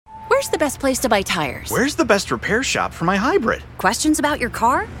the best place to buy tires? Where's the best repair shop for my hybrid? Questions about your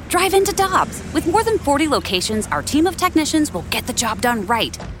car? Drive into Dobbs. With more than 40 locations, our team of technicians will get the job done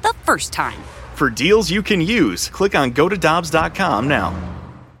right the first time. For deals you can use, click on GoToDobbs.com now.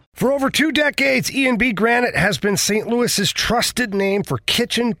 For over 2 decades, E&B Granite has been St. Louis's trusted name for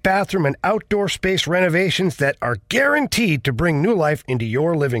kitchen, bathroom, and outdoor space renovations that are guaranteed to bring new life into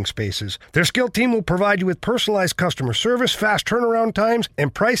your living spaces. Their skilled team will provide you with personalized customer service, fast turnaround times,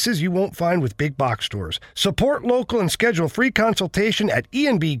 and prices you won't find with big box stores. Support local and schedule a free consultation at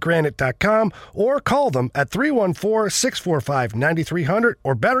enbgranite.com or call them at 314-645-9300,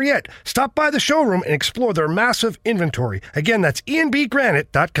 or better yet, stop by the showroom and explore their massive inventory. Again, that's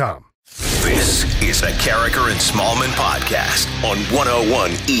enbgranite.com. This is the Carricker and Smallman podcast on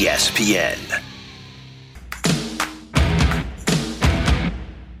 101 ESPN.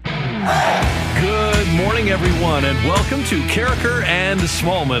 Good morning, everyone, and welcome to Carricker and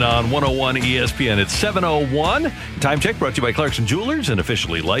Smallman on 101 ESPN. It's 7:01. Time check brought to you by Clarkson Jewelers, an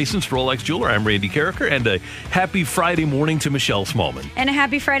officially licensed Rolex jeweler. I'm Randy Carricker, and a happy Friday morning to Michelle Smallman. And a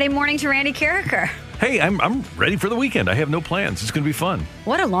happy Friday morning to Randy Carricker. Hey, I'm ready for the weekend. I have no plans. It's going to be fun.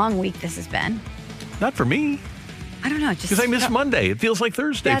 What a long week this has been. Not for me. I don't know. Because I missed Monday. It feels like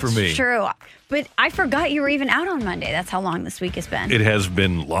Thursday for me. That's true. But I forgot you were even out on Monday. That's how long this week has been. It has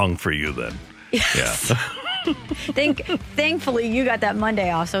been long for you then. Yes. Yeah. Thankfully, you got that Monday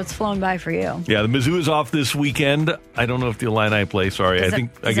off, so it's flown by for you. Yeah, the Mizzou is off this weekend. I don't know if the Illini play. Sorry. I guess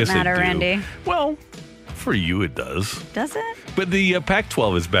it matter, they do. Randy? Well, for you it does. Does it? But the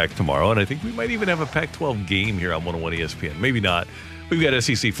Pac-12 is back tomorrow, and I think we might even have a Pac-12 game here on 101 ESPN. Maybe not. We've got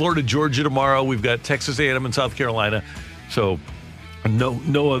SEC, Florida, Georgia tomorrow. We've got Texas A&M and South Carolina. So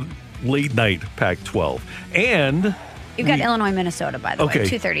no late night Pac-12. And you've got Illinois, Minnesota, by the way,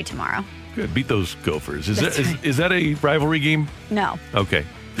 2:30 tomorrow. Good. Beat those Gophers. Is that a rivalry game? No. Okay.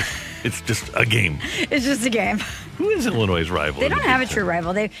 It's just a game. It's just a game. Who is Illinois' rival? They don't have a true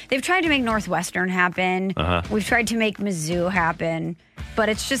rival. They've tried to make Northwestern happen. Uh-huh. We've tried to make Mizzou happen, but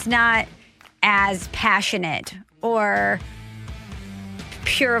it's just not as passionate or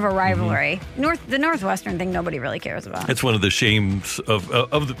pure of a rivalry. Mm-hmm. The Northwestern thing nobody really cares about. It's one of the shames of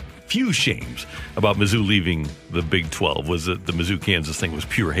the few shames about Mizzou leaving the Big 12 was that the Mizzou-Kansas thing was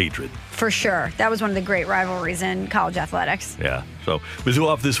pure hatred. For sure. That was one of the great rivalries in college athletics. Yeah. So Mizzou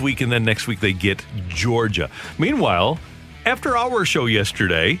off this week, and then next week they get Georgia. Meanwhile, after our show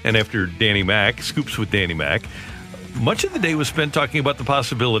yesterday, and after Danny Mac, Scoops with Danny Mac, much of the day was spent talking about the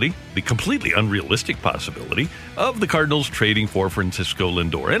possibility, the completely unrealistic possibility, of the Cardinals trading for Francisco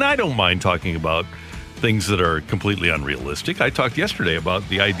Lindor. And I don't mind talking about things that are completely unrealistic. I talked yesterday about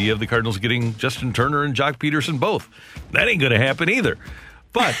the idea of the Cardinals getting Justin Turner and Jock Peterson both. That ain't going to happen either.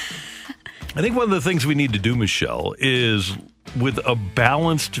 But I think one of the things we need to do, Michelle, is with a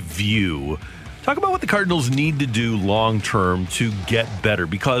balanced view, talk about what the Cardinals need to do long-term to get better.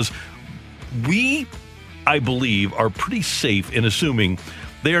 Because we, I believe, are pretty safe in assuming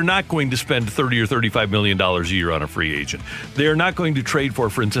they are not going to spend $30 or $35 million a year on a free agent. They are not going to trade for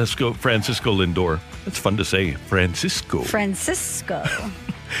Francisco Lindor. That's fun to say, Francisco.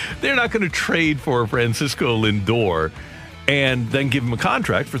 They're not going to trade for Francisco Lindor and then give him a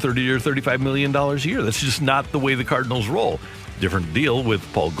contract for $30 or $35 million a year. That's just not the way the Cardinals roll. Different deal with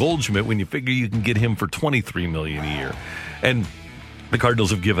Paul Goldschmidt when you figure you can get him for $23 million a year. And the Cardinals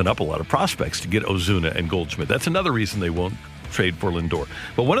have given up a lot of prospects to get Ozuna and Goldschmidt. That's another reason they won't trade for Lindor.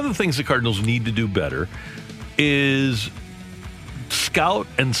 But one of the things the Cardinals need to do better is scout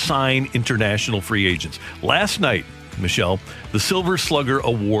and sign international free agents. Last night, Michelle, the Silver Slugger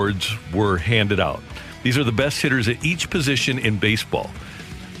Awards were handed out. These are the best hitters at each position in baseball.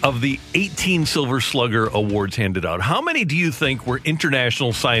 Of the 18 Silver Slugger Awards handed out, how many do you think were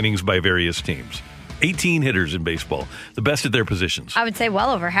international signings by various teams? 18 hitters in baseball, the best at their positions. I would say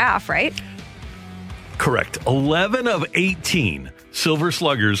well over half, right? Correct. 11 of 18 Silver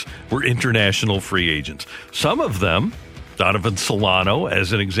Sluggers were international free agents. Some of them, Donovan Solano,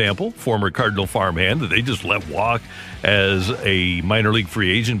 as an example, former Cardinal farmhand that they just let walk as a minor league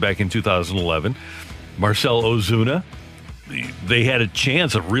free agent back in 2011. Marcell Ozuna, they had a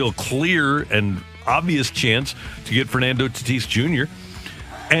chance, a real clear and obvious chance to get Fernando Tatis Jr.,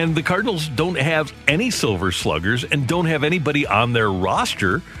 and the Cardinals don't have any Silver Sluggers and don't have anybody on their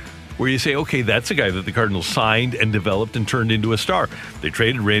roster where you say, okay, that's a guy that the Cardinals signed and developed and turned into a star. They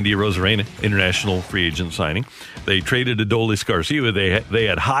traded Randy Arozarena, international free agent signing. They traded Adolis Garcia, they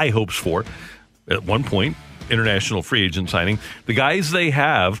had high hopes for at one point, international free agent signing. The guys they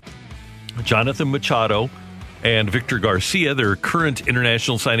have, Jonathan Machado and Victor Garcia, their current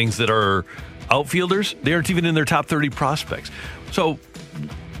international signings that are outfielders, they aren't even in their top 30 prospects. So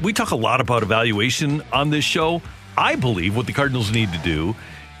we talk a lot about evaluation on this show. I believe what the Cardinals need to do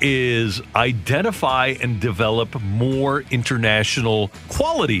is identify and develop more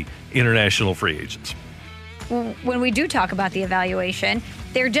quality international free agents. When we do talk about the evaluation,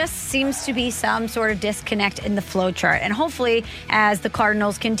 there just seems to be some sort of disconnect in the flow chart. And hopefully, as the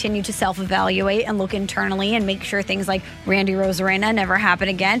Cardinals continue to self-evaluate and look internally and make sure things like Randy Rosarena never happen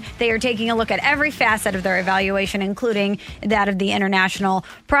again, they are taking a look at every facet of their evaluation, including that of the international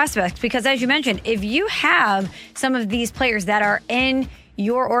prospects. Because as you mentioned, if you have some of these players that are in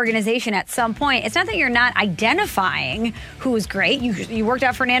your organization at some point, it's not that you're not identifying who is great. You worked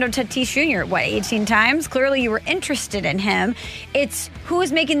out Fernando Tatis Jr., 18 times? Clearly you were interested in him. It's who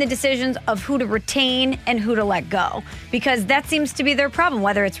is making the decisions of who to retain and who to let go. Because that seems to be their problem,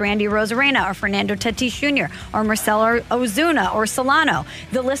 whether it's Randy Rosarena or Fernando Tatis Jr. or Marcell Ozuna or Solano.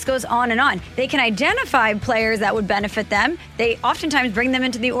 The list goes on and on. They can identify players that would benefit them. They oftentimes bring them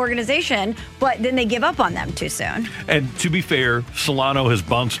into the organization, but then they give up on them too soon. And to be fair, Solano has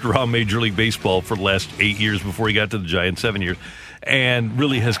bounced around Major League Baseball for the last 8 years before he got to the Giants, 7 years, and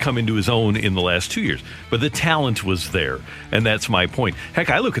really has come into his own in the last 2 years. But the talent was there, and that's my point. Heck,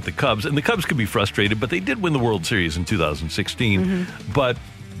 I look at the Cubs, and the Cubs could be frustrated, but they did win the World Series in 2016. But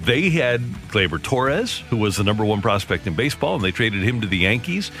they had Gleyber Torres, who was the number one prospect in baseball, and they traded him to the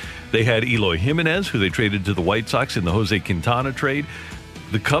Yankees. They had Eloy Jimenez, who they traded to the White Sox in the Jose Quintana trade.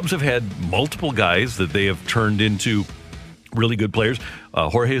 The Cubs have had multiple guys that they have turned into really good players.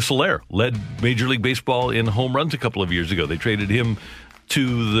 Jorge Soler led Major League Baseball in home runs a couple of years ago. They traded him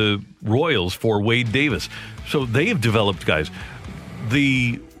to the Royals for Wade Davis. So they have developed guys.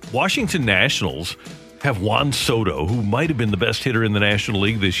 The Washington Nationals have Juan Soto, who might have been the best hitter in the National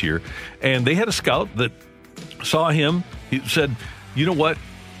League this year. And they had a scout that saw him. He said, you know what?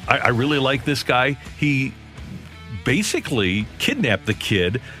 I really like this guy. He basically kidnapped the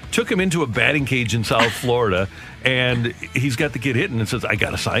kid, took him into a batting cage in South Florida, and he's got the kid hitting and says, I got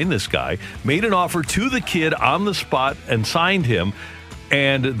to sign this guy. Made an offer to the kid on the spot and signed him,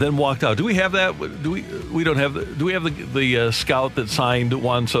 and then walked out. Do we have that? We don't have. Do we have the scout that signed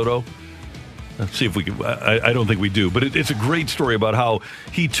Juan Soto? Let's see if we can. I don't think we do, but it's a great story about how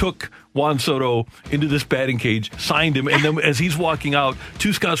he took Juan Soto into this batting cage, signed him, and then as he's walking out,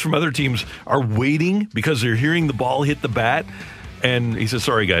 two scouts from other teams are waiting because they're hearing the ball hit the bat, and he says,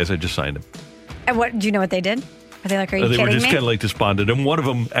 sorry guys, I just signed him. And what do you know what they did? Are they like, are you kidding me? They were just kind of like despondent. And one of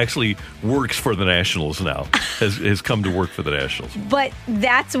them actually works for the Nationals now, has come to work for the Nationals. But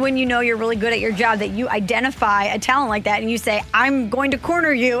that's when you know you're really good at your job, that you identify a talent like that and you say, I'm going to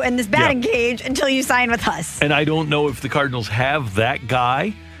corner you in this batting cage until you sign with us. And I don't know if the Cardinals have that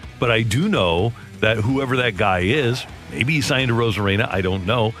guy, but I do know that whoever that guy is, maybe he signed to Rosarena, I don't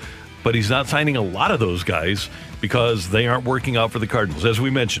know, but he's not signing a lot of those guys because they aren't working out for the Cardinals. As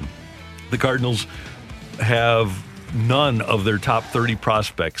we mentioned, the Cardinals have none of their top 30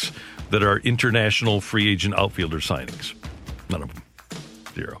 prospects that are international free agent outfielder signings. None of them.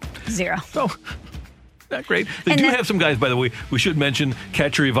 Zero. So, not great. They do have some guys, by the way. We should mention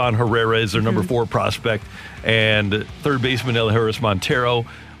catcher Ivan Herrera is their number 4 prospect, and third baseman Elehuris Montero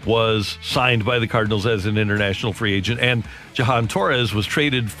was signed by the Cardinals as an international free agent, and Jahan Torres was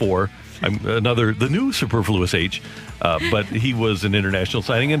traded for the new superfluous H, but he was an international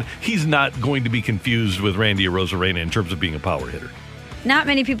signing, and he's not going to be confused with Randy Rosarena in terms of being a power hitter. Not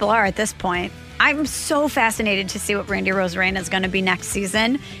many people are at this point. I'm so fascinated to see what Randy Rosarena is going to be next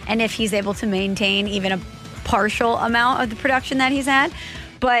season, and if he's able to maintain even a partial amount of the production that he's had.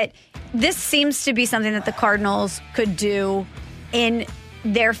 But this seems to be something that the Cardinals could do in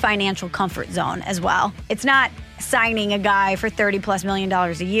their financial comfort zone as well. It's not signing a guy for $30+ million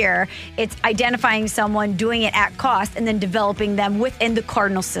a year. It's identifying someone, doing it at cost, and then developing them within the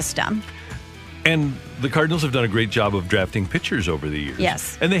Cardinals system. And the Cardinals have done a great job of drafting pitchers over the years.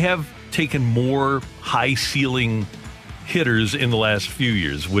 Yes. And they have taken more high-ceiling hitters in the last few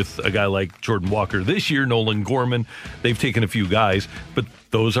years with a guy like Jordan Walker. This year, Nolan Gorman, they've taken a few guys, but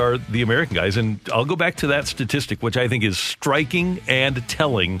those are the American guys. And I'll go back to that statistic, which I think is striking and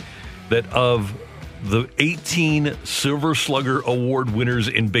telling, that of the 18 Silver Slugger Award winners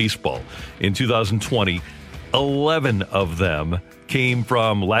in baseball in 2020, 11 of them came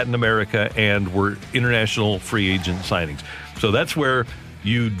from Latin America and were international free agent signings. So that's where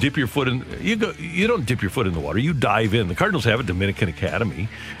you dip your foot in. You don't dip your foot in the water. You dive in. The Cardinals have a Dominican academy,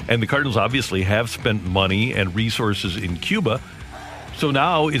 and the Cardinals obviously have spent money and resources in Cuba. So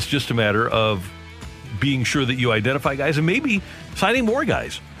now it's just a matter of being sure that you identify guys and maybe signing more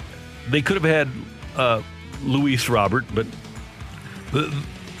guys. They could have had Luis Robert, but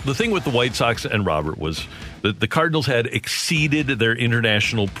the thing with the White Sox and Robert was The Cardinals had exceeded their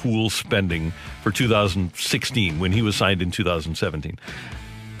international pool spending for 2016 when he was signed in 2017.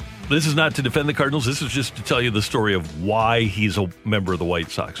 This is not to defend the Cardinals. This is just to tell you the story of why he's a member of the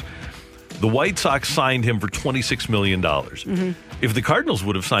White Sox. The White Sox signed him for $26 million. Mm-hmm. If the Cardinals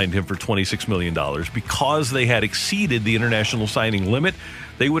would have signed him for $26 million because they had exceeded the international signing limit,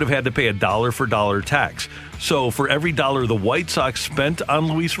 they would have had to pay a dollar-for-dollar tax. So for every dollar the White Sox spent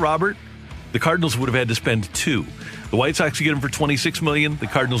on Luis Robert, the Cardinals would have had to spend $2. The White Sox get him for $26 million. The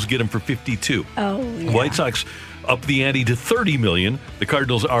Cardinals get him for $52. Oh, yeah. The White Sox up the ante to $30 million. The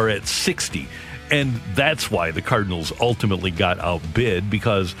Cardinals are at $60. And that's why the Cardinals ultimately got outbid,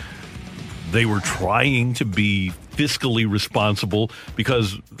 because they were trying to be fiscally responsible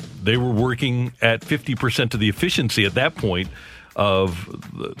because they were working at 50% of the efficiency at that point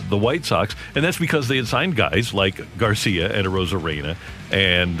of the White Sox. And that's because they had signed guys like Garcia and Arozarena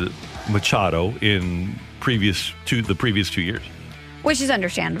and Machado in the previous 2 years. Which is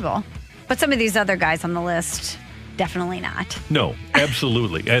understandable. But some of these other guys on the list, definitely not. No,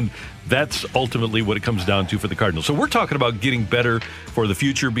 absolutely. And that's ultimately what it comes down to for the Cardinals. So we're talking about getting better for the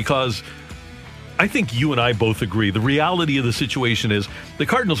future, because I think you and I both agree the reality of the situation is the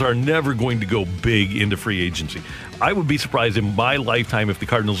Cardinals are never going to go big into free agency. I would be surprised in my lifetime if the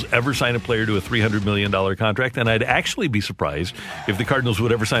Cardinals ever sign a player to a $300 million contract, and I'd actually be surprised if the Cardinals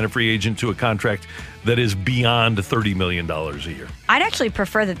would ever sign a free agent to a contract that is beyond $30 million a year. I'd actually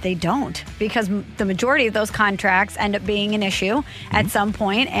prefer that they don't, because the majority of those contracts end up being an issue at some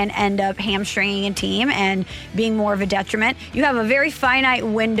point and end up hamstringing a team and being more of a detriment. You have a very finite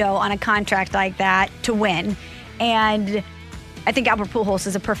window on a contract like that to win, and I think Albert Pujols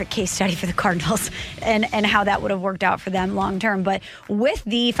is a perfect case study for the Cardinals and how that would have worked out for them long term. But with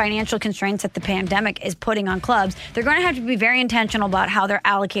the financial constraints that the pandemic is putting on clubs, they're going to have to be very intentional about how they're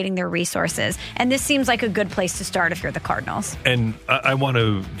allocating their resources. And this seems like a good place to start if you're the Cardinals. And I want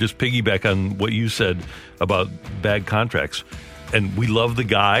to just piggyback on what you said about bad contracts. And we love the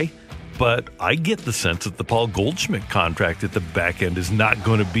guy, but I get the sense that the Paul Goldschmidt contract at the back end is not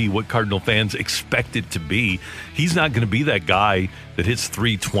going to be what Cardinal fans expect it to be. He's not going to be that guy that hits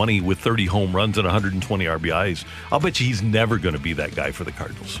 320 with 30 home runs and 120 RBIs. I'll bet you he's never going to be that guy for the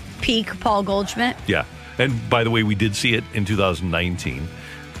Cardinals. Peak Paul Goldschmidt? Yeah. And by the way, we did see it in 2019.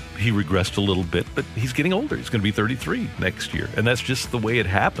 He regressed a little bit, but he's getting older. He's going to be 33 next year. And that's just the way it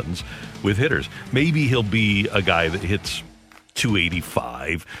happens with hitters. Maybe he'll be a guy that hits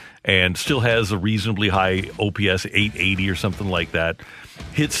 285 and still has a reasonably high OPS, 880 or something like that,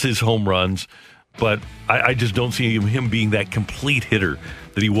 hits his home runs, but I just don't see him being that complete hitter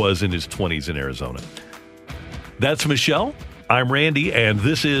that he was in his 20s in Arizona. That's Michelle. I'm Randy, and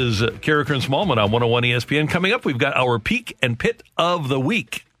this is Carricker and Smallman on 101 ESPN. Coming up, we've got our Peak and Pit of the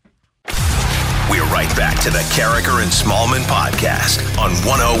Week. We're right back to the Carricker and Smallman podcast on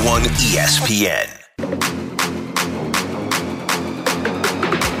 101 ESPN.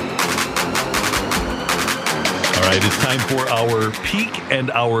 All right, it's time for our Peak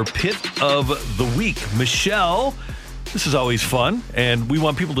and our Pit of the Week. Michelle, this is always fun, and we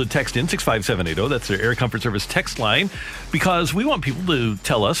want people to text in 65780. That's their Air Comfort Service text line, because we want people to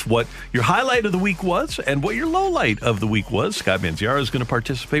tell us what your highlight of the week was and what your low light of the week was. Scott Manziara is going to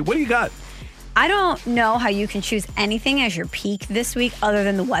participate. What do you got? I don't know how you can choose anything as your peak this week other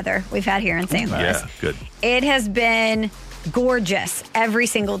than the weather we've had here in St. Louis. Yeah, good. It has been gorgeous every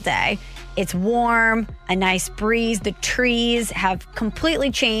single day. It's warm, a nice breeze. The trees have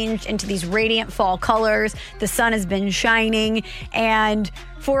completely changed into these radiant fall colors. The sun has been shining. And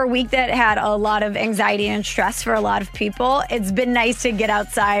for a week that had a lot of anxiety and stress for a lot of people, it's been nice to get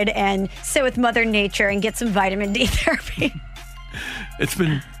outside and sit with Mother Nature and get some vitamin D therapy. It's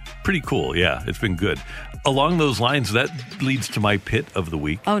been pretty cool. Yeah, it's been good. Along those lines, that leads to my pit of the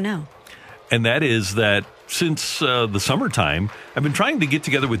week. Oh, no. And that is that since the summertime, I've been trying to get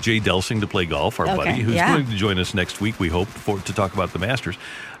together with Jay Delsing to play golf, our buddy, who's going to join us next week, we hope, to talk about the Masters.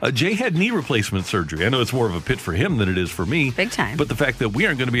 Jay had knee replacement surgery. I know it's more of a pit for him than it is for me. Big time. But the fact that we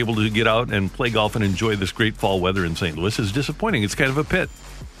aren't going to be able to get out and play golf and enjoy this great fall weather in St. Louis is disappointing. It's kind of a pit.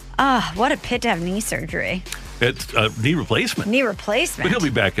 What a pit to have knee surgery. It's knee replacement. Knee replacement. But he'll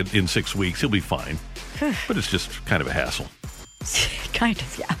be back in 6 weeks. He'll be fine. But it's just kind of a hassle. Kind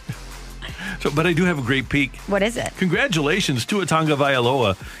of, yeah. So, but I do have a great peek. What is it? Congratulations to Tua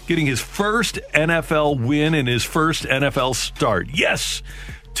Tagovailoa getting his first NFL win and his first NFL start. Yes,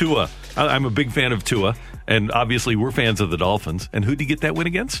 Tua. I'm a big fan of Tua, and obviously we're fans of the Dolphins. And who did he get that win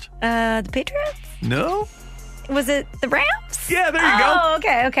against? The Patriots? No. Was it the Rams? Yeah, there you go. Oh,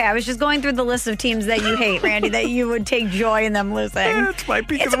 okay. I was just going through the list of teams that you hate, Randy, that you would take joy in them losing. Yeah, it's my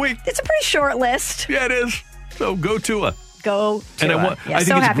peak of the week. It's a pretty short list. Yeah, it is. So go Tua. Go Tua. And I think so it's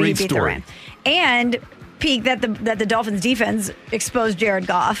a happy great he beat the story. Rams. And peak that the Dolphins defense exposed Jared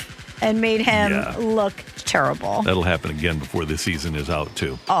Goff and made him look terrible. That'll happen again before the season is out,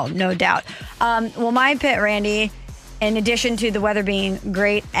 too. Oh, no doubt. Well, my pit, Randy, in addition to the weather being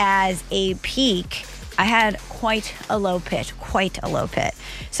great as a peak, I had quite a low pit.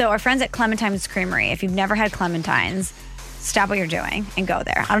 So our friends at Clementine's Creamery, if you've never had Clementines, stop what you're doing and go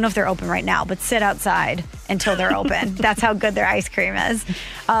there. I don't know if they're open right now, but sit outside until they're open. That's how good their ice cream is.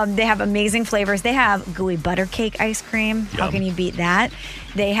 They have amazing flavors. They have gooey butter cake ice cream. How can you beat that?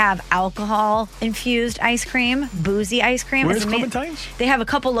 They have alcohol-infused ice cream, boozy ice cream. Where's Clementine's? They have a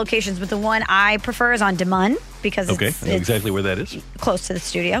couple locations, but the one I prefer is on DeMun because I know it's exactly where that is. Close to the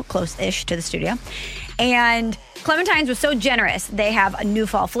studio, close-ish to the studio. And Clementine's was so generous. They have new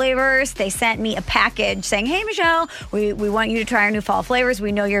fall flavors. They sent me a package saying, hey, Michelle, we want you to try our new fall flavors.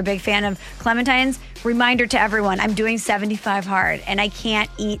 We know you're a big fan of Clementine's. Reminder to everyone, I'm doing 75 hard, and I can't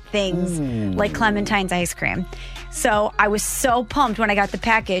eat things like Clementine's ice cream. So I was so pumped when I got the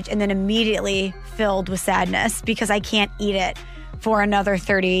package and then immediately filled with sadness because I can't eat it for another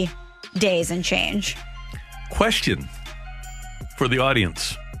 30 days and change. Question for the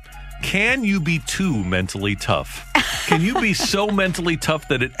audience. Can you be too mentally tough? Can you be so mentally tough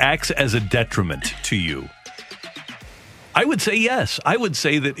that it acts as a detriment to you? I would say yes. I would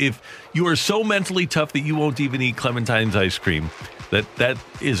say that if you are so mentally tough that you won't even eat Clementine's ice cream, that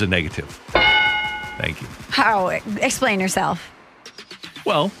is a negative. Thank you. How? Explain yourself.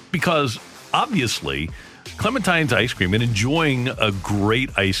 Well, because obviously Clementine's ice cream and enjoying a great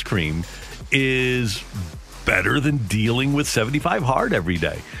ice cream is better than dealing with 75 hard every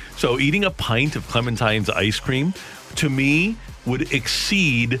day. So eating a pint of Clementine's ice cream, to me, would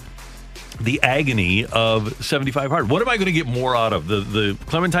exceed the agony of 75 hard. What am I going to get more out of, the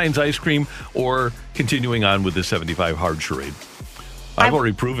Clementine's ice cream or continuing on with the 75 hard charade? I've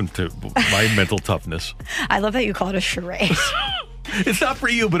already proven to my mental toughness. I love that you call it a charade. It's not for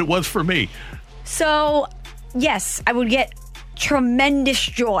you, but it was for me. So, yes, I would get tremendous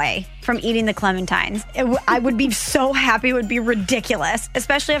joy from eating the Clementines. I would be so happy. It would be ridiculous,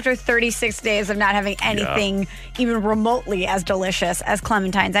 especially after 36 days of not having anything even remotely as delicious as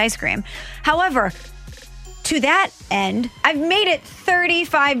Clementine's ice cream. However, to that end, I've made it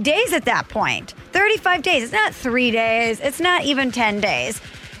 35 days at that point. 35 days. It's not 3 days. It's not even 10 days.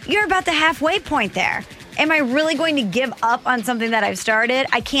 You're about the halfway point there. Am I really going to give up on something that I've started?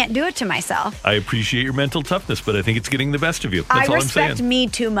 I can't do it to myself. I appreciate your mental toughness, but I think it's getting the best of you. That's all I'm saying. I respect me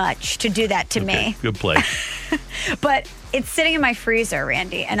too much to do that to me. Good play. But it's sitting in my freezer,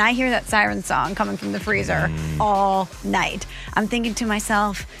 Randy, and I hear that siren song coming from the freezer all night. I'm thinking to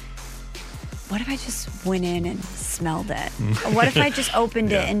myself, what if I just went in and smelled it? What if I just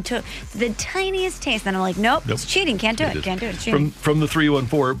opened it and took the tiniest taste? Then I'm like, nope, it's cheating. Can't do it. Can't do it. It's cheating. From the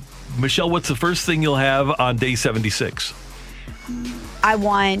 314, Michelle, what's the first thing you'll have on day 76? I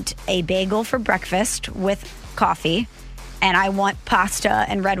want a bagel for breakfast with coffee, and I want pasta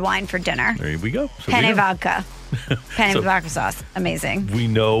and red wine for dinner. There we go. So Penne vodka. Penne with vodka sauce. Amazing. We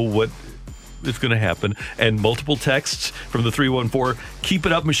know what is going to happen. And multiple texts from the 314. Keep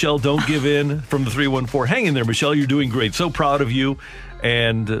it up, Michelle. Don't give in. From the 314. Hang in there, Michelle. You're doing great. So proud of you.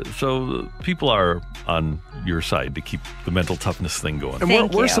 And so people are on your side to keep the mental toughness thing going.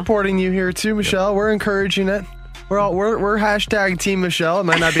 And we're supporting you here too, Michelle. Yep. We're encouraging it. We're hashtag Team Michelle. It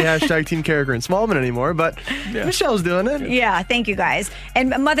might not be hashtag Team Carricker and Smallman anymore, but Michelle's doing it. Yeah, thank you guys.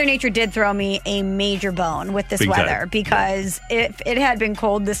 And Mother Nature did throw me a major bone with this Big weather time. because if it had been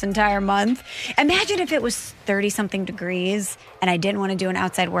cold this entire month. Imagine if it was 30-something degrees and I didn't want to do an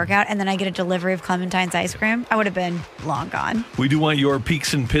outside workout and then I get a delivery of Clementine's ice cream. I would have been long gone. We do want your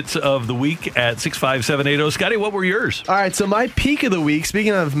peaks and pits of the week at 65780. Scotty, what were yours? All right, so my peak of the week,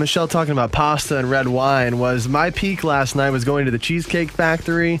 speaking of Michelle talking about pasta and red wine, was my peak last night was going to the Cheesecake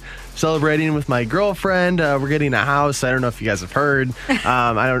Factory, celebrating with my girlfriend. We're getting a house. I don't know if you guys have heard.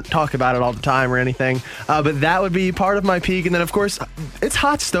 I don't talk about it all the time or anything, but that would be part of my peak. And then, of course, it's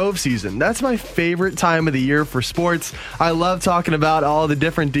hot stove season. That's my favorite time of the year for sports. I love talking about all the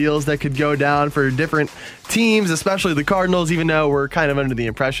different deals that could go down for different teams, especially the Cardinals, even though we're kind of under the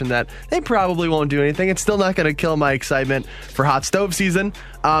impression that they probably won't do anything. It's still not going to kill my excitement for hot stove season.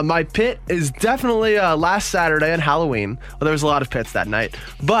 My pit is definitely last Saturday on Halloween. Well, there was a lot of pits that night,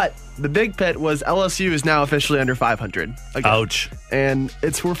 but the big pit was LSU is now officially under 500 again. Ouch. And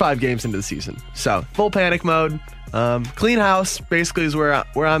we're 5 games into the season. So full panic mode. Clean house basically is where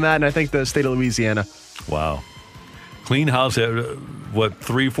I'm at, and I think the state of Louisiana. Wow. Clean house at,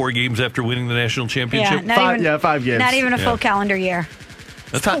 3-4 games after winning the national championship? Yeah, 5 games. Not even a full calendar year.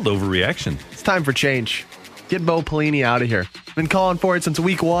 That's called overreaction. It's time for change. Get Bo Pelini out of here. Been calling for it since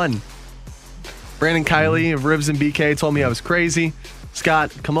week 1. Brandon Kiley of Ribs and BK told me I was crazy.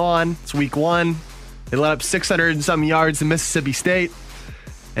 Scott, come on. It's week 1. They let up 600 and some yards to Mississippi State.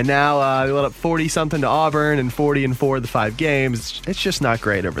 And now they let up 40-something to Auburn and 40 in 4 of the 5 games. It's just not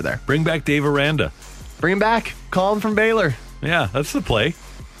great over there. Bring back Dave Aranda. Bring him back. Call him from Baylor. Yeah, that's the play.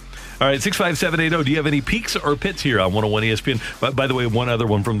 All right, 65780. Do you have any peaks or pits here on 101 ESPN? By the way, one other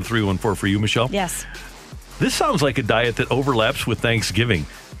one from the 314 for you, Michelle. Yes. This sounds like a diet that overlaps with Thanksgiving.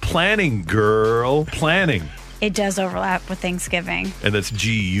 Planning, girl. Planning. It does overlap with Thanksgiving. And that's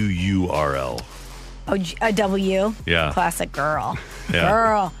G-U-U-R-L. Oh, a W? Yeah. Classic girl. Yeah.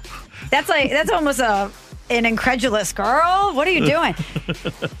 Girl. That's almost an incredulous girl. What are you doing?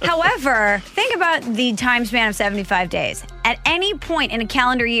 However, think about the time span of 75 days. At any point in a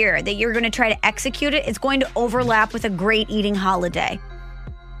calendar year that you're going to try to execute it, it's going to overlap with a great eating holiday.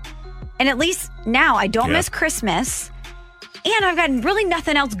 And at least now I don't miss Christmas, and I've got really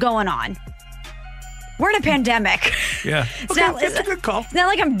nothing else going on. We're in a pandemic. Yeah. That's a good call. It's not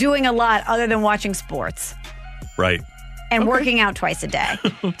like I'm doing a lot other than watching sports. Right. And working out twice a day.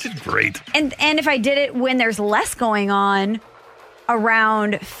 Which is great. And if I did it when there's less going on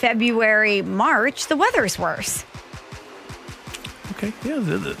around February, March, the weather's worse. Okay. Yeah.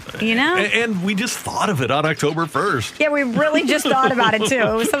 You know? And we just thought of it on October 1st. Yeah, we really just thought about it, too.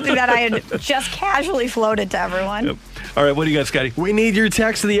 It was something that I had just casually floated to everyone. Yep. All right, what do you got, Scotty? We need your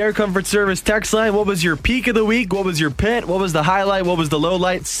text to the Air Comfort Service text line. What was your peak of the week? What was your pit? What was the highlight? What was the low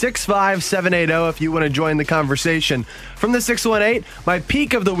light? 65780 if you want to join the conversation. From the 618, my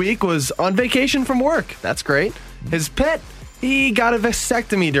peak of the week was on vacation from work. That's great. His pit, he got a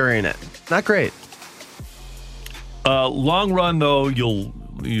vasectomy during it. Not great. Long run, though,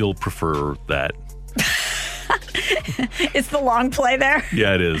 you'll prefer that. It's the long play there.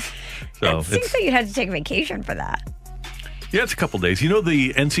 Yeah, it is. So It seems like you had to take a vacation for that. Yeah, it's a couple days. You know,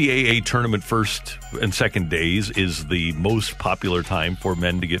 the NCAA tournament first and second days is the most popular time for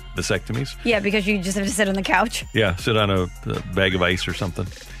men to get vasectomies. Yeah, because you just have to sit on the couch. Yeah, sit on a bag of ice or something.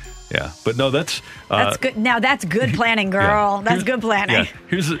 Yeah, but no, that's good. Now that's good planning, girl. Yeah. That's good planning.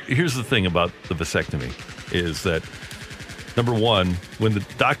 Yeah. Here's the thing about the vasectomy is that, number one, when the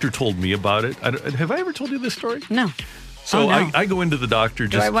doctor told me about it, have I ever told you this story? No. So Oh, no. I go into the doctor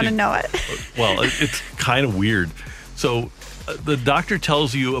just Do I want to know it? Well, it's kind of weird. So the doctor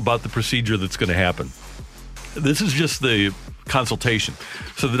tells you about the procedure that's going to happen. This is just the consultation.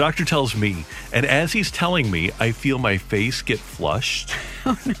 So the doctor tells me, and as he's telling me, I feel my face get flushed,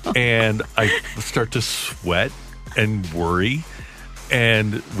 and I start to sweat and worry.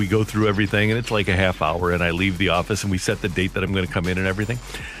 And we go through everything, and it's like a half hour, and I leave the office, and we set the date that I'm going to come in and everything.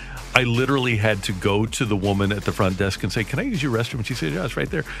 I literally had to go to the woman at the front desk and say, "Can I use your restroom?" And she said, "Yeah, it's right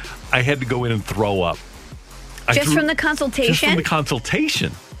there." I had to go in and throw up. From the consultation? Just from the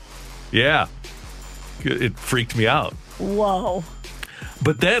consultation. Yeah. It freaked me out. Whoa.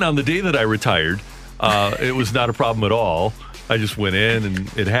 But then on the day that I retired, it was not a problem at all. I just went in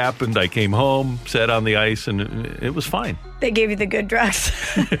and it happened. I came home, sat on the ice, and it was fine. They gave you the good drugs.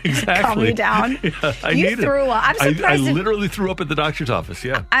 Exactly. Calm you down. Yeah, You threw up. I'm surprised. I literally threw up at the doctor's office.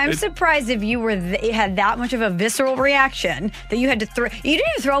 Yeah. I'm surprised if you had that much of a visceral reaction that you had to throw. You didn't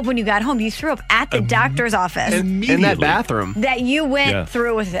even throw up when you got home. You threw up at the doctor's office. In that bathroom. That you went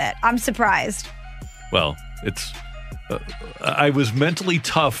through with it. I'm surprised. Well, it's. I was mentally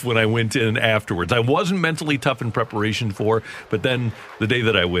tough when I went in afterwards. I wasn't mentally tough in preparation for, but then the day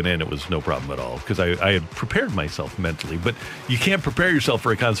that I went in, it was no problem at all because I had prepared myself mentally. But you can't prepare yourself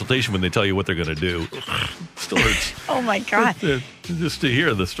for a consultation when they tell you what they're going to do. Still hurts. Oh, my God. Just to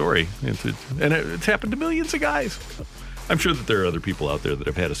hear the story. It's happened to millions of guys. I'm sure that there are other people out there that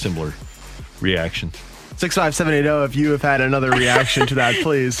have had a similar reaction. 65780 if you have had another reaction to that,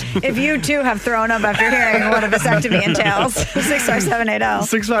 please. If you, too, have thrown up after hearing what a vasectomy entails. 65780.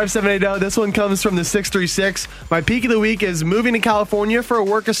 65780. This one comes from the 636. My peak of the week is moving to California for a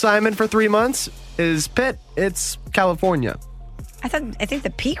work assignment for 3 months. Is Pitt. It's California. I think the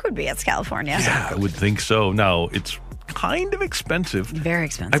peak would be it's California. Yeah, I would think so. Now, it's kind of expensive. Very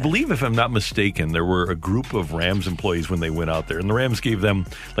expensive. I believe, if I'm not mistaken, there were a group of Rams employees when they went out there, and the Rams gave them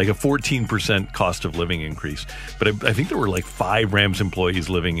like a 14% cost of living increase. But I think there were like 5 Rams employees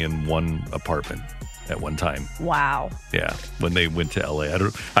living in one apartment at one time. Wow. Yeah, when they went to LA.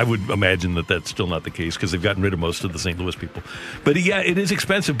 I would imagine that that's still not the case because they've gotten rid of most of the St. Louis people. But yeah, it is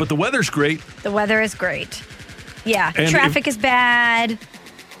expensive, but the weather's great. The weather is great. Yeah, And traffic is bad.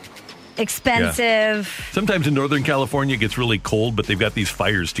 Expensive. Yeah. Sometimes in Northern California it gets really cold, but they've got these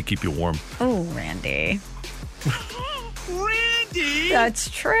fires to keep you warm. Oh, Randy. Randy! That's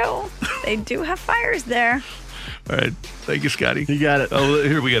true. They do have fires there. All right. Thank you, Scotty. You got it. Oh,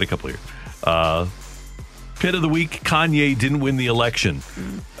 here we got a couple here. Pit of the week, Kanye didn't win the election.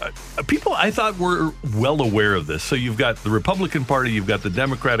 People, I thought, were well aware of this. So you've got the Republican Party, you've got the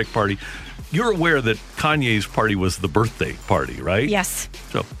Democratic Party. You're aware that Kanye's party was the birthday party, right? Yes.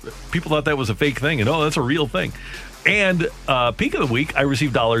 So people thought that was a fake thing, and that's a real thing. And peak of the week, I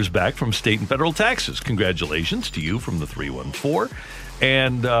received dollars back from state and federal taxes. Congratulations to you from the 314.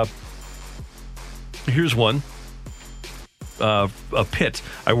 And here's one. A pit.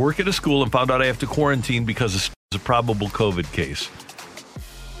 I work at a school and found out I have to quarantine because it's a probable COVID case.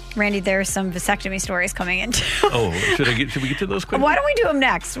 Randy, there are some vasectomy stories coming in. Oh, should we get to those quickly? Why don't we do them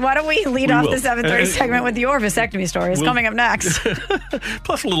next? Why don't we lead off the 7:30 segment with your vasectomy stories coming up next?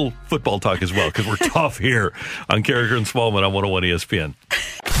 Plus a little football talk as well, because we're tough here on Carricker and Smallman on 101 ESPN.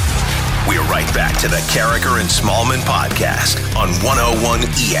 We're right back to the Carricker and Smallman podcast on 101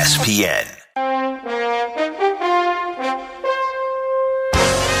 ESPN.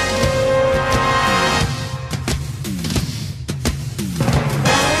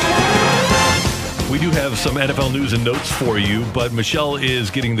 We do have some NFL news and notes for you, but Michelle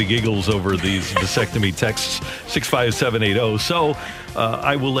is getting the giggles over these vasectomy texts, 65780. So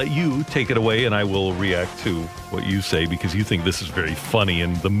I will let you take it away, and I will react to what you say because you think this is very funny,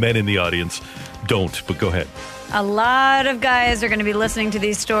 and the men in the audience don't. But go ahead. A lot of guys are going to be listening to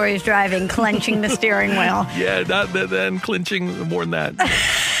these stories driving, clenching the steering wheel. Yeah, not then clinching more than that.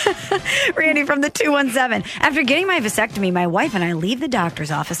 Randy from the 217. After getting my vasectomy, my wife and I leave the doctor's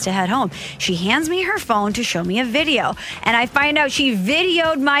office to head home. She hands me her phone to show me a video, and I find out she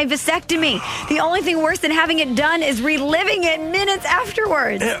videoed my vasectomy. The only thing worse than having it done is reliving it minutes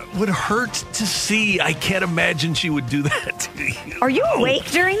afterwards. It would hurt to see. I can't imagine she would do that to you. Are you awake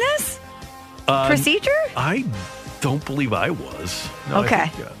during this procedure? I don't believe I was. No,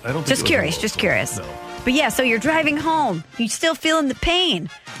 okay. I don't think just curious. No. But yeah, so you're driving home. You're still feeling the pain.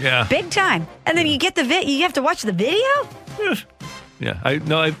 Yeah. Big time. And then you get you have to watch the video? Yeah.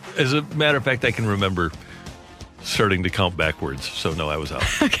 As a matter of fact, I can remember starting to count backwards. So no, I was out.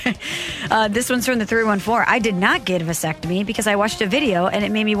 Okay. This one's from the 314. I did not get a vasectomy because I watched a video and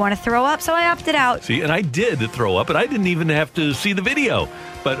it made me want to throw up, so I opted out. See, and I did throw up, and I didn't even have to see the video.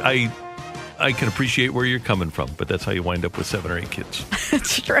 But I can appreciate where you're coming from, but that's how you wind up with 7 or 8 kids.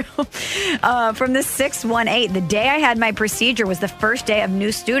 That's true. From the 618, the day I had my procedure was the first day of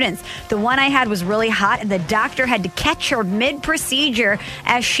new students. The one I had was really hot, and the doctor had to catch her mid-procedure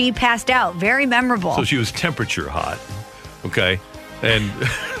as she passed out. Very memorable. So she was temperature hot, okay? And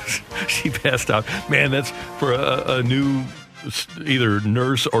she passed out. Man, that's for a new either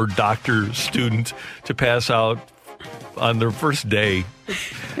nurse or doctor student to pass out on their first day.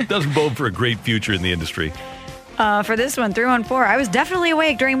 It doesn't bode for a great future in the industry. For this one, 314, I was definitely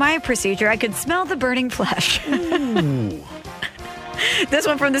awake during my procedure. I could smell the burning flesh. This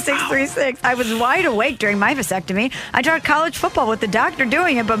one from the 636. I was wide awake during my vasectomy. I taught college football with the doctor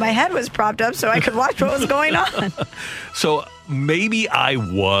doing it, but my head was propped up so I could watch what was going on. So maybe I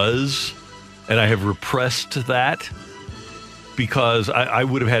was, and I have repressed that because I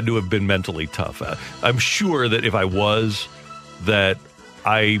would have had to have been mentally tough. I'm sure that if I was, that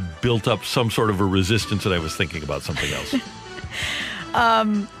I built up some sort of a resistance and I was thinking about something else.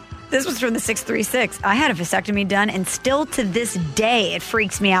 This was from the 636. I had a vasectomy done, and still to this day, it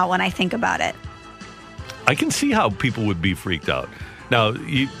freaks me out when I think about it. I can see how people would be freaked out. Now,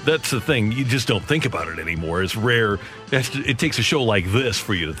 that's the thing. You just don't think about it anymore. It's rare. It takes a show like this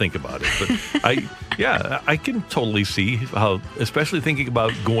for you to think about it. But I can totally see how, especially thinking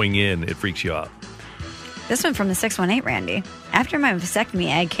about going in, it freaks you out. This one from the 618, Randy. After my vasectomy,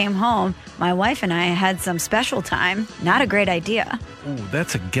 I came home. My wife and I had some special time. Not a great idea. Ooh,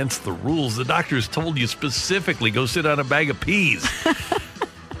 that's against the rules. The doctors told you specifically, go sit on a bag of peas.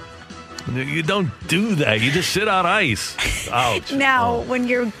 You don't do that. You just sit on ice. Ouch. Now, when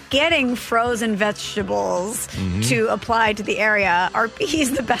you're getting frozen vegetables to apply to the area, are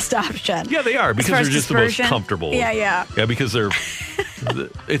peas the best option? Yeah, they are, because they're just dispersion. The most comfortable. Yeah. Yeah, because they're...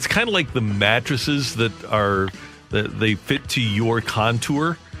 it's kind of like the mattresses that they fit to your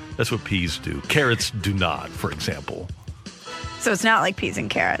contour. That's what peas do. Carrots do not, for example. So it's not like peas and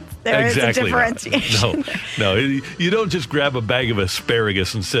carrots. There is a differentiation. No, you don't just grab a bag of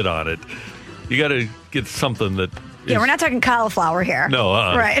asparagus and sit on it. You got to get something that. Yeah, we're not talking cauliflower here. No,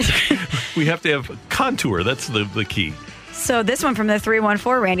 right. We have to have contour. That's the key. So this one from the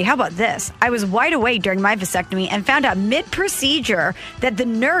 314, Randy. How about this? I was wide awake during my vasectomy and found out mid-procedure that the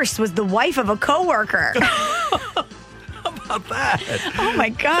nurse was the wife of a coworker. How about that? Oh my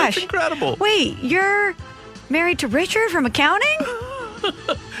gosh! That's incredible. Wait, you're married to Richard from accounting?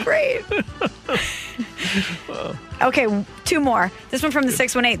 Great. Okay, 2 more. This one from the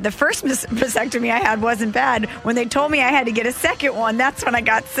 618. The first vasectomy I had wasn't bad. When they told me I had to get a second one, that's when I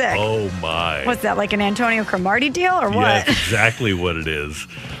got sick. Oh, my. What's that, like an Antonio Cromartie deal or what? Yeah, that's exactly what it is.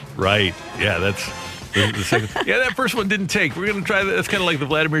 Right. Yeah, that's the second. Yeah, that first one didn't take. We're going to try that. That's kind of like the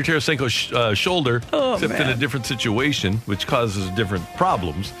Vladimir Tarasenko shoulder, except in a different situation, which causes different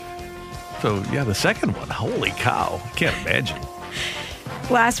problems. So, yeah, the second one, holy cow. I can't imagine.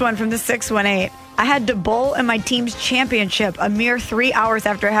 Last one from the 618. I had to bowl in my team's championship a mere 3 hours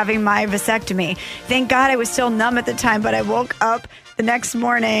after having my vasectomy. Thank God I was still numb at the time, but I woke up the next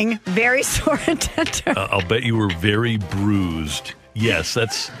morning very sore and tender. I'll bet you were very bruised. Yes,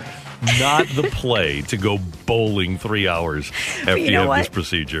 that's not the play to go bowling 3 hours after you have this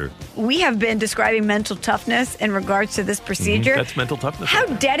procedure. We have been describing mental toughness in regards to this procedure. That's mental toughness. How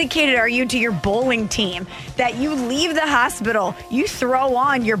dedicated are you to your bowling team that you leave the hospital, you throw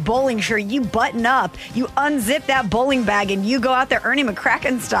on your bowling shirt, you button up, you unzip that bowling bag, and you go out there Ernie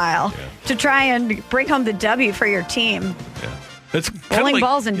McCracken style to try and bring home the W for your team. Yeah. It's bowling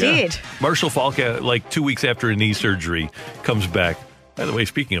balls indeed. Yeah. Marshall Faulk, like 2 weeks after a knee surgery, comes back. By the way,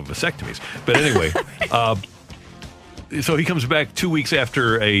 speaking of vasectomies, but anyway, so he comes back 2 weeks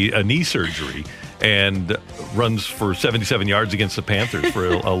after a knee surgery and runs for 77 yards against the Panthers for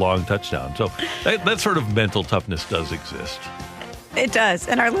a long touchdown. So that sort of mental toughness does exist. It does,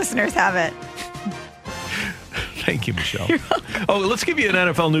 and our listeners have it. Thank you, Michelle. Oh, let's give you an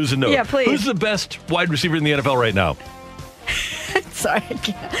NFL news and note. Yeah, please. Who's the best wide receiver in the NFL right now? Sorry,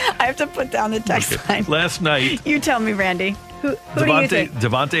 I have to put down the text line. Last night. You tell me, Randy. Who do you think?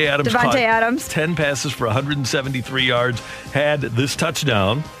 Davante Adams Davante caught Adams. 10 passes for 173 yards, had this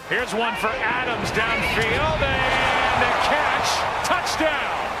touchdown. Here's one for Adams downfield, and a catch,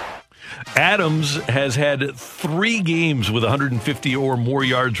 touchdown. Adams has had 3 games with 150 or more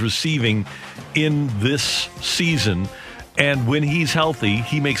yards receiving in this season. And when he's healthy,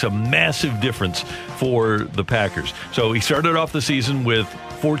 he makes a massive difference for the Packers. So he started off the season with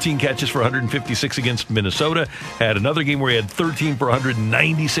 14 catches for 156 against Minnesota, had another game where he had 13 for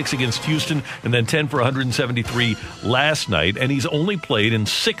 196 against Houston, and then 10 for 173 last night. And he's only played in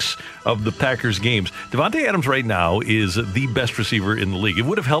 6 of the Packers games. Davante Adams right now is the best receiver in the league. It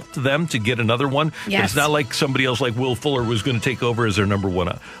would have helped them to get another one, but it's not like somebody else like Will Fuller was going to take over as their number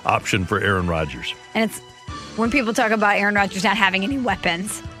 1 option for Aaron Rodgers. And it's when people talk about Aaron Rodgers not having any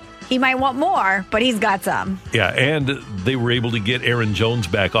weapons, he might want more, but he's got some. Yeah, and they were able to get Aaron Jones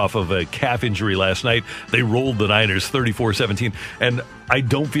back off of a calf injury last night. They rolled the Niners 34-17. And I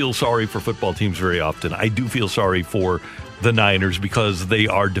don't feel sorry for football teams very often. I do feel sorry for the Niners because they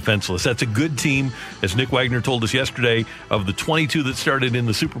are defenseless. That's a good team. As Nick Wagner told us yesterday, of the 22 that started in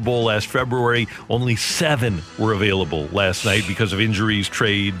the Super Bowl last February, only 7 were available last night because of injuries,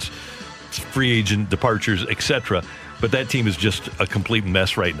 trades, free agent departures, etc. But that team is just a complete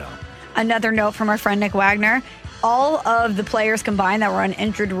mess right now. Another note from our friend Nick Wagner. All of the players combined that were on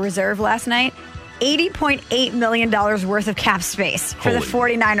injured reserve last night, $80.8 million worth of cap space for the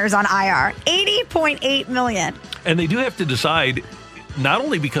 49ers on IR. $80.8 million. And they do have to decide, not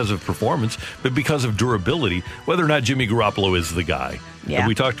only because of performance, but because of durability, whether or not Jimmy Garoppolo is the guy. Yeah. And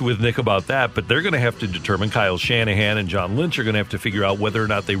we talked with Nick about that, but they're going to have to determine, Kyle Shanahan and John Lynch are going to have to figure out whether or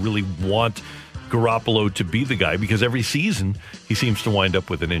not they really want Garoppolo to be the guy, because every season he seems to wind up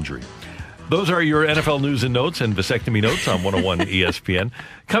with an injury. Those are your NFL news and notes and vasectomy notes on 101 ESPN.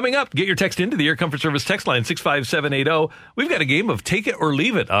 Coming up, get your text into the Air Comfort Service text line 65780. We've got a game of Take It or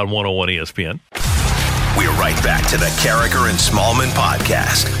Leave It on 101 ESPN. We're right back to the Carricker and Smallman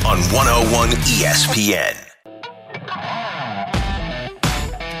podcast on 101 ESPN.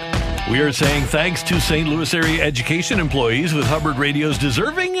 We are saying thanks to St. Louis area education employees with Hubbard Radio's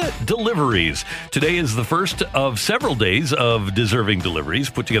Deserving Deliveries. Today is the first of several days of Deserving Deliveries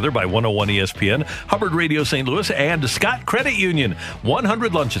put together by 101 ESPN, Hubbard Radio St. Louis, and Scott Credit Union.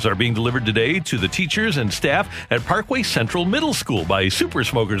 100 lunches are being delivered today to the teachers and staff at Parkway Central Middle School by Super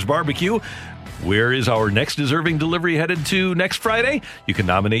Smokers Barbecue. Where is our next deserving delivery headed to next Friday? You can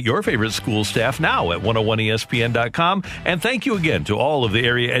nominate your favorite school staff now at 101ESPN.com. And thank you again to all of the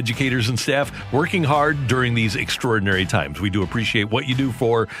area educators and staff working hard during these extraordinary times. We do appreciate what you do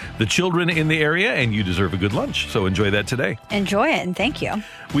for the children in the area, and you deserve a good lunch. So enjoy that today. Enjoy it, and thank you.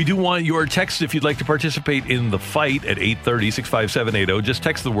 We do want your text if you'd like to participate in the fight at 830-65780. Just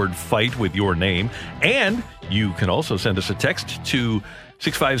text the word fight with your name. And you can also send us a text to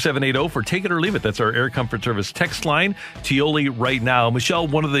 65780 for Take It or Leave It. That's our Air Comfort Service text line. Tioli right now. Michelle,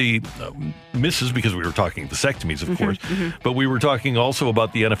 one of the misses, because we were talking vasectomies, of course, but we were talking also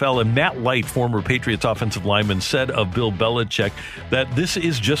about the NFL. And Matt Light, former Patriots offensive lineman, said of Bill Belichick that this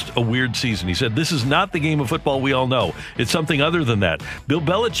is just a weird season. He said, this is not the game of football we all know. It's something other than that. Bill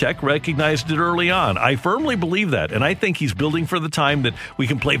Belichick recognized it early on. I firmly believe that. And I think he's building for the time that we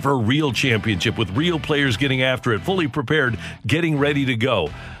can play for a real championship with real players getting after it, fully prepared, getting ready to go.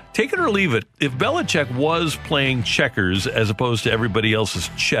 Take it or leave it. If Belichick was playing checkers as opposed to everybody else's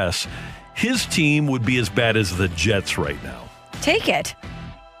chess, his team would be as bad as the Jets right now. Take it.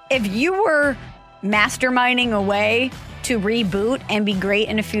 If you were masterminding a way to reboot and be great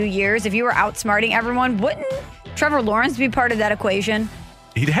in a few years, if you were outsmarting everyone, wouldn't Trevor Lawrence be part of that equation?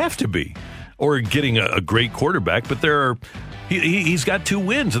 He'd have to be. Or getting a great quarterback, but he's got 2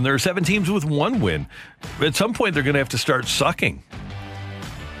 wins, and there are 7 teams with 1 win. At some point, they're going to have to start sucking.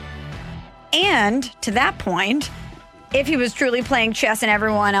 And to that point, if he was truly playing chess and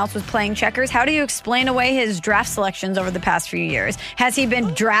everyone else was playing checkers, how do you explain away his draft selections over the past few years? Has he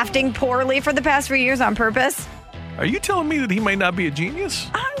been drafting poorly for the past few years on purpose? Are you telling me that he might not be a genius?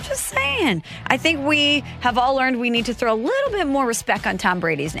 I'm just saying. I think we have all learned we need to throw a little bit more respect on Tom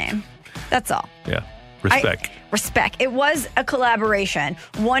Brady's name. That's all. Yeah. Respect. Respect. It was a collaboration.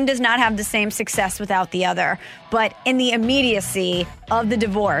 One does not have the same success without the other. But in the immediacy of the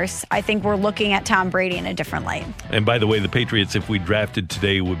divorce, I think we're looking at Tom Brady in a different light. And by the way, the Patriots, if we drafted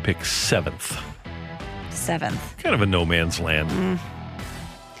today, would pick 7th. 7th. Kind of a no man's land.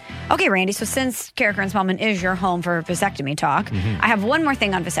 Okay, Randy, so since Carricker and Smallman is your home for vasectomy talk, I have one more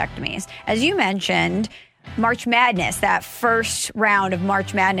thing on vasectomies. As you mentioned, March Madness, that first round of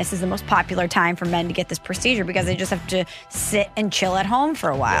March Madness is the most popular time for men to get this procedure because they just have to sit and chill at home for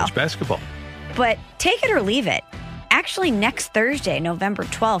a while. Watch basketball. But take it or leave it. Actually, next Thursday, November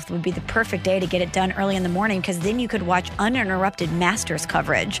 12th, would be the perfect day to get it done early in the morning because then you could watch uninterrupted Masters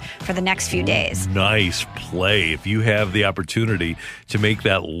coverage for the next few days. Nice play. If you have the opportunity to make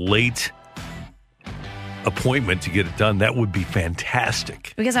that late appointment to get it done, that would be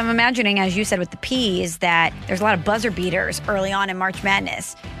fantastic. Because I'm imagining, as you said with the P's, that there's a lot of buzzer beaters early on in March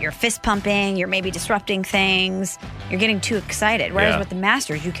Madness. You're fist pumping, you're maybe disrupting things, you're getting too excited. Whereas with the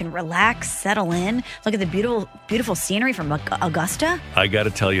Masters, you can relax, settle in, look at the beautiful, beautiful scenery from Augusta. I got to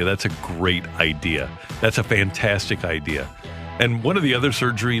tell you, that's a great idea. That's a fantastic idea. And one of the other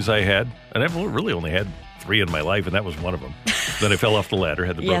surgeries I had, and I've really only had 3 in my life, and that was one of them. Then I fell off the ladder,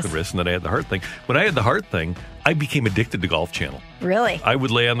 had the broken wrist, and then I had the heart thing. When I had the heart thing, I became addicted to Golf Channel. Really? I would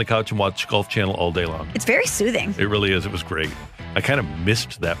lay on the couch and watch Golf Channel all day long. It's very soothing. It really is. It was great. I kind of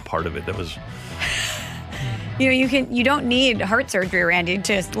missed that part of it. That was... You don't need heart surgery, Randy, to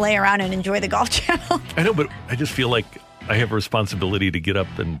just lay around and enjoy the Golf Channel. I know, but I just feel like I have a responsibility to get up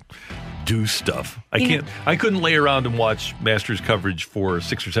and do stuff. I couldn't lay around and watch Masters coverage for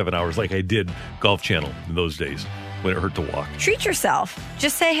 6 or 7 hours like I did Golf Channel in those days when it hurt to walk. Treat yourself.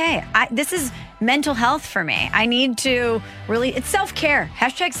 Just say, hey, this is mental health for me. I need to it's self-care.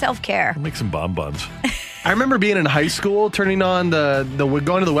 # self-care. I'll make some bonbons. I remember being in high school, turning on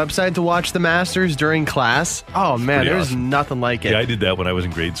going to the website to watch the Masters during class. Oh man, there's awesome. Nothing like it. Yeah, I did that when I was in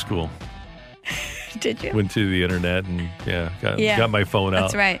grade school. Did you? Went to the internet and got my phone out.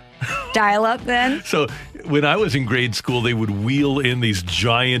 That's right. Dial up then? So when I was in grade school, they would wheel in these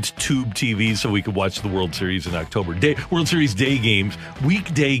giant tube TVs so we could watch the World Series in October. World Series day games,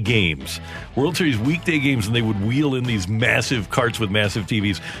 weekday games. World Series weekday games, and they would wheel in these massive carts with massive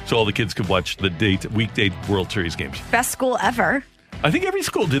TVs so all the kids could watch the weekday World Series games. Best school ever. I think every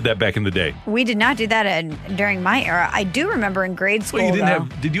school did that back in the day. We did not do that during my era. I do remember in grade school. Well, you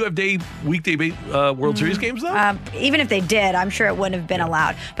didn't did you have weekday World Series games though? Even if they did, I'm sure it wouldn't have been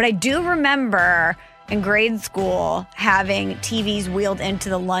allowed. But I do remember in grade school having TVs wheeled into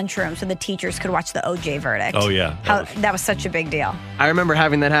the lunchroom so the teachers could watch the OJ verdict. Oh yeah, that was such a big deal. I remember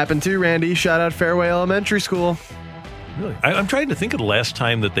having that happen too, Randy. Shout out Fairway Elementary School. Really? I'm trying to think of the last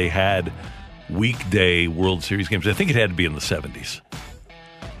time that they had weekday World Series games. I think it had to be in the 70s.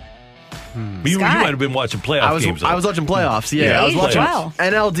 You might have been watching playoff games. I was watching playoffs, yeah. I was watching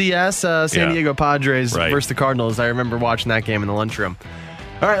NLDS, San Diego Padres versus the Cardinals. I remember watching that game in the lunchroom.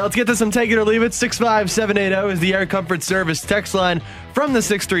 All right, let's get to some Take It or Leave It. 65780 is the Air Comfort Service text line from the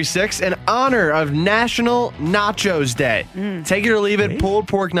 636 in honor of National Nachos Day. Take it or leave it, pulled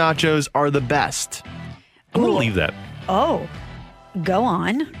pork nachos are the best. I'm going to leave that. Oh, go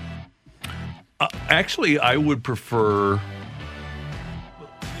on. Actually, I would prefer...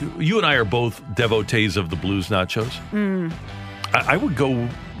 You and I are both devotees of the Blues nachos. I would go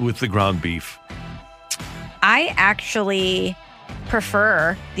with the ground beef. I actually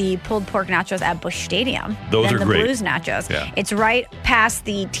prefer the pulled pork nachos at Busch Stadium Those than are the great. Blues nachos. Yeah. It's right past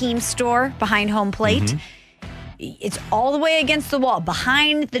the team store behind home plate. Mm-hmm. It's all the way against the wall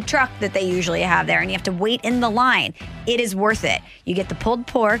behind the truck that they usually have there, and you have to wait in the line. It is worth it. You get the pulled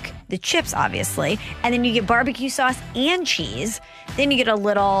pork, the chips, obviously, and then you get barbecue sauce and cheese. Then you get a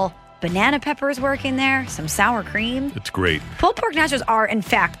little banana peppers working there, some sour cream. It's great. Pulled pork nachos are, in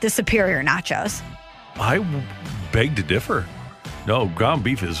fact, the superior nachos. I beg to differ. No, ground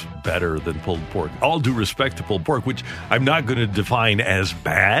beef is better than pulled pork. All due respect to pulled pork, which I'm not going to define as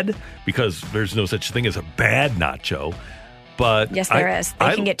bad because there's no such thing as a bad nacho. But Yes, there is.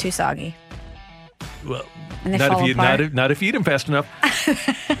 They can get too soggy. Well, And they not fall if you apart. not if you eat them fast enough.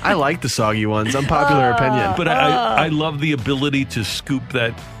 I like the soggy ones. Unpopular opinion. But I love the ability to scoop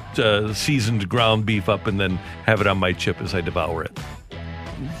that seasoned ground beef up and then have it on my chip as I devour it.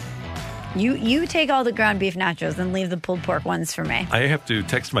 You take all the ground beef nachos and leave the pulled pork ones for me. I have to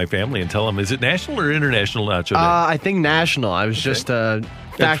text my family and tell them, is it national or international nacho day? I think national. I was just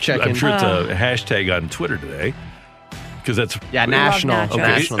fact checking. I'm sure it's a hashtag on Twitter today. Because that's national. nachos. Okay,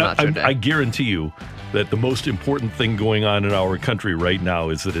 National Nacho Day. I guarantee you that the most important thing going on in our country right now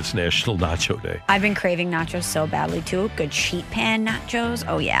is that it's National Nacho Day. I've been craving nachos so badly too. Good sheet pan nachos.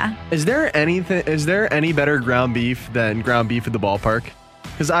 Oh yeah. Is there any better ground beef than ground beef at the ballpark?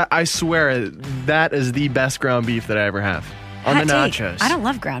 Because I swear that is the best ground beef that I ever have on Hot the take. nachos. I don't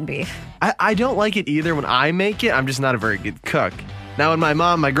love ground beef. I don't like it either when I make it. I'm just not a very good cook. Now when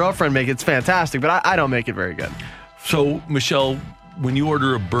my girlfriend make it, it's fantastic, but I don't make it very good. So, Michelle, when you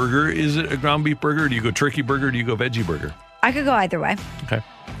order a burger, is it a ground beef burger? Do you go turkey burger? Or do you go veggie burger? I could go either way. Okay.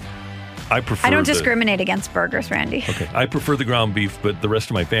 I prefer. I don't discriminate against burgers, Randy. Okay, I prefer the ground beef, but the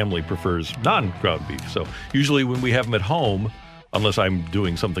rest of my family prefers non-ground beef. So usually when we have them at home, unless I'm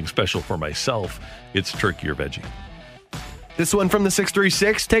doing something special for myself, it's turkey or veggie. This one from the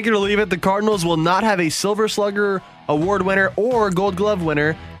 636. Take it or leave it. The Cardinals will not have a Silver Slugger award winner or Gold Glove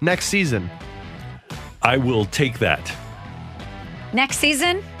winner next season. I will take that. Next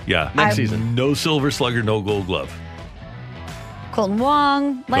season, Yeah. Next season. No Silver Slugger, no Gold Glove. Colton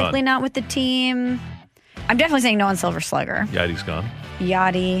Wong, likely Gone. not with the team. I'm definitely saying no on Silver Slugger. Yadi's gone.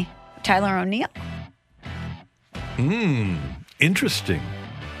 Yachty, Tyler O'Neill. Interesting.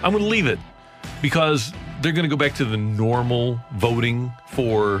 I'm going to leave it because they're going to go back to the normal voting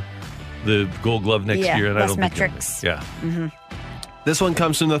for the Gold Glove next Yeah, year. And I less don't think they're gonna- metrics. Yeah. This one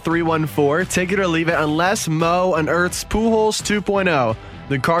comes from the 314. Take it or leave it. Unless Mo unearths Pujols 2.0,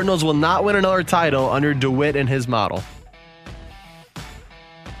 the Cardinals will not win another title under DeWitt and his model.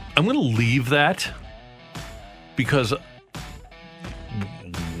 I'm going to leave that because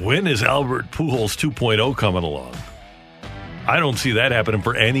when is Albert Pujols 2.0 coming along? I don't see that happening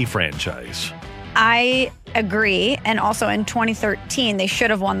for any franchise. I agree. And also in 2013, they should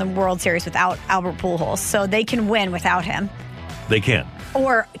have won the World Series without Albert Pujols. So they can win without him. They can.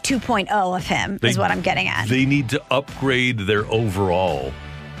 Or 2.0 of him is what I'm getting at. They need to upgrade their overall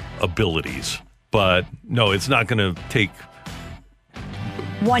abilities. But no, it's not going to take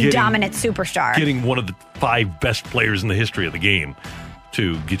One getting- dominant superstar. getting one of the 5 best players in the history of the game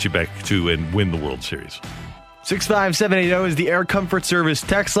to get you back to and win the World Series. 65780 is the Air Comfort Service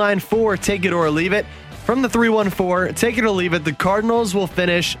text line for Take It or Leave It. From the 314, take it or leave it, the Cardinals will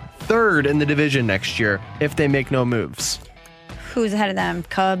finish 3rd in the division next year if they make no moves. Who's ahead of them?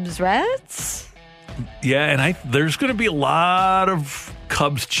 Cubs, Reds? Yeah, and there's going to be a lot of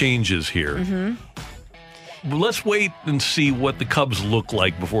Cubs changes here. Well, let's wait and see what the Cubs look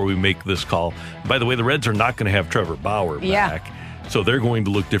like before we make this call. By the way, the Reds are not going to have Trevor Bauer Yeah. back, so they're going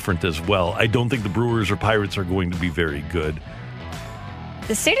to look different as well. I don't think the Brewers or Pirates are going to be very good.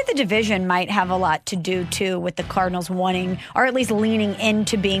 The state of the division might have a lot to do, too, with the Cardinals wanting, or at least leaning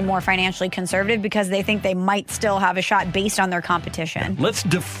into being more financially conservative because they think they might still have a shot based on their competition. Let's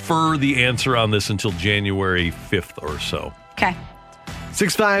defer the answer on this until January 5th or so. Okay.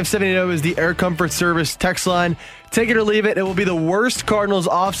 65780 is the Air Comfort Service text line. Take it or leave it. It will be the worst Cardinals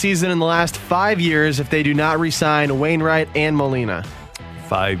offseason in the last 5 years if they do not re-sign Wainwright and Molina.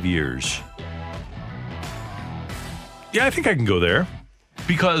 5 years. Yeah, I think I can go there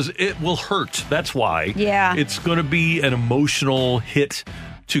because it will hurt. That's why. Yeah. It's going to be an emotional hit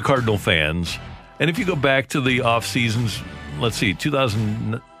to Cardinal fans. And if you go back to the off seasons, let's see,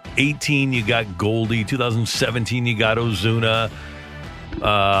 2018 you got Goldie, 2017 you got Ozuna,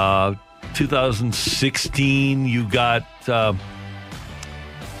 2016 you got,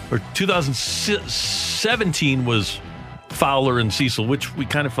 or 2017 was Fowler and Cecil, which we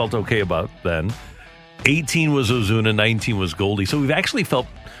kind of felt okay about then. 18 was Ozuna, 19 was Goldie. So we've actually felt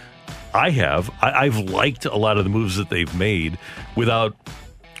I've liked a lot of the moves that they've made without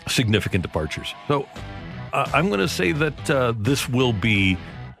significant departures. So I'm going to say that this will be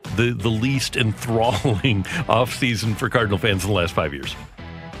the least enthralling offseason for Cardinal fans in the last 5 years.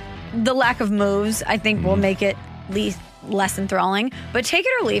 The lack of moves, I think, will make it less enthralling. But take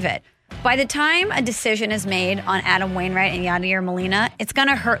it or leave it. By the time a decision is made on Adam Wainwright and Yadier Molina, it's going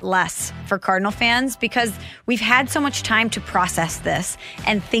to hurt less for Cardinal fans because we've had so much time to process this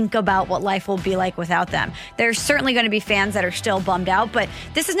and think about what life will be like without them. There's certainly going to be fans that are still bummed out, but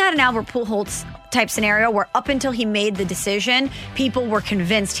this is not an Albert Pujols type scenario where up until he made the decision, people were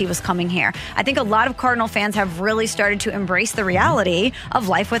convinced he was coming here. I think a lot of Cardinal fans have really started to embrace the reality of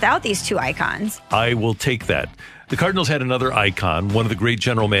life without these two icons. I will take that. The Cardinals had another icon, one of the great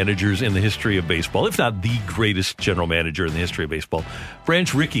general managers in the history of baseball, if not the greatest general manager in the history of baseball.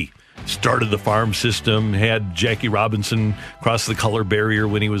 Branch Rickey started the farm system, had Jackie Robinson cross the color barrier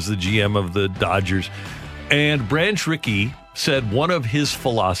when he was the GM of the Dodgers. And Branch Rickey said one of his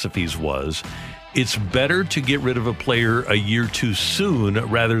philosophies was, it's better to get rid of a player a year too soon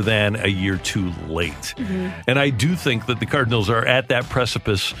rather than a year too late. Mm-hmm. And I do think that the Cardinals are at that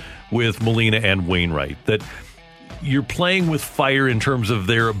precipice with Molina and Wainwright, that you're playing with fire in terms of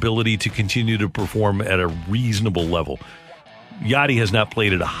their ability to continue to perform at a reasonable level. Yachty has not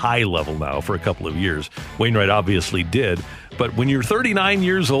played at a high level now for a couple of years. Wainwright obviously did. But when you're 39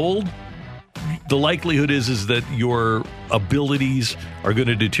 years old, the likelihood is that your abilities are going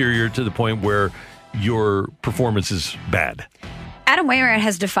to deteriorate to the point where your performance is bad. Adam Wainwright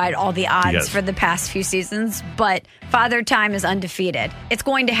has defied all the odds for the past few seasons, but Father Time is undefeated. It's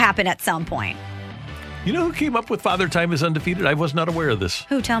going to happen at some point. You know who came up with Father Time is undefeated? I was not aware of this.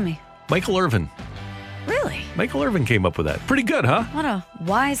 Who? Tell me. Michael Irvin. Really? Michael Irvin came up with that. Pretty good, huh? What a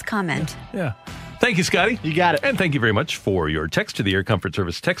wise comment. Yeah. Thank you, Scotty. You got it. And thank you very much for your text to the Air Comfort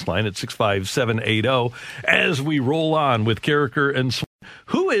Service text line at 65780 as we roll on with Carriker and Swan.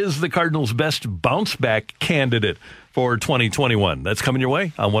 Who is the Cardinals' best bounce-back candidate for 2021? That's coming your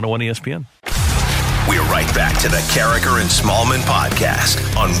way on 101 ESPN. We're right back to the Carriker and Smallman podcast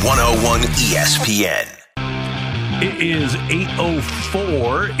on 101 ESPN. It is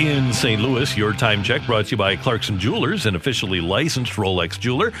 8:04 in St. Louis. Your time check brought to you by Clarkson Jewelers, an officially licensed Rolex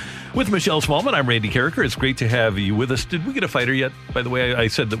jeweler. With Michelle Smallman, I'm Randy Carriker. It's great to have you with us. Did we get a fighter yet? By the way, I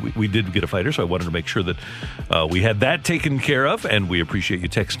said that we did get a fighter, so I wanted to make sure that we had that taken care of, and we appreciate you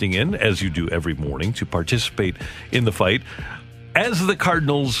texting in, as you do every morning, to participate in the fight. As the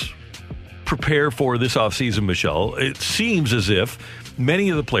Cardinals prepare for this offseason, Michelle, it seems as if many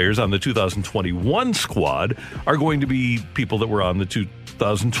of the players on the 2021 squad are going to be people that were on the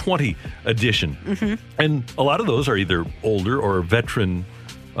 2020 edition. Mm-hmm. And a lot of those are either older or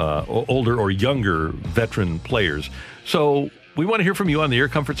younger veteran players. So we want to hear from you on the Air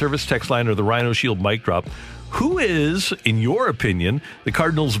Comfort Service text line or the Rhino Shield mic drop. Who is, in your opinion, the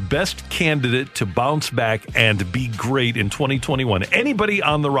Cardinals' best candidate to bounce back and be great in 2021? Anybody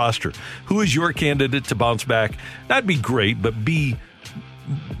on the roster, who is your candidate to bounce back? Not be great, but be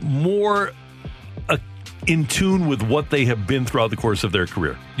more in tune with what they have been throughout the course of their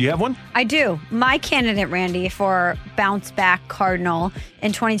career. Do you have one? I do. My candidate, Randy, for bounce back Cardinal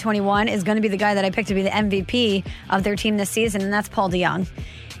in 2021 is going to be the guy that I picked to be the MVP of their team this season, and that's Paul DeJong.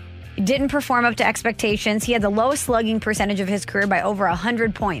 Didn't perform up to expectations. He had the lowest slugging percentage of his career by over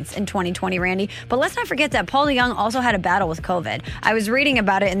 100 points in 2020, Randy. But let's not forget that Paul DeJong also had a battle with COVID. I was reading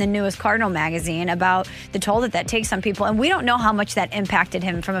about it in the newest Cardinal magazine about the toll that takes on people, and we don't know how much that impacted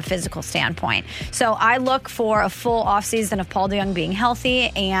him from a physical standpoint. So I look for a full offseason of Paul DeJong being healthy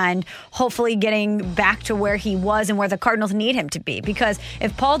and hopefully getting back to where he was and where the Cardinals need him to be. Because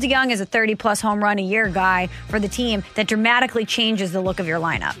if Paul DeJong is a 30-plus home run a year guy for the team, that dramatically changes the look of your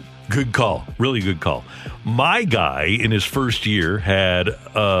lineup. Good call. Really good call. My guy in his first year had,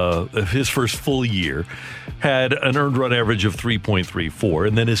 his first full year, had an earned run average of 3.34.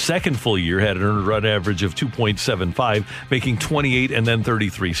 And then his second full year had an earned run average of 2.75, making 28 and then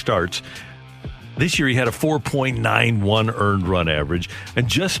 33 starts. This year he had a 4.91 earned run average and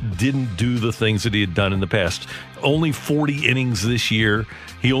just didn't do the things that he had done in the past. Only 40 innings this year.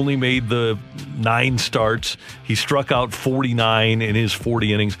 He only made the 9 starts. He struck out 49 in his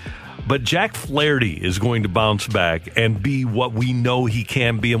 40 innings. But Jack Flaherty is going to bounce back and be what we know he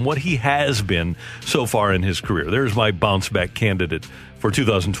can be and what he has been so far in his career. There's my bounce back candidate for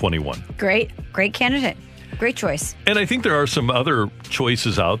 2021. Great candidate. Great choice. And I think there are some other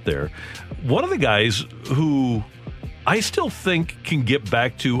choices out there. One of the guys who I still think can get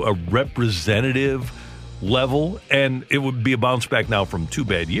back to a representative level, and it would be a bounce back now from 2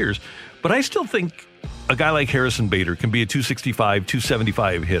 bad years. But I still think a guy like Harrison Bader can be a 265,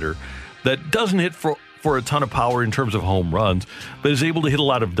 275 hitter that doesn't hit for a ton of power in terms of home runs, but is able to hit a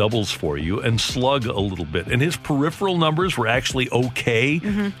lot of doubles for you and slug a little bit. And his peripheral numbers were actually okay.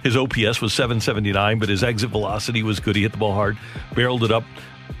 His OPS was 779, but his exit velocity was good. He hit the ball hard, barreled it up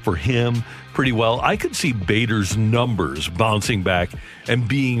for him pretty well. I could see Bader's numbers bouncing back and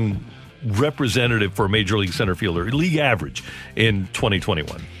being representative for a major league center fielder, league average in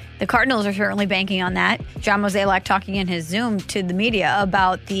 2021. The Cardinals are certainly banking on that. John Mozeliak talking in his Zoom to the media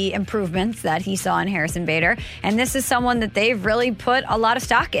about the improvements that he saw in Harrison Bader. And this is someone that they've really put a lot of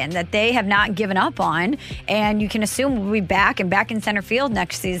stock in, that they have not given up on. And you can assume will be back in center field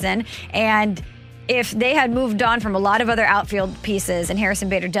next season. And if they had moved on from a lot of other outfield pieces and Harrison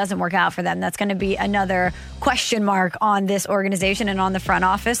Bader doesn't work out for them, that's going to be another question mark on this organization and on the front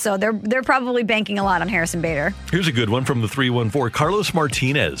office. So they're probably banking a lot on Harrison Bader. Here's a good one from the 314. Carlos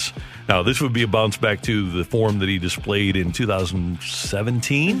Martinez. Now, this would be a bounce back to the form that he displayed in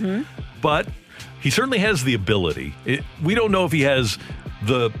 2017, but he certainly has the ability. We don't know if he has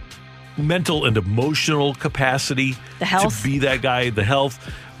the mental and emotional capacity to be that guy, the health,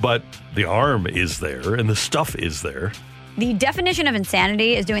 but the arm is there and the stuff is there. The definition of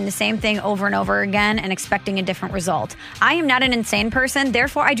insanity is doing the same thing over and over again and expecting a different result. I am not an insane person,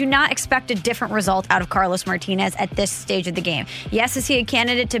 therefore I do not expect a different result out of Carlos Martinez at this stage of the game. Yes, is he a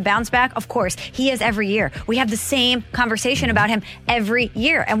candidate to bounce back? Of course. He is every year. We have the same conversation about him every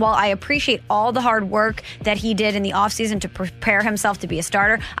year. And while I appreciate all the hard work that he did in the offseason to prepare himself to be a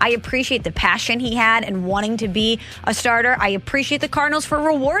starter, I appreciate the passion he had in wanting to be a starter. I appreciate the Cardinals for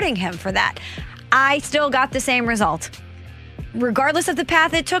rewarding him for that. I still got the same result. Regardless of the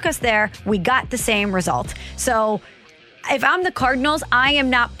path it took us there, we got the same result. So if I'm the Cardinals, I am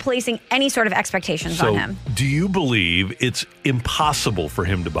not placing any sort of expectations on him. Do you believe it's impossible for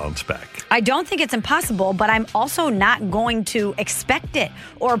him to bounce back? I don't think it's impossible, but I'm also not going to expect it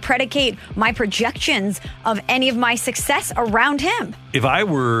or predicate my projections of any of my success around him. If I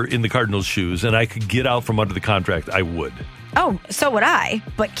were in the Cardinals' shoes and I could get out from under the contract, I would. Oh, so would I.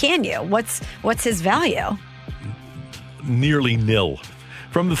 But can you? What's his value? Nearly nil.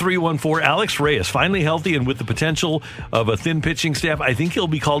 From the 314, Alex Reyes, finally healthy and with the potential of a thin pitching staff, I think he'll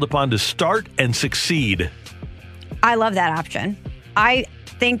be called upon to start and succeed. I love that option. I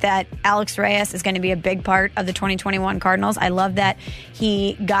think that Alex Reyes is going to be a big part of the 2021 Cardinals. I love that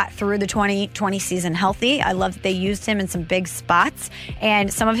he got through the 2020 season healthy. I love that they used him in some big spots,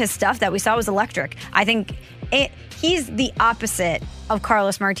 and some of his stuff that we saw was electric. I think he's the opposite of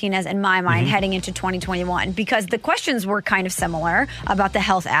Carlos Martinez in my mind heading into 2021, because the questions were kind of similar about the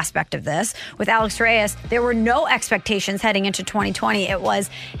health aspect of this. With Alex Reyes, there were no expectations heading into 2020. It was,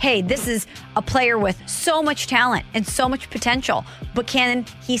 hey, this is a player with so much talent and so much potential, but can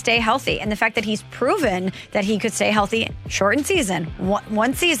he stay healthy? And the fact that he's proven that he could stay healthy, shortened season,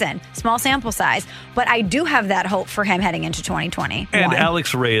 one season, small sample size, but I do have that hope for him heading into 2020. And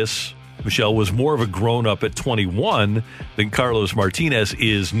Alex Reyes, Michelle, was more of a grown-up at 21 than Carlos Martinez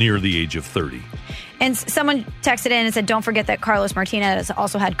is near the age of 30. And someone texted in and said, don't forget that Carlos Martinez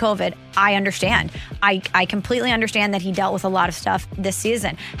also had COVID. I understand. I completely understand that he dealt with a lot of stuff this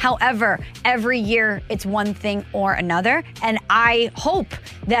season. However, every year it's one thing or another. And I hope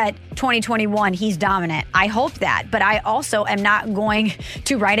that 2021 he's dominant. I hope that. But I also am not going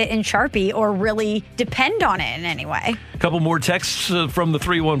to write it in Sharpie or really depend on it in any way. A couple more texts from the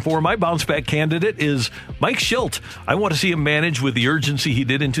 314. My bounce back candidate is Mike Shildt. I want to see him manage with the urgency he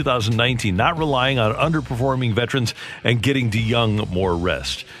did in 2019, not relying on underperforming veterans and getting DeYoung more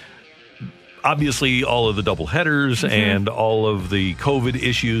rest. Obviously, all of the doubleheaders and all of the COVID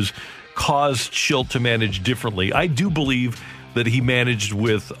issues caused Shildt to manage differently. I do believe that he managed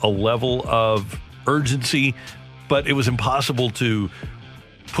with a level of urgency, but it was impossible to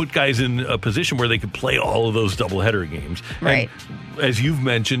put guys in a position where they could play all of those doubleheader games. Right. And as you've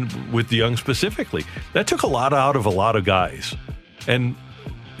mentioned with DeYoung specifically, that took a lot out of a lot of guys. And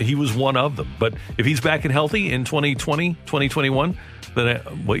he was one of them. But if he's back and healthy in 2020, 2021, then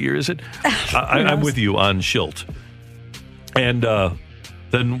what year is it? I'm with you on Shildt. And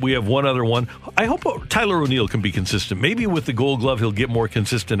then we have one other one. I hope Tyler O'Neill can be consistent. Maybe with the Gold Glove, he'll get more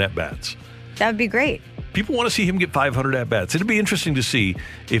consistent at-bats. That would be great. People want to see him get 500 at-bats. It'd be interesting to see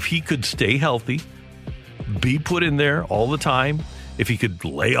if he could stay healthy, be put in there all the time, if he could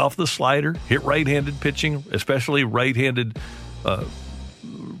lay off the slider, hit right-handed pitching, especially right-handed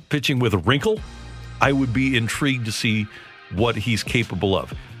pitching with a wrinkle. I would be intrigued to see what he's capable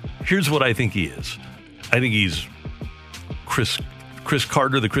of. Here's what I think he is. I think he's Chris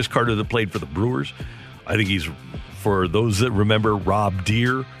Carter, the Chris Carter that played for the Brewers. I think he's, for those that remember Rob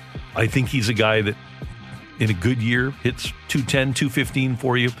Deere, I think he's a guy that in a good year hits 210, 215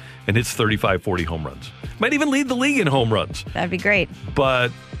 for you and hits 35, 40 home runs. Might even lead the league in home runs. That'd be great.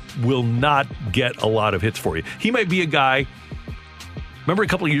 But will not get a lot of hits for you. He might be a guy. Remember a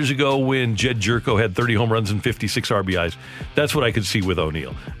couple of years ago when Jed Jerko had 30 home runs and 56 RBIs? That's what I could see with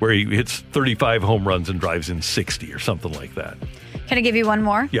O'Neill, where he hits 35 home runs and drives in 60 or something like that. Can I give you one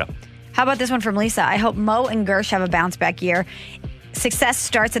more? Yeah. How about this one from Lisa? I hope Mo and Gersh have a bounce back year. Success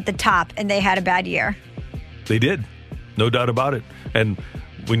starts at the top, and they had a bad year. They did. No doubt about it. And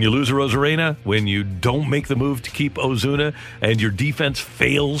when you lose a Rosarena, when you don't make the move to keep Ozuna, and your defense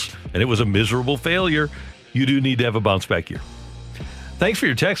fails, and it was a miserable failure, you do need to have a bounce back year. Thanks for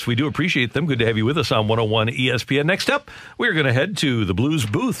your text. We do appreciate them. Good to have you with us on 101 ESPN. Next up, we're going to head to the Blues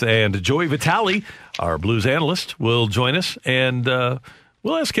booth, and Joey Vitale, our Blues analyst, will join us, and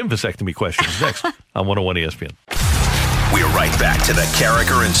we'll ask him vasectomy questions next on 101 ESPN. We're right back to the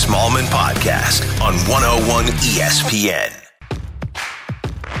Carricker and Smallman podcast on 101 ESPN.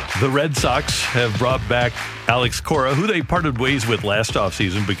 The Red Sox have brought back Alex Cora, who they parted ways with last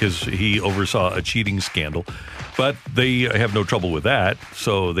offseason because he oversaw a cheating scandal. But they have no trouble with that,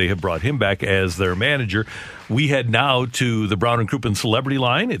 so they have brought him back as their manager. We head now to the Brown and Crouppen Celebrity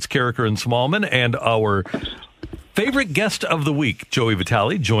Line. It's Carricker and Smallman, and our favorite guest of the week, Joey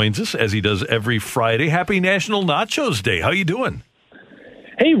Vitale, joins us as he does every Friday. Happy National Nachos Day. How you doing?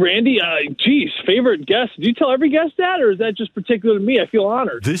 Hey, Randy. Favorite guest. Do you tell every guest that, or is that just particular to me? I feel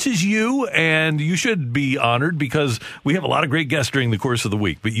honored. This is you, and you should be honored because we have a lot of great guests during the course of the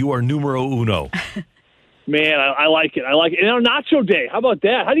week, but you are numero uno. Man, I like it. I like it. And on Nacho Day, how about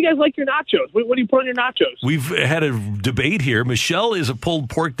that? How do you guys like your nachos? What do you put on your nachos? We've had a debate here. Michelle is a pulled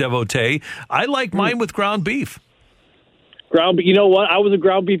pork devotee. I like mine with ground beef. But you know what? I was a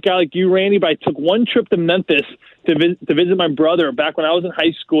ground beef guy like you, Randy, but I took one trip to Memphis to visit my brother back when I was in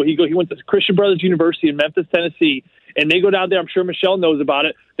high school. He went to Christian Brothers University in Memphis, Tennessee, and they go down there. I'm sure Michelle knows about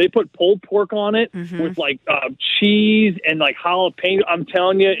it. They put pulled pork on it with like cheese and like jalapeno. I'm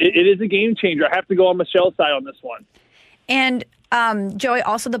telling you, it is a game changer. I have to go on Michelle's side on this one. And Joey,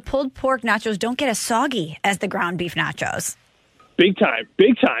 also the pulled pork nachos don't get as soggy as the ground beef nachos. Big time.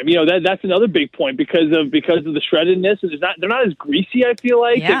 You know, that's another big point because of the shreddedness. They're not as greasy, I feel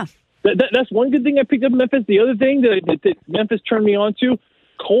like. Yeah. That's one good thing I picked up in Memphis. The other thing that Memphis turned me on to,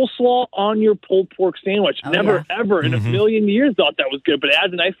 coleslaw on your pulled pork sandwich. Never, ever in a million years thought that was good, but it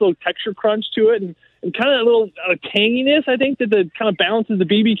adds a nice little texture crunch to it and kind of a little tanginess, I think, that kind of balances the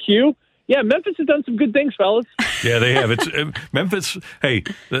BBQ. Yeah, Memphis has done some good things, fellas. Yeah, they have. It's Memphis. Hey,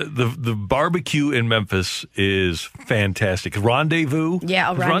 the barbecue in Memphis is fantastic. Rendezvous.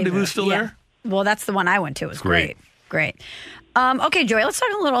 Yeah, is Rendezvous still there? Well, that's the one I went to. It was great. Okay, Joey, let's talk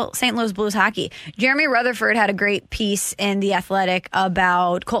a little St. Louis Blues hockey. Jeremy Rutherford had a great piece in The Athletic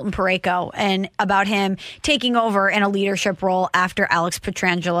about Colton Parayko and about him taking over in a leadership role after Alex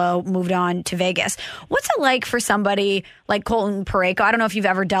Pietrangelo moved on to Vegas. What's it like for somebody like Colton Parayko? I don't know if you've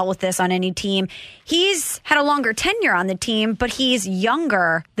ever dealt with this on any team. He's had a longer tenure on the team, but he's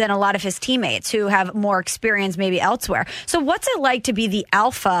younger than a lot of his teammates who have more experience maybe elsewhere. So what's it like to be the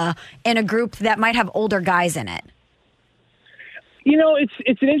alpha in a group that might have older guys in it? You know,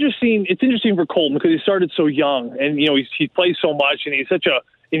 it's interesting for Colton because he started so young, and you know he plays so much, and he's such an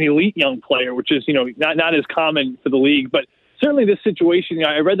elite young player, which is not as common for the league. But certainly this situation,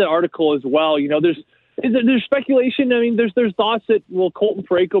 I read that article as well. You know, there's speculation. I mean, there's thoughts that will Colton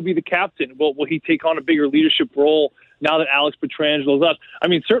Parayko be the captain? Will he take on a bigger leadership role now that Alex Pietrangelo's up? I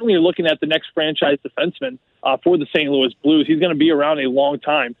mean, certainly you're looking at the next franchise defenseman for the St. Louis Blues. He's going to be around a long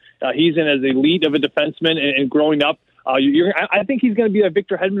time. He's in as elite of a defenseman and growing up. I think he's going to be a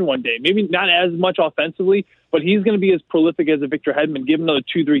Victor Hedman one day. Maybe not as much offensively, but he's going to be as prolific as a Victor Hedman. Give him another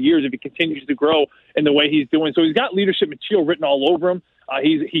 2-3 years if he continues to grow in the way he's doing. So he's got leadership material written all over him.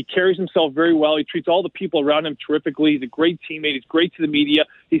 He carries himself very well. He treats all the people around him terrifically. He's a great teammate. He's great to the media.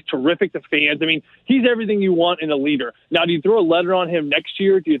 He's terrific to fans. I mean, he's everything you want in a leader. Now, do you throw a letter on him next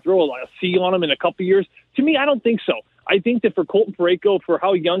year? Do you throw a C on him in a couple years? To me, I don't think so. I think that for Colton Parayko, for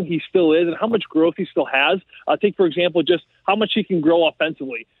how young he still is and how much growth he still has, take, for example, just how much he can grow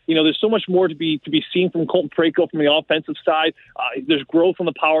offensively. You know, there's so much more to be seen from Colton Parayko from the offensive side. There's growth on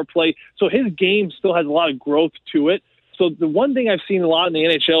the power play. So his game still has a lot of growth to it. So the one thing I've seen a lot in the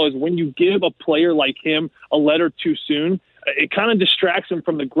NHL is when you give a player like him a letter too soon, it kind of distracts him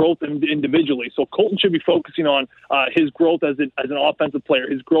from the growth individually. So Colton should be focusing on his growth as an offensive player,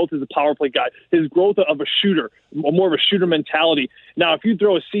 his growth as a power play guy, his growth of a shooter, more of a shooter mentality. Now, if you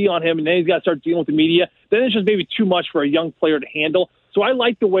throw a C on him and then he's got to start dealing with the media, then it's just maybe too much for a young player to handle. So I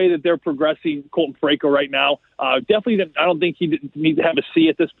like the way that they're progressing Colton Parayko right now. Definitely, I don't think he needs to have a C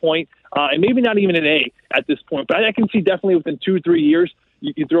at this point, and maybe not even an A at this point. But I can see definitely within 2-3 years,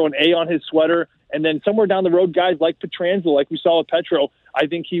 you throw an A on his sweater, and then somewhere down the road, guys like Pietrangelo, like we saw with Petro, I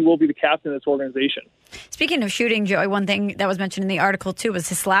think he will be the captain of this organization. Speaking of shooting, Joey, one thing that was mentioned in the article, too, was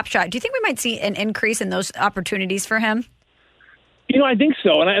his slap shot. Do you think we might see an increase in those opportunities for him? I think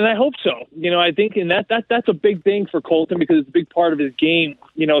so, and I hope so. I think that's a big thing for Colton because it's a big part of his game.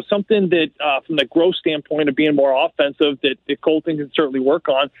 Something that from the growth standpoint of being more offensive that Colton can certainly work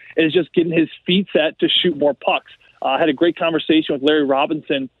on is just getting his feet set to shoot more pucks. I had a great conversation with Larry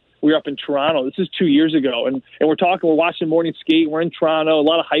Robinson. We were up in Toronto. This is 2 years ago, and we're watching morning skate. We're in Toronto. A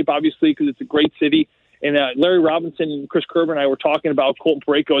lot of hype, obviously, because it's a great city. And Larry Robinson and Chris Kerber and I were talking about Colton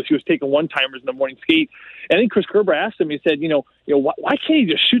Parayko as he was taking one-timers in the morning skate. And I think Chris Kerber asked him, he said, why can't he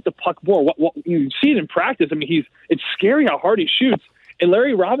just shoot the puck more? You see it in practice. I mean, it's scary how hard he shoots. And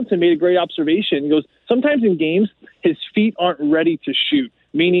Larry Robinson made a great observation. He goes, sometimes in games, his feet aren't ready to shoot.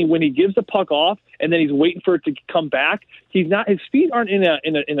 Meaning when he gives the puck off and then he's waiting for it to come back, his feet aren't in a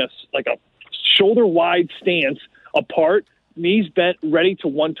shoulder wide stance apart, knees bent, ready to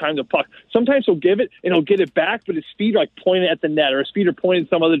one-time the puck. Sometimes he'll give it and he'll get it back, but his feet are like pointed at the net or his feet are pointed in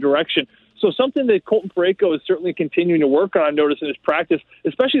some other direction. So something that Colton Parayko is certainly continuing to work on, I noticed in his practice,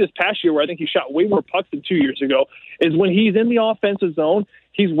 especially this past year where I think he shot way more pucks than 2 years ago, is when he's in the offensive zone,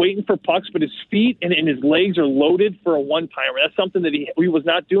 he's waiting for pucks, but his feet and his legs are loaded for a one-timer. That's something that he was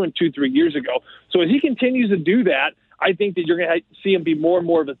not doing 2-3 years ago. So as he continues to do that, I think that you're going to see him be more and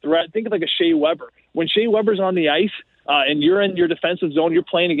more of a threat. Think of like a Shea Weber. When Shea Weber's on the ice, and you're in your defensive zone, you're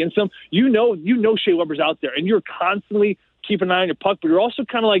playing against him, you know Shea Weber's out there, and you're constantly keep an eye on your puck, but you're also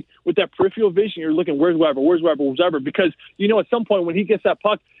kind of like with that peripheral vision, you're looking, where's Weber, because at some point when he gets that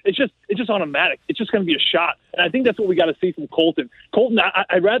puck, it's just automatic. It's just going to be a shot. And I think that's what we got to see from Colton.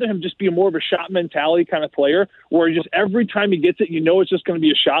 I'd rather him just be more of a shot mentality kind of player where just every time he gets it, it's just going to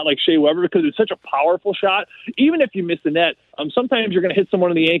be a shot like Shea Weber because it's such a powerful shot. Even if you miss the net, sometimes you're going to hit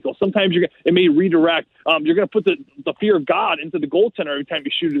someone in the ankle. Sometimes it may redirect. You're going to put the fear of God into the goaltender every time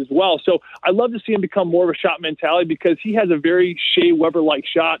you shoot it as well. So I love to see him become more of a shot mentality because he has a very Shea Weber-like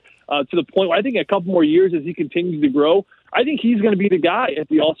shot to the point where I think in a couple more years as he continues to grow, I think he's going to be the guy at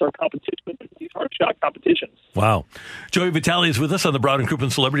the All-Star competition, these hard shot competitions. Wow. Joey Vitale is with us on the Brown and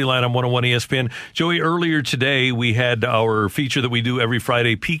Crouppen Celebrity Line on 101 ESPN. Joey, earlier today we had our feature that we do every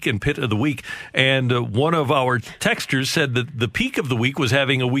Friday, Peak and Pit of the Week, and one of our texters said that the peak of the week was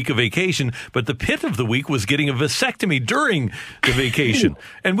having a week of vacation, but the pit of the week was getting a vasectomy during the vacation.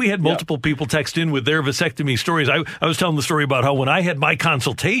 And we had multiple people text in with their vasectomy stories. I was telling the story about how when I had my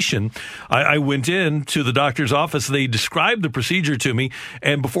consultation, I went in to the doctor's office. They described the procedure to me,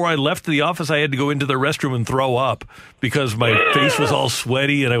 and before I left the office, I had to go into the restroom and throw up because my face was all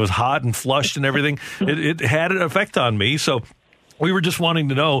sweaty and I was hot and flushed and everything. It had an effect on me. So we were just wanting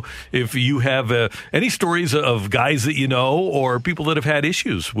to know if you have any stories of guys that you know or people that have had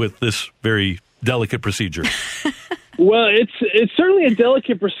issues with this very delicate procedure. Well, it's certainly a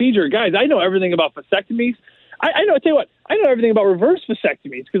delicate procedure. Guys, I know everything about vasectomies. I know everything about reverse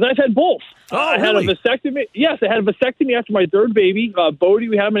vasectomies because I've had both. I had a vasectomy. Yes, I had a vasectomy after my third baby, Bodie.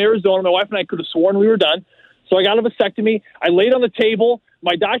 We had him in Arizona. My wife and I could have sworn we were done. So I got a vasectomy. I laid on the table.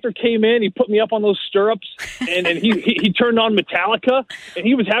 My doctor came in. He put me up on those stirrups, and he turned on Metallica, and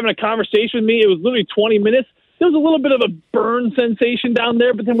he was having a conversation with me. It was literally 20 minutes. There was a little bit of a burn sensation down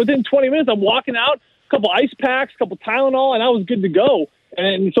there, but then within 20 minutes, I'm walking out, a couple ice packs, a couple Tylenol, and I was good to go.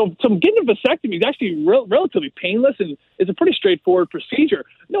 And so getting a vasectomy is actually relatively painless, and it's a pretty straightforward procedure.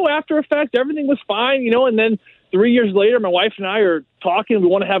 No after effects. Everything was fine, and then 3 years later, my wife and I are talking. We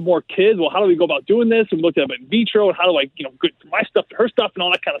want to have more kids. Well, how do we go about doing this? And we looked at it in vitro, and how do I, get my stuff to her stuff and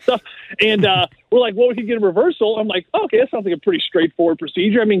all that kind of stuff. And we're like, well, we could get a reversal. I'm like, okay, that sounds like a pretty straightforward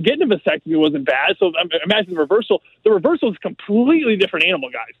procedure. I mean, getting a vasectomy wasn't bad. So imagine the reversal. The reversal is a completely different animal,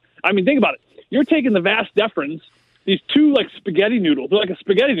 guys. I mean, think about it. You're taking the vas deferens, these two like spaghetti noodles. They're like a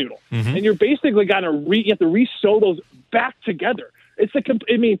spaghetti noodle. Mm-hmm. And you're basically got to you have to re-sew those back together.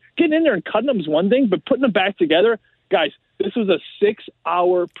 Getting in there and cutting them is one thing, but putting them back together, guys, this was a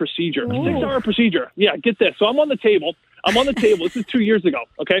 6-hour procedure. Ooh. 6-hour procedure. Yeah, get this. So I'm on the table. This is 2 years ago,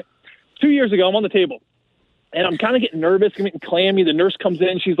 okay? 2 years ago, I'm on the table. And I'm kind of getting nervous, getting clammy. The nurse comes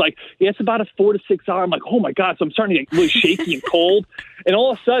in. She's like, yeah, it's about a 4 to 6 hour. I'm like, oh, my God. So I'm starting to get really shaky and cold. And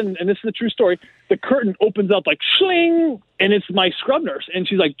all of a sudden, and this is a true story, the curtain opens up like, shling, and it's my scrub nurse. And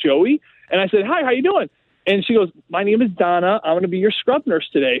she's like, Joey? And I said, hi, how you doing? And she goes, my name is Donna. I'm going to be your scrub nurse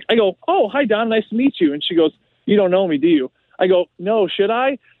today. I go, oh, hi, Donna. Nice to meet you. And she goes, you don't know me, do you? I go, no, should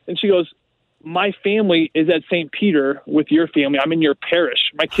I? And she goes, my family is at St. Peter with your family. I'm in your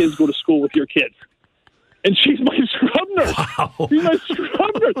parish. My kids go to school with your kids. And she's my scrub nurse. Wow. She's my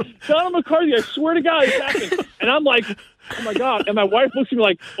scrub nurse. Donna McCarthy, I swear to God, it's happening. And I'm like, oh, my God. And my wife looks at me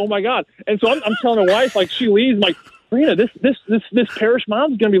like, oh, my God. And so I'm telling her wife, like, she leaves, I'm like, Rena, this parish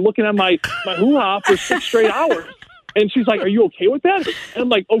mom's going to be looking at my hoo-ha for 6 straight hours. And she's like, are you okay with that? And I'm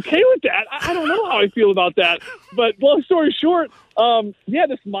like, okay with that? I don't know how I feel about that. But long story short,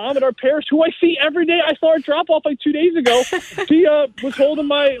 this mom at our parish, who I see every day, I saw her drop off like 2 days ago. She was holding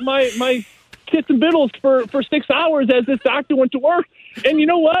my kits and biddles for 6 hours as this doctor went to work. And you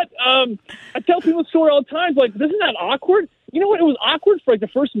know what? I tell people the story all the time. Like, isn't that awkward? You know what? It was awkward for like the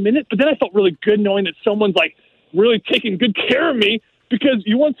first minute, but then I felt really good knowing that someone's like really taking good care of me, because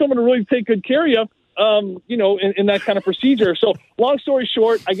you want someone to really take good care of you. In that kind of procedure. So long story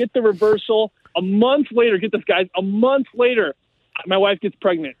short, I get the reversal. A month later, get this, guys, a month later, my wife gets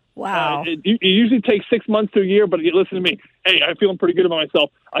pregnant. Wow. It usually takes 6 months to a year, but listen to me. Hey, I'm feeling pretty good about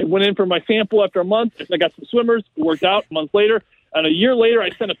myself. I went in for my sample after a month. I got some swimmers. It worked out a month later. And a year later, I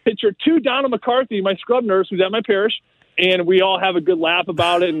sent a picture to Donna McCarthy, my scrub nurse, who's at my parish, and we all have a good laugh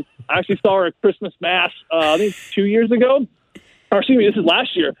about it. And I actually saw her at Christmas Mass, I think 2 years ago. Or excuse me, this is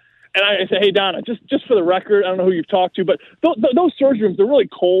last year. And I say, hey, Donna, just for the record, I don't know who you've talked to, but those surgery rooms, they're really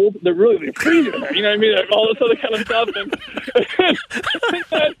cold. They're freezing there. You know what I mean? Like, all this other kind of stuff.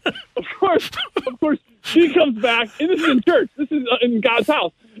 And of course, she comes back, and this is in church. This is in God's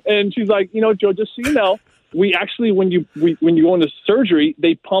house. And she's like, Joe, just so you know, we actually, when you go into surgery,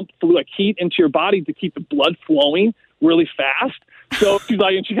 they pump like heat into your body to keep the blood flowing really fast. So she's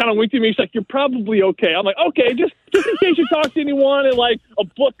like, and she kind of winked at me. She's like, you're probably okay. I'm like, okay, just in case you talk to anyone at like a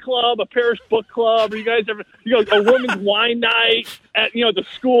book club, a parish book club, or you guys ever, a women's wine night at, the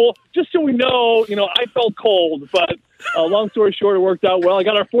school, just so we know, I felt cold. But long story short, it worked out well. I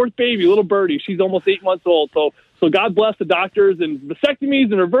got our 4th baby, little birdie. She's almost 8 months old. So God bless the doctors and vasectomies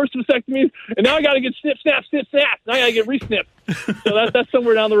and reverse vasectomies. And now I got to get snip, snap, snip, snap. Now I got to get re-snipped. So that's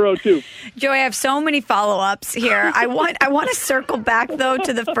somewhere down the road, too. Joey, I have so many follow-ups here. I want to circle back, though,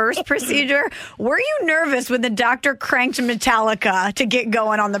 to the first procedure. Were you nervous when the doctor cranked Metallica to get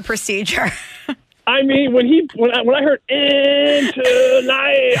going on the procedure? I mean, when I heard "In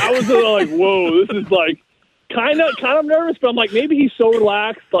Tonight," I was like, whoa, this is like kind of nervous, but I'm like, maybe he's so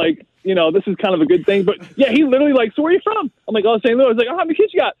relaxed, like, this is kind of a good thing. But yeah, he literally like, so where are you from? I'm like, oh, St. Louis. I was like, oh, how many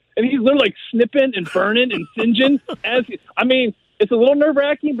kids you got? And he's literally like snipping and burning and singeing. It's a little nerve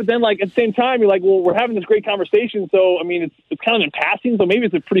wracking, but then like at the same time, you're like, well, we're having this great conversation. So, I mean, it's kind of in passing. So maybe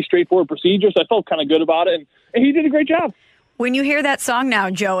it's a pretty straightforward procedure. So I felt kind of good about it. And he did a great job. When you hear that song now,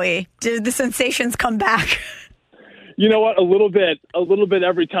 Joey, did the sensations come back? You know what? A little bit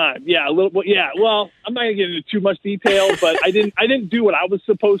every time. Yeah, a little. Yeah. Well, I'm not gonna get into too much detail, but I didn't do what I was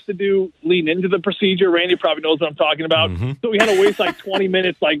supposed to do leading into the procedure. Randy probably knows what I'm talking about. Mm-hmm. So we had to waste like 20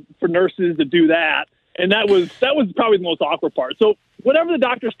 minutes, like for nurses to do that, and that was probably the most awkward part. So whatever the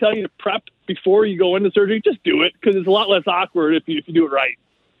doctors tell you to prep before you go into surgery, just do it, because it's a lot less awkward if you do it right.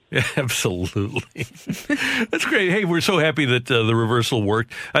 Yeah, absolutely. That's great. Hey, we're so happy that the reversal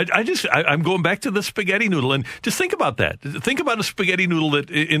worked. I'm going back to the spaghetti noodle, and just think about that. Think about a spaghetti noodle that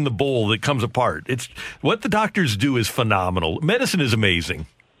in the bowl that comes apart. It's what the doctors do is phenomenal. Medicine is amazing.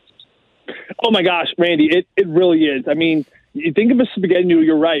 Oh my gosh, Randy, it really is. I mean, you think of a spaghetti noodle,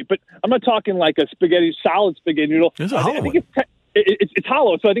 you're right, but I'm not talking like a solid spaghetti noodle. It's a hollow one. It's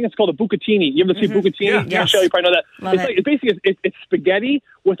hollow, so I think it's called a bucatini. You ever see bucatini? Yeah. Yes. Michelle, you probably know that. It's basically it's spaghetti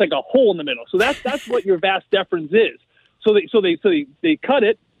with like a hole in the middle. So that's what your vas deferens is. So they cut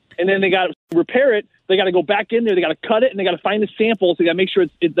it, and then they got to repair it. They got to go back in there. They got to cut it, and they got to find the sample. So they got to make sure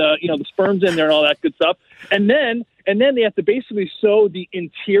it's the sperm's in there and all that good stuff. And then they have to basically sew the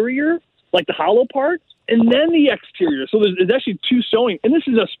interior, like the hollow part, and then the exterior. So there's actually two sewing. And this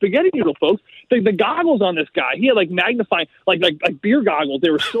is a spaghetti noodle, folks. The goggles on this guy, he had like magnifying, like beer goggles.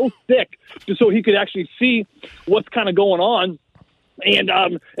 They were so thick just so he could actually see what's kind of going on. And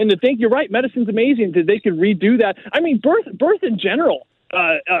to think, you're right, medicine's amazing that they could redo that. I mean, birth in general,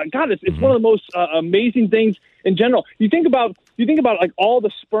 God, it's one of the most amazing things in general. You think about like all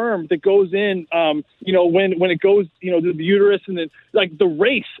the sperm that goes in, when it goes, to the uterus, and then like the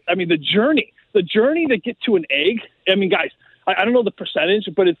race. I mean, the journey to get to an egg. I mean, guys, I don't know the percentage,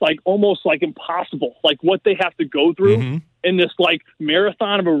 but it's like almost like impossible, like what they have to go through in this like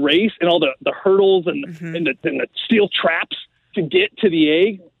marathon of a race, and all the hurdles and the steel traps to get to the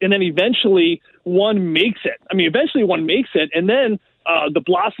egg. And then eventually one makes it. And then the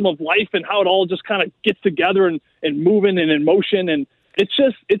blossom of life and how it all just kind of gets together and moving and in motion. And it's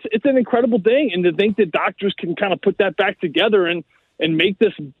an incredible thing. And to think that doctors can kind of put that back together and and make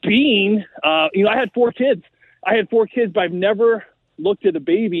this being. I had 4 kids. But I've never looked at a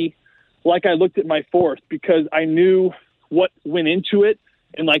baby like I looked at my fourth, because I knew what went into it,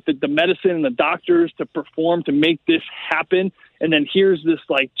 and like the medicine and the doctors to perform to make this happen. And then here's this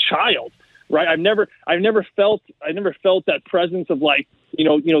like child, right? I've never felt that presence of like,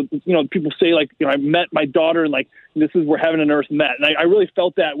 people say like, I met my daughter and like, this is where heaven and earth met. And I really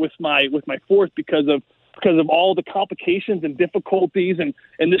felt that with my fourth because of all the complications and difficulties, and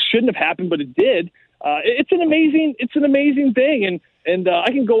this shouldn't have happened, but it did. It's an amazing thing. And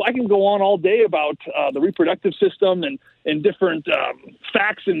I can go on all day about the reproductive system and different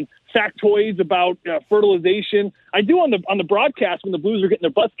facts and factoids about fertilization. I do on the broadcast when the Blues are getting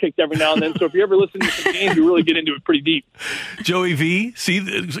their butts kicked every now and then. So if you ever listen to some games, you really get into it pretty deep. Joey V,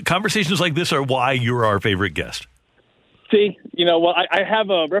 see, conversations like this are why you're our favorite guest. See, I have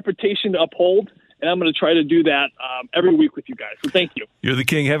a reputation to uphold, and I'm going to try to do that every week with you guys. So thank you. You're the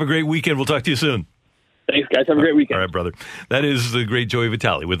king. Have a great weekend. We'll talk to you soon. Thanks, guys. Have a great weekend. All right, brother. That is the great Joey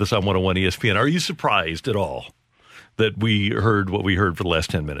Vitale with us on 101 ESPN. Are you surprised at all that we heard what we heard for the last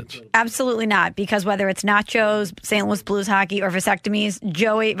 10 minutes? Absolutely not, because whether it's nachos, St. Louis Blues hockey, or vasectomies,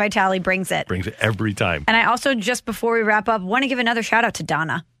 Joey Vitale brings it. Brings it every time. And I also, just before we wrap up, want to give another shout out to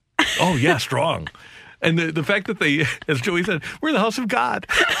Donna. Oh, yeah, strong. And the fact that they, as Joey said, we're in the house of God.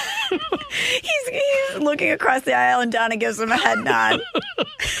 He's looking across the aisle, and Donna gives him a head nod.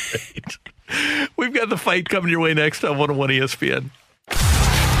 Right. We've got the fight coming your way next on 101 ESPN.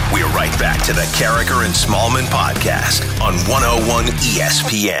 We're right back to the Carricker and Smallman podcast on 101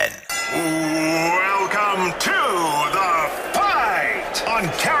 ESPN. Welcome to the fight on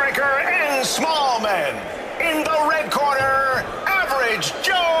Carricker and Smallman. In the red corner, Average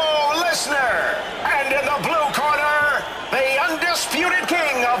Joe Listener. And in the blue corner, the undisputed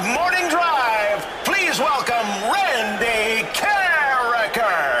king of morning drive. Please welcome Randy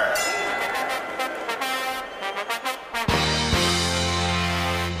Carricker.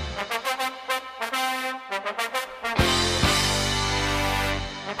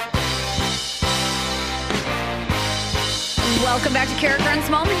 Welcome back to Carricker and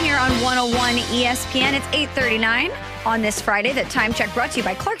Smallman here on 101 ESPN. It's 8:39 on this Friday. The Time Check brought to you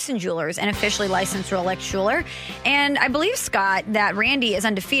by Clarkson Jewelers, an officially licensed Rolex jeweler. And I believe, Scott, that Randy is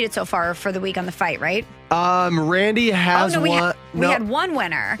undefeated so far for the week on the fight, right? Randy has won. We had one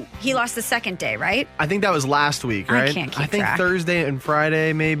winner. He lost the second day, right? I think that was last week, right? I can't keep I think track. Thursday and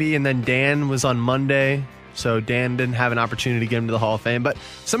Friday maybe, and then Dan was on Monday. So Dan didn't have an opportunity to get into the Hall of Fame. But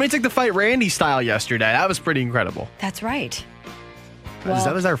somebody took the fight Randy style yesterday. That was pretty incredible. That's right.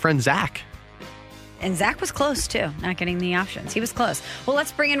 That was our friend Zach. And Zach was close, too, not getting the options. He was close. Well,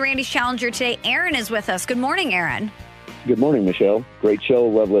 let's bring in Randy's challenger today. Aaron is with us. Good morning, Aaron. Good morning, Michelle. Great show.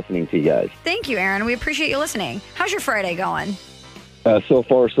 Love listening to you guys. Thank you, Aaron. We appreciate you listening. How's your Friday going? So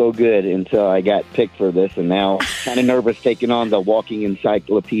far, so good until I got picked for this, and now kind of nervous taking on the walking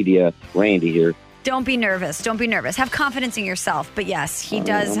encyclopedia, Randy here. Don't be nervous. Don't be nervous. Have confidence in yourself. But yes, he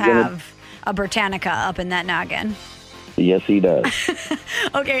does have a Britannica up in that noggin. Yes, he does.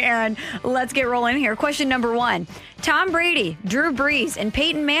 Okay, Aaron, let's get rolling here. Question number 1. Tom Brady, Drew Brees, and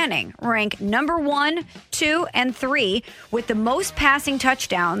Peyton Manning rank number 1, 2, and 3 with the most passing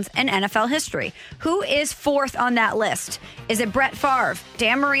touchdowns in NFL history. Who is 4th on that list? Is it Brett Favre,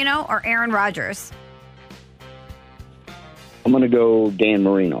 Dan Marino, or Aaron Rodgers? I'm going to go Dan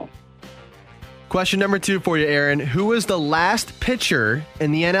Marino. Question number 2 for you, Aaron. Who was the last pitcher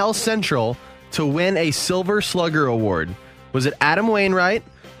in the NL Central to win a Silver Slugger Award? Was it Adam Wainwright,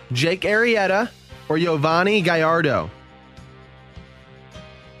 Jake Arrieta, or Giovanni Gallardo?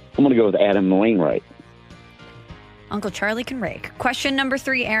 I'm going to go with Adam Wainwright. Uncle Charlie can rake. Question number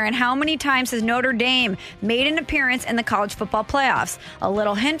 3, Aaron. How many times has Notre Dame made an appearance in the college football playoffs? A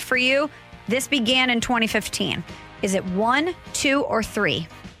little hint for you. This began in 2015. Is it 1, 2, or 3?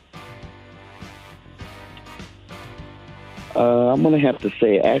 I'm going to have to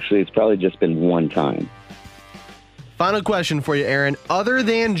say, actually, it's probably just been one time. Final question for you, Aaron. Other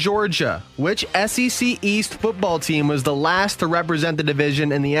than Georgia, which SEC East football team was the last to represent the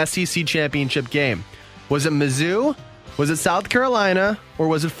division in the SEC championship game? Was it Mizzou? Was it South Carolina? Or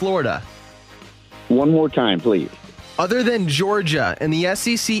was it Florida? One more time, please. Other than Georgia in the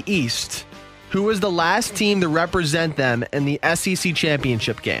SEC East, who was the last team to represent them in the SEC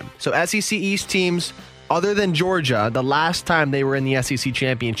championship game? So SEC East teams, other than Georgia, the last time they were in the SEC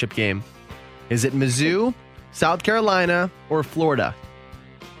championship game. Is it Mizzou, South Carolina, or Florida?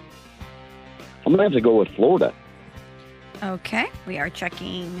 I'm going to have to go with Florida. Okay, we are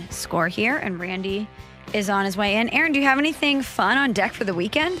checking score here, and Randy is on his way in. Aaron, do you have anything fun on deck for the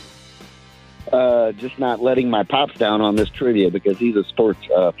weekend? Just not letting my pops down on this trivia because he's a sports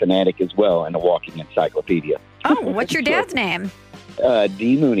fanatic as well and a walking encyclopedia. Oh, what's your dad's name?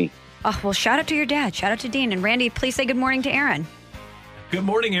 D. Mooney. Oh, well, shout out to your dad. Shout out to Dean. And Randy, please say good morning to Aaron. Good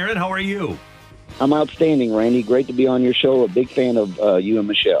morning, Aaron. How are you? I'm outstanding, Randy. Great to be on your show. A big fan of you and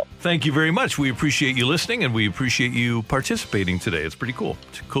Michelle. Thank you very much. We appreciate you listening, and we appreciate you participating today. It's pretty cool.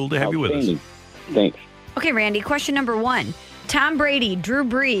 It's cool to have you with us. Thanks. Okay, Randy, question number 1. Tom Brady, Drew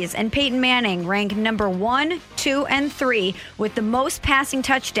Brees, and Peyton Manning rank number 1, 2, and 3 with the most passing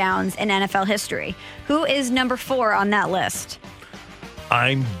touchdowns in NFL history. Who is number 4 on that list?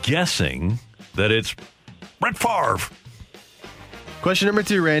 I'm guessing that it's Brett Favre. Question number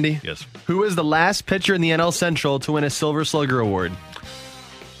 2, Randy. Yes. Who was the last pitcher in the NL Central to win a Silver Slugger Award?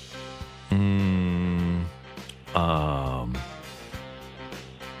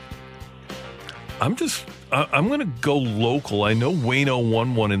 I'm going to go local. I know Waino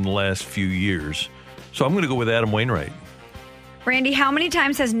won one in the last few years, so I'm going to go with Adam Wainwright. Randy, how many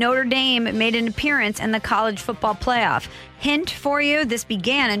times has Notre Dame made an appearance in the college football playoff? Hint for you, this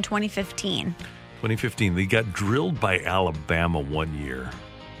began in 2015. 2015, they got drilled by Alabama one year.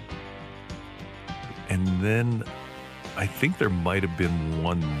 And then I think there might have been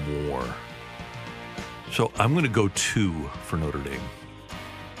one more. So I'm going to go 2 for Notre Dame.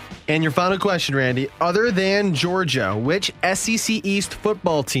 And your final question, Randy. Other than Georgia, which SEC East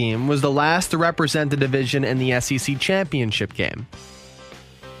football team was the last to represent the division in the SEC championship game?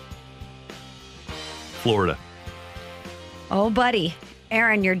 Florida. Oh, buddy.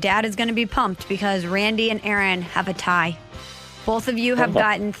 Aaron, your dad is going to be pumped because Randy and Aaron have a tie. Both of you have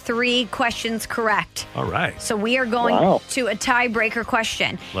gotten 3 questions correct. All right. So we are going to a tiebreaker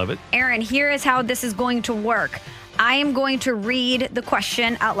question. Love it. Aaron, here is how this is going to work. I am going to read the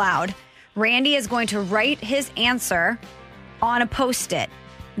question out loud. Randy is going to write his answer on a Post-it.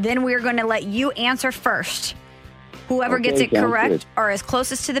 Then we're going to let you answer first. Whoever gets it correct or as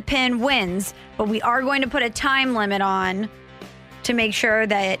closest to the pin wins. But we are going to put a time limit on to make sure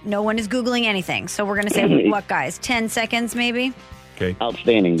that no one is Googling anything. So we're going to say, what, guys? 10 seconds, maybe? Okay.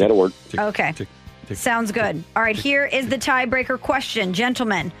 Outstanding. That'll work. Okay. Sounds good. All right, here is the tiebreaker question.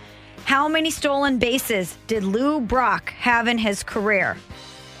 Gentlemen, how many stolen bases did Lou Brock have in his career?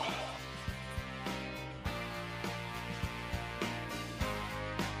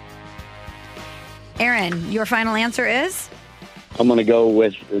 Aaron, your final answer is? I'm going to go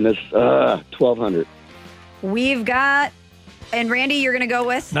with this 1,200. We've got, and Randy, you're going to go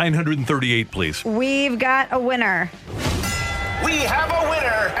with? 938, please. We've got a winner. We have a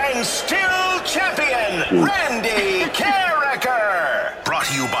winner and still champion, Randy Carricker. Brought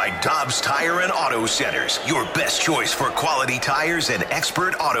to you by Dobbs Tire and Auto Centers. Your best choice for quality tires and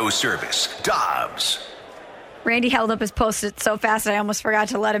expert auto service. Dobbs. Randy held up his Post-it so fast I almost forgot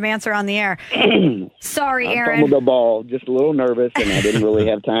to let him answer on the air. Sorry, Aaron. I fumbled the ball, just a little nervous, and I didn't really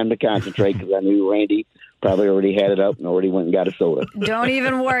have time to concentrate because I knew Randy probably already had it up and already went and got a soda. Don't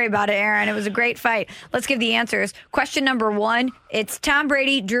even worry about it, Aaron. It was a great fight. Let's give the answers. Question number 1, it's Tom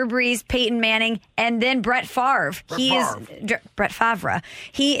Brady, Drew Brees, Peyton Manning, and then Brett Favre. Brett Favre.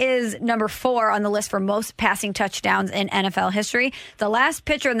 He is number 4 on the list for most passing touchdowns in NFL history. The last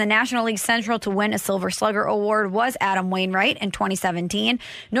pitcher in the National League Central to win a Silver Slugger Award was Adam Wainwright in 2017.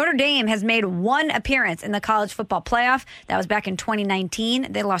 Notre Dame has made 1 appearance in the college football playoff. That was back in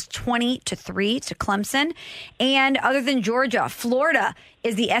 2019. They lost 20-3 to Clemson. And other than Georgia, Florida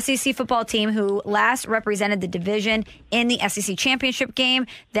is the SEC football team who last represented the division in the SEC championship game.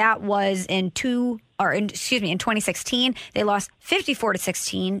 That was in 2016. They lost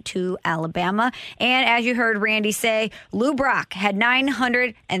 54-16 to Alabama. And as you heard Randy say, Lou Brock had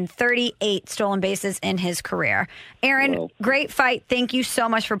 938 stolen bases in his career. Aaron, great fight. Thank you so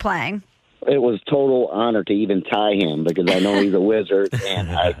much for playing. It was total honor to even tie him because I know he's a wizard,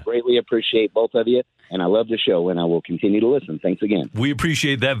 and I greatly appreciate both of you, and I love the show, and I will continue to listen. Thanks again. We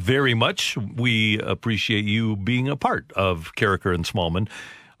appreciate that very much. We appreciate you being a part of Carricker and Smallman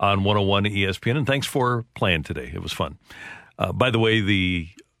on 101 ESPN, and thanks for playing today. It was fun. By the way, the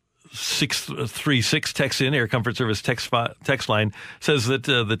 636 text in Air Comfort Service text line says that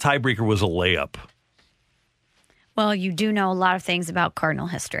the tiebreaker was a layup. Well, you do know a lot of things about Cardinal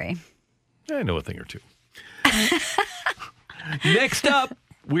history. I know a thing or two. Next up,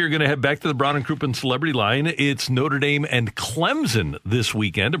 we're going to head back to the Brown and Crouppen Celebrity Line. It's Notre Dame and Clemson this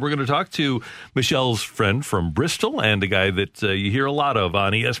weekend. And we're going to talk to Michelle's friend from Bristol and a guy that you hear a lot of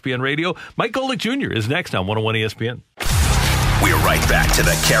on ESPN Radio. Mike Golick Jr. is next on 101 ESPN. We're right back to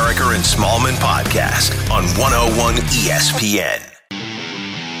the Carricker and Smallman podcast on 101 ESPN.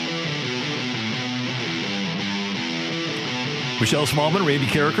 Michelle Smallman, Randy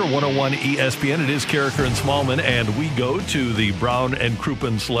Carricker, 101 ESPN. It is Carricker and Smallman, and we go to the Brown and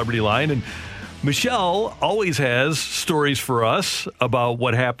Crouppen Celebrity Line. And Michelle always has stories for us about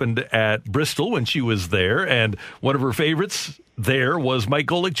what happened at Bristol when she was there, and one of her favorites there was Mike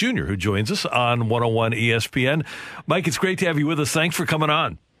Golick Jr., who joins us on 101 ESPN. Mike, it's great to have you with us. Thanks for coming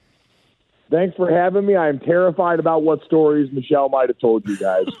on. Thanks for having me. I am terrified about what stories Michelle might have told you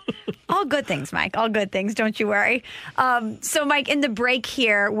guys. All good things, Mike. All good things. Don't you worry. So, Mike, in the break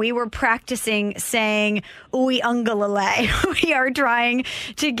here, we were practicing saying Uiagalelei. We are trying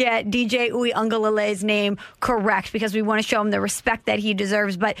to get DJ Uiagalelei's name correct because we want to show him the respect that he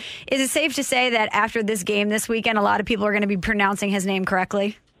deserves. But is it safe to say that after this game this weekend, a lot of people are going to be pronouncing his name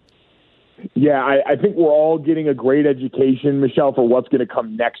correctly? Yeah, I think we're all getting a great education, Michelle, for what's going to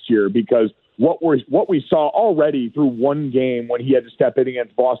come next year, because what we saw already through one game when he had to step in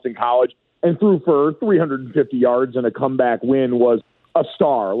against Boston College and threw for 350 yards and a comeback win was a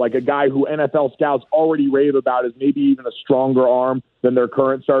star, like a guy who NFL scouts already rave about as maybe even a stronger arm than their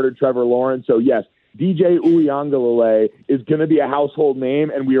current starter, Trevor Lawrence. So, yes, DJ Uiagalelei is going to be a household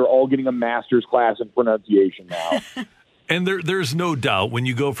name, and we are all getting a master's class in pronunciation now. And there's no doubt when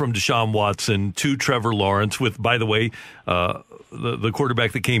you go from Deshaun Watson to Trevor Lawrence with, by the way, the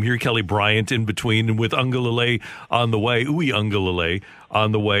quarterback that came here, Kelly Bryant, in between, and with Uiagalelei on the way, Uiagalelei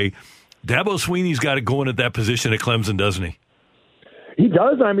on the way. Dabo Swinney's got it going at that position at Clemson, doesn't he? He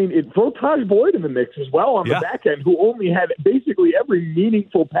does. I mean, throw Taj Boyd in the mix as well on the back end, who only had basically every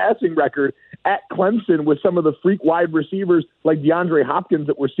meaningful passing record at Clemson with some of the freak wide receivers like DeAndre Hopkins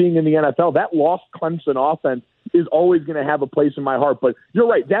that we're seeing in the NFL. That lost Clemson offense is always going to have a place in my heart. But you're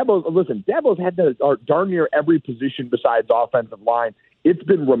right. Dabo's had to darn near every position besides offensive line. It's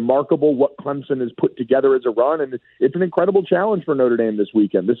been remarkable what Clemson has put together as a run, and it's an incredible challenge for Notre Dame this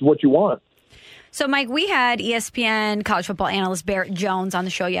weekend. This is what you want. So, Mike, we had ESPN college football analyst Barrett Jones on the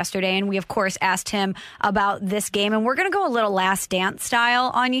show yesterday, and we, of course, asked him about this game. And we're going to go a little Last Dance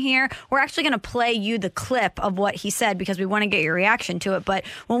style on you here. We're actually going to play you the clip of what he said because we want to get your reaction to it. But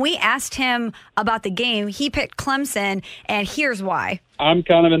when we asked him about the game, he picked Clemson, and here's why. I'm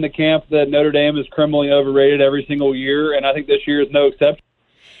kind of in the camp that Notre Dame is criminally overrated every single year, and I think this year is no exception.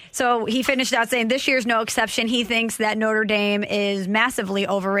 So he finished out saying this year's no exception. He thinks that Notre Dame is massively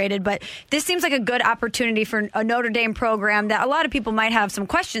overrated, but this seems like a good opportunity for a Notre Dame program that a lot of people might have some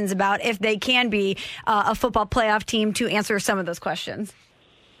questions about if they can be a football playoff team to answer some of those questions.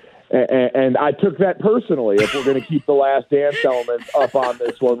 And I took that personally, if we're going to keep the Last Dance elements up on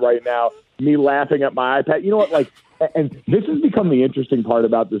this one right now, me laughing at my iPad. You know what, and this has become the interesting part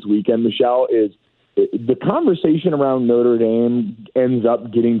about this weekend, Michelle, is the conversation around Notre Dame ends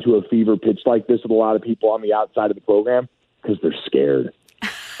up getting to a fever pitch like this with a lot of people on the outside of the program because they're scared.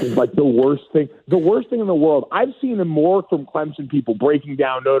 It's like the worst thing in the world. I've seen more from Clemson people breaking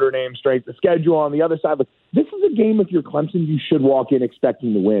down Notre Dame's strength of schedule on the other side. But this is a game, if you're Clemson, you should walk in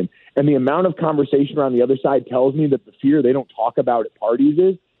expecting to win. And the amount of conversation around the other side tells me that the fear they don't talk about at parties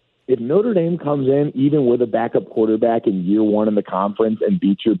is if Notre Dame comes in, even with a backup quarterback in year one in the conference and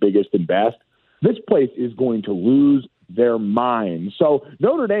beats your biggest and best, this place is going to lose their mind. So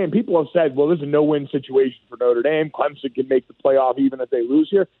Notre Dame, people have said, well, this is a no-win situation for Notre Dame. Clemson can make the playoff even if they lose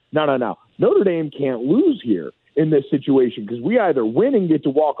here. No. Notre Dame can't lose here in this situation because we either win and get to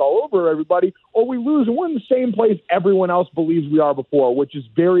walk all over everybody or we lose and we're in the same place everyone else believes we are before, which is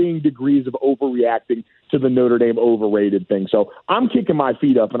varying degrees of overreacting to the Notre Dame overrated thing. So I'm kicking my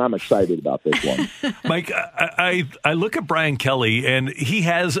feet up and I'm excited about this one. Mike, I look at Brian Kelly and he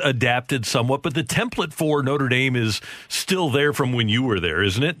has adapted somewhat, but the template for Notre Dame is still there from when you were there,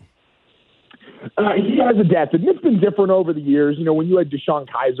 isn't it? He has adapted. And it's been different over the years. You know, when you had Deshaun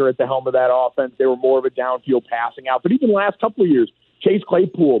Kaiser at the helm of that offense, they were more of a downfield passing out. But even the last couple of years, Chase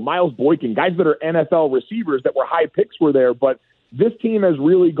Claypool, Miles Boykin, guys that are NFL receivers that were high picks were there. But this team has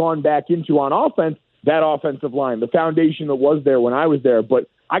really gone back into, on offense, that offensive line, the foundation that was there when I was there. But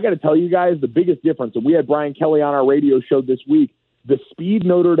I got to tell you guys, the biggest difference, and we had Brian Kelly on our radio show this week, the speed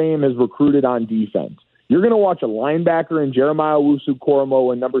Notre Dame has recruited on defense. You're going to watch a linebacker in Jeremiah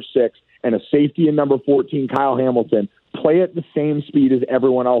Owusu-Koramoah in number 6 and a safety in number 14, Kyle Hamilton, play at the same speed as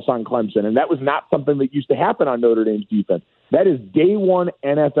everyone else on Clemson. And that was not something that used to happen on Notre Dame's defense. That is day one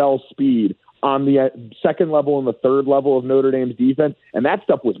NFL speed on the second level and the third level of Notre Dame's defense. And that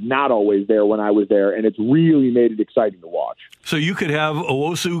stuff was not always there when I was there, and it's really made it exciting to watch. So you could have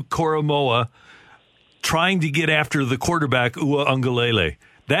Owusu-Koramoah trying to get after the quarterback, Uiagalelei.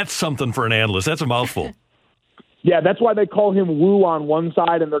 That's something for an analyst. That's a mouthful. Yeah, that's why they call him Woo on one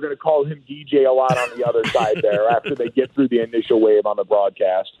side, and they're going to call him DJ a lot on the other side there after they get through the initial wave on the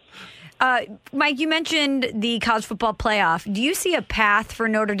broadcast. Mike, you mentioned the college football playoff. Do you see a path for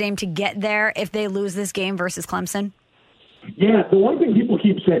Notre Dame to get there if they lose this game versus Clemson? Yeah, the one thing people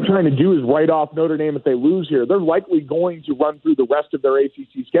keep trying to do is write off Notre Dame if they lose here. They're likely going to run through the rest of their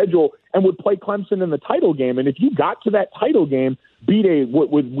ACC schedule and would play Clemson in the title game. And if you got to that title game, beat what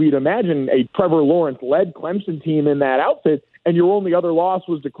we'd imagine a Trevor Lawrence-led Clemson team in that outfit, and your only other loss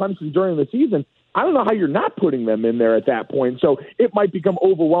was to Clemson during the season, I don't know how you're not putting them in there at that point. So it might become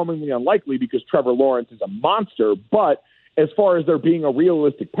overwhelmingly unlikely because Trevor Lawrence is a monster, but as far as there being a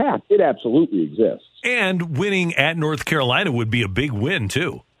realistic path, it absolutely exists. And winning at North Carolina would be a big win,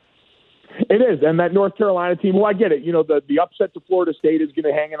 too. It is, and that North Carolina team, well, I get it. You know, the upset to Florida State is going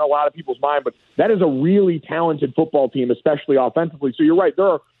to hang in a lot of people's mind, but that is a really talented football team, especially offensively. So you're right, there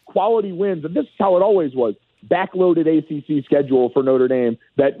are quality wins, and this is how it always was. Backloaded ACC schedule for Notre Dame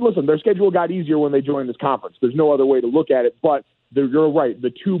that, listen, their schedule got easier when they joined this conference. There's no other way to look at it, but you're right.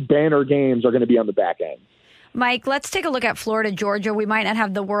 The two banner games are going to be on the back end. Mike, let's take a look at Florida, Georgia. We might not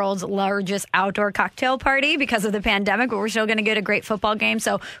have the world's largest outdoor cocktail party because of the pandemic, but we're still going to get a great football game.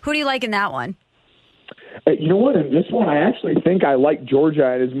 So who do you like in that one? You know what? In this one, I actually think I like Georgia,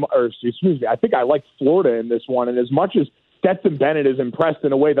 I think I like Florida in this one. And as much as Stetson Bennett is impressed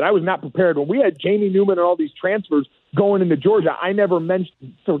in a way that I was not prepared. When we had Jamie Newman and all these transfers going into Georgia, I never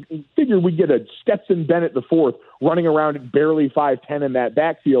figured we'd get a Stetson Bennett the fourth running around at barely 5'10" in that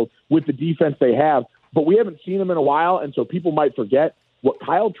backfield with the defense they have. But we haven't seen him in a while, and so people might forget what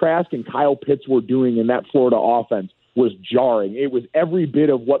Kyle Trask and Kyle Pitts were doing in that Florida offense was jarring. It was every bit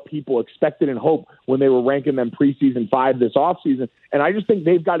of what people expected and hoped when they were ranking them preseason 5 this offseason. And I just think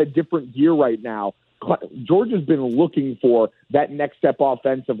they've got a different gear right now. Georgia's been looking for that next step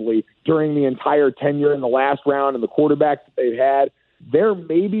offensively during the entire tenure in the last round and the quarterbacks that they've had. They're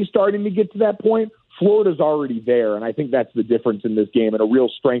maybe starting to get to that point. Florida's already there, and I think that's the difference in this game and a real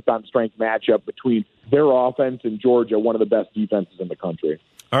strength-on-strength matchup between their offense and Georgia, one of the best defenses in the country.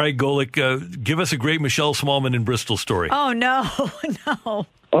 All right, Golic, give us a great Michelle Smallman in Bristol story. Oh, no, no.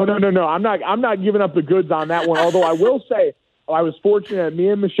 Oh, no. I'm not giving up the goods on that one, although I will say I was fortunate. Me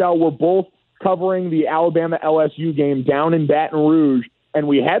and Michelle were both covering the Alabama-LSU game down in Baton Rouge, and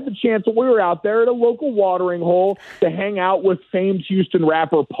we had the chance when we were out there at a local watering hole to hang out with famed Houston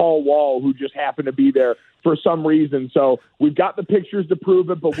rapper Paul Wall, who just happened to be there for some reason. So we've got the pictures to prove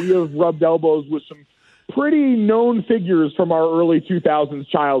it, but we have rubbed elbows with some pretty known figures from our early 2000s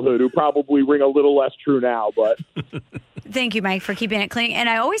childhood who probably ring a little less true now. But thank you, Mike, for keeping it clean. And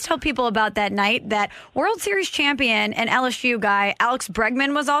I always tell people about that night that World Series champion and LSU guy Alex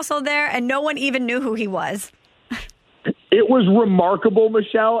Bregman was also there, and no one even knew who he was. It was remarkable,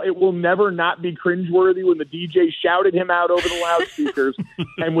 Michelle. It will never not be cringeworthy when the DJ shouted him out over the loudspeakers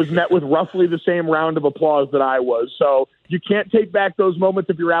and was met with roughly the same round of applause that I was. So you can't take back those moments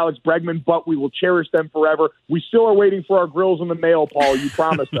if you're Alex Bregman, but we will cherish them forever. We still are waiting for our grills in the mail, Paul. You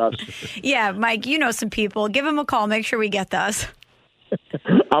promised us. Yeah, Mike, you know some people. Give them a call. Make sure we get those.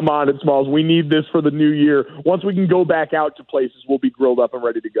 I'm on it, Smalls. We need this for the new year. Once we can go back out to places, we'll be grilled up and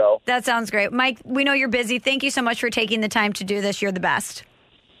ready to go. That sounds great. Mike, we know you're busy. Thank you so much for taking the time to do this. You're the best.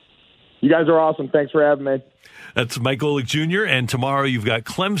 You guys are awesome. Thanks for having me. That's Mike Golic Jr., and tomorrow you've got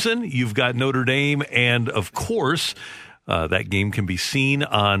Clemson, you've got Notre Dame, and, of course, that game can be seen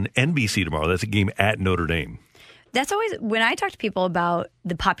on NBC tomorrow. That's a game at Notre Dame. That's always, when I talk to people about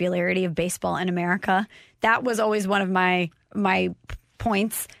the popularity of baseball in America, that was always one of my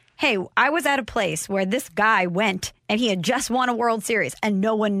points. Hey, I was at a place where this guy went and he had just won a World Series and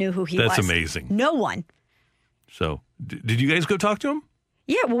no one knew who he was. That's amazing. No one. So, did you guys go talk to him?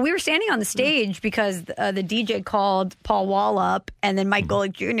 Yeah, well, we were standing on the stage because the DJ called Paul Wall up and then Mike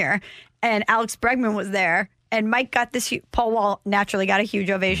Golic Jr. and Alex Bregman was there. And Mike got this, Paul Wall naturally got a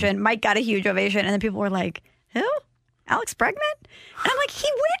huge ovation. Mike got a huge ovation. And then people were like, who? Alex Bregman? And I'm like, he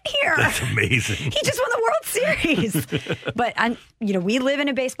went here. That's amazing. He just won the World Series. But, we live in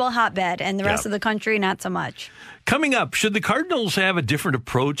a baseball hotbed, and the rest of the country, not so much. Coming up, should the Cardinals have a different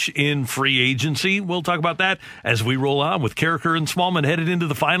approach in free agency? We'll talk about that as we roll on with Carricker and Smallman headed into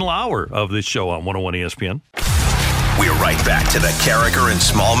the final hour of this show on 101 ESPN. We're right back to the Carricker and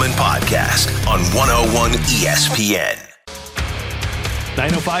Smallman podcast on 101 ESPN.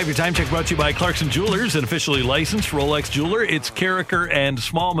 9:05, your time check brought to you by Clarkson Jewelers, an officially licensed Rolex jeweler. It's Carricker and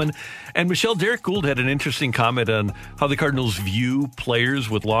Smallman. And Michelle, Derek Gould had an interesting comment on how the Cardinals view players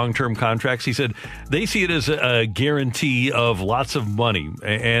with long-term contracts. He said they see it as a guarantee of lots of money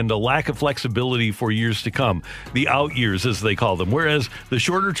and a lack of flexibility for years to come, the out years, as they call them. Whereas the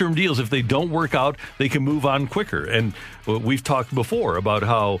shorter-term deals, if they don't work out, they can move on quicker. And we've talked before about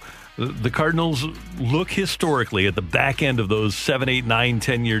how The Cardinals look historically at the back end of those 7, 8, 9,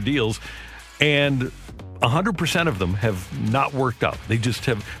 10-year deals, and 100% of them have not worked out. They just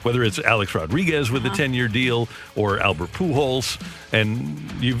have, whether it's Alex Rodriguez with a 10-year deal or Albert Pujols, and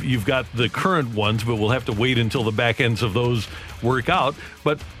you've got the current ones, but we'll have to wait until the back ends of those work out.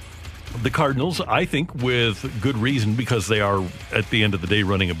 But the Cardinals, I think with good reason, because they are, at the end of the day,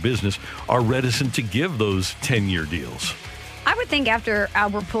 running a business, are reticent to give those 10-year deals. I would think after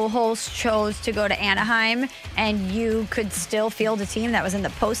Albert Pujols chose to go to Anaheim and you could still field a team that was in the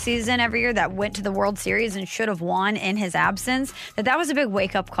postseason every year, that went to the World Series and should have won in his absence, that was a big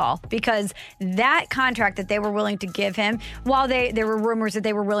wake-up call, because that contract that they were willing to give him, while there were rumors that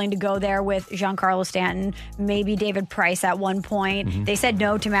they were willing to go there with Giancarlo Stanton, maybe David Price at one point. They said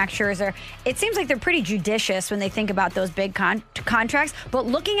no to Max Scherzer. It seems like they're pretty judicious when they think about those big contracts, but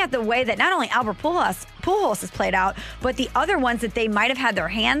looking at the way that not only Albert Pujols has played out, but the other ones that they might have had their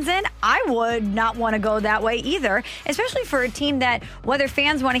hands in, I would not want to go that way either, especially for a team that, whether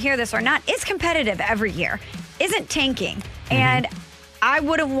fans want to hear this or not, is competitive every year, isn't tanking. And I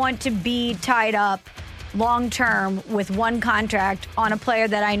wouldn't want to be tied up long-term with one contract on a player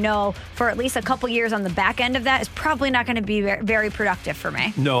that I know for at least a couple years on the back end of that is probably not going to be very productive for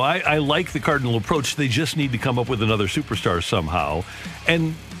me. No, I like the Cardinal approach. They just need to come up with another superstar somehow.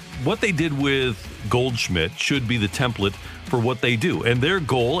 And what they did with Goldschmidt should be the template for what they do. And their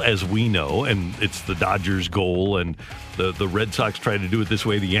goal, as we know, and it's the Dodgers' goal, and the Red Sox try to do it this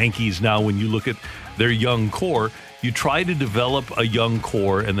way, the Yankees now, when you look at their young core, you try to develop a young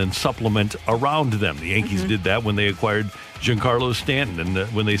core and then supplement around them. The Yankees did that when they acquired Giancarlo Stanton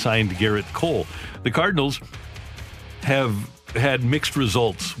and when they signed Garrett Cole. The Cardinals have had mixed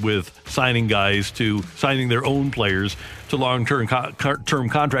results with signing their own players to long-term term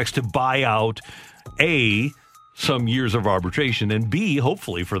contracts to buy out some years of arbitration, and B,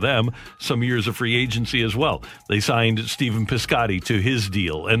 hopefully for them, some years of free agency as well. They signed Stephen Piscotty to his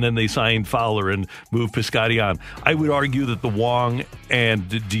deal, and then they signed Fowler and moved Piscotty on. I would argue that the Wong and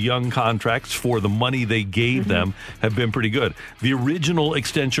DeYoung contracts, for the money they gave them, have been pretty good. The original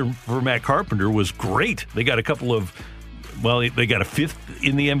extension for Matt Carpenter was great. They got they got a 5th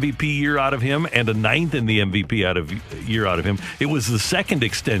in the MVP year out of him and a 9th in the MVP year out of him. It was the second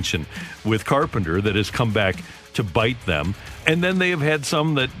extension with Carpenter that has come back to bite them. And then they have had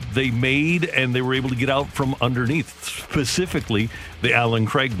some that they made and they were able to get out from underneath, specifically the Alan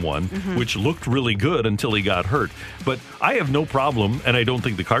Craig one, which looked really good until he got hurt. But I have no problem, and I don't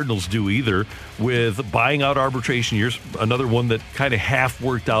think the Cardinals do either, with buying out arbitration years. Another one that kind of half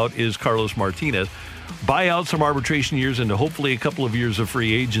worked out is Carlos Martinez. Buy out some arbitration years into hopefully a couple of years of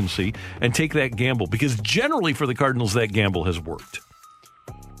free agency and take that gamble, because generally for the Cardinals that gamble has worked.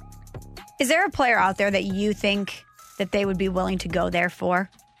 Is there a player out there that you think that they would be willing to go there for?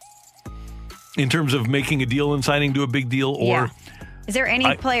 In terms of making a deal and signing to a big deal, or... Yeah. Is there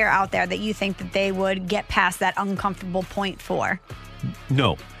any player out there that you think that they would get past that uncomfortable point for?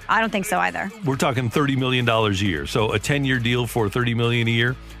 No. I don't think so either. We're talking $30 million a year. So a 10-year deal for $30 million a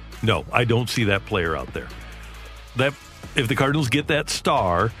year? No, I don't see that player out there. That if the Cardinals get that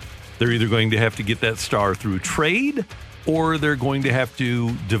star, they're either going to have to get that star through trade, or they're going to have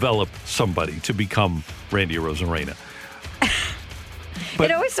to develop somebody to become Randy Arozarena.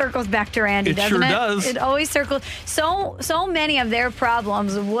 It always circles back to Randy, doesn't it? It sure does. It always circles. So many of their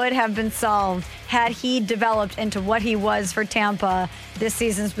problems would have been solved had he developed into what he was for Tampa this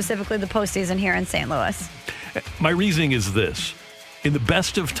season, specifically the postseason here in St. Louis. My reasoning is this. In the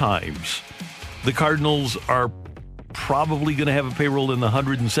best of times, the Cardinals are probably going to have a payroll in the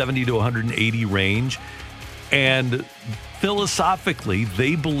 170 to 180 range. And philosophically,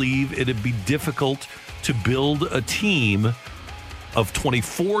 they believe it'd be difficult to build a team of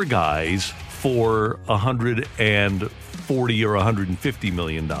 24 guys for $140 or $150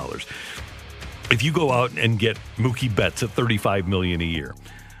 million. If you go out and get Mookie Betts at $35 million a year,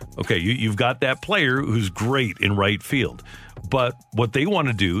 okay, you've got that player who's great in right field. But what they want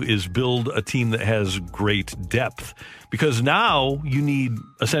to do is build a team that has great depth, because now you need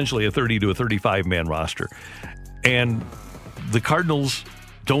essentially a 30 to a 35-man roster. And the Cardinals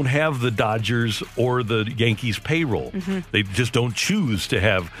don't have the Dodgers or the Yankees payroll. They just don't choose to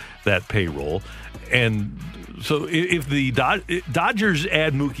have that payroll. And so if the Dodgers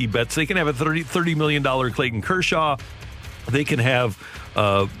add Mookie Betts, they can have a $30 million Clayton Kershaw. They can have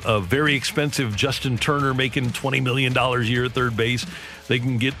a very expensive Justin Turner making $20 million a year at third base. They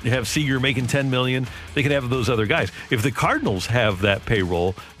can have Seager making $10 million. They can have those other guys. If the Cardinals have that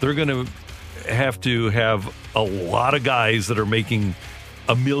payroll, they're going to have a lot of guys that are making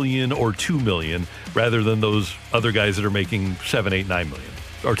 $1 million or $2 million rather than those other guys that are making $7, $8, $9 million.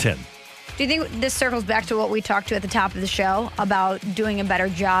 or 10. Do you think this circles back to what we talked to at the top of the show about doing a better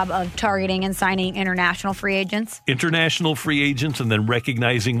job of targeting and signing international free agents? International free agents, and then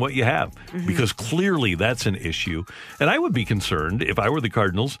recognizing what you have, because clearly that's an issue. And I would be concerned if I were the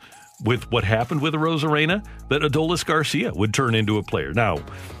Cardinals with what happened with Arozarena, that Adolis Garcia would turn into a player. Now,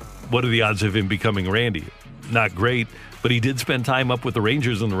 what are the odds of him becoming Randy? Not great, but he did spend time up with the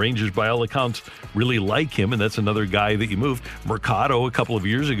Rangers, and the Rangers, by all accounts, really like him, and that's another guy that you moved. Mercado a couple of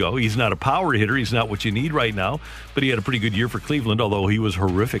years ago. He's not a power hitter. He's not what you need right now, but he had a pretty good year for Cleveland, although he was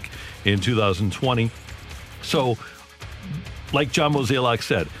horrific in 2020. So, like John Mozeliak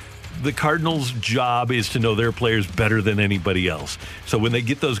said, the Cardinals' job is to know their players better than anybody else. So when they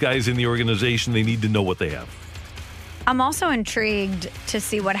get those guys in the organization, they need to know what they have. I'm also intrigued to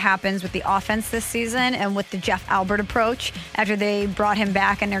see what happens with the offense this season and with the Jeff Albert approach after they brought him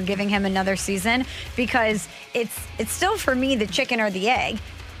back and they're giving him another season, because it's still, for me, the chicken or the egg.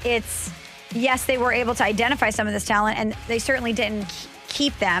 It's, yes, they were able to identify some of this talent, and they certainly didn't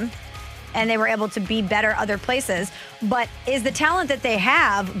keep them, and they were able to be better other places. But is the talent that they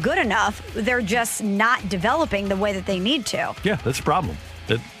have good enough? They're just not developing the way that they need to. Yeah, that's a problem.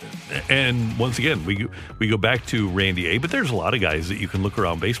 And once again, we go back to Randy A., but there's a lot of guys that you can look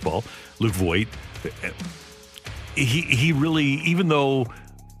around baseball. Luke Voit, he really, even though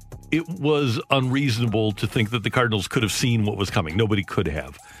it was unreasonable to think that the Cardinals could have seen what was coming, nobody could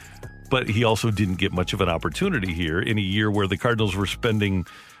have. But he also didn't get much of an opportunity here in a year where the Cardinals were spending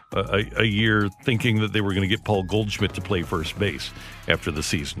a year thinking that they were going to get Paul Goldschmidt to play first base after the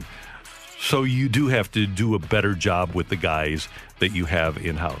season. So you do have to do a better job with the guys that you have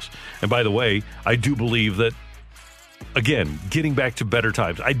in-house. And by the way, I do believe that, again, getting back to better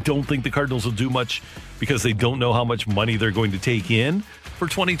times, I don't think the Cardinals will do much because they don't know how much money they're going to take in for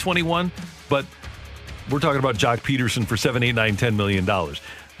 2021. But we're talking about Jock Peterson for $7, $8, $9, $10 million.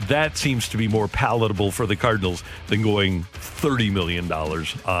 That seems to be more palatable for the Cardinals than going $30 million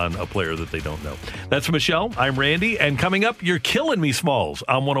on a player that they don't know. That's Michelle. I'm Randy. And coming up, You're Killing Me, Smalls,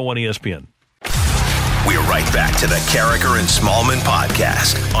 on 101 ESPN. We're right back to the Carragher and Smallman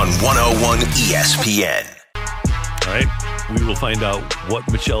podcast on 101 ESPN. All right. We will find out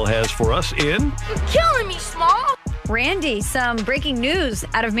what Michelle has for us in You're Killing Me, Small. Randy, some breaking news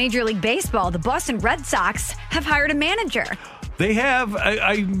out of Major League Baseball. The Boston Red Sox have hired a manager. They have.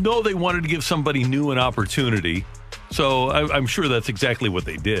 I know they wanted to give somebody new an opportunity, so I'm sure that's exactly what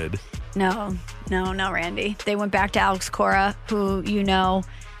they did. No, Randy. They went back to Alex Cora, who,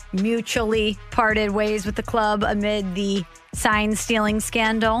 mutually parted ways with the club amid the sign-stealing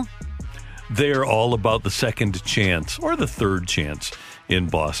scandal. They're all about the second chance or the third chance in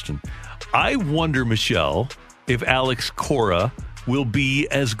Boston. I wonder, Michelle, if Alex Cora will be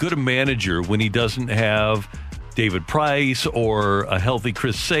as good a manager when he doesn't have David Price or a healthy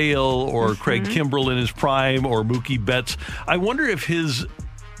Chris Sale or Craig Kimbrell in his prime or Mookie Betts. I wonder if his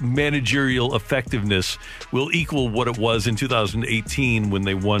managerial effectiveness will equal what it was in 2018 when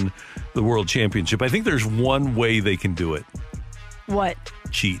they won the World Championship. I think there's one way they can do it. What?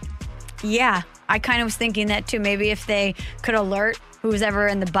 Cheat. Yeah, I kind of was thinking that too. Maybe if they could alert who's ever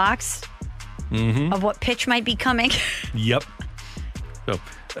in the box of what pitch might be coming. Yep. So,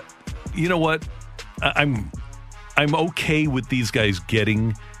 you know what? I'm okay with these guys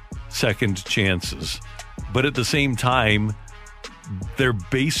getting second chances, but at the same time, they're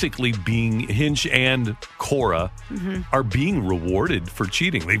basically being, Hinch and Cora are being rewarded for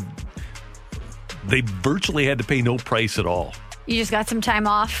cheating. They virtually had to pay no price at all. You just got some time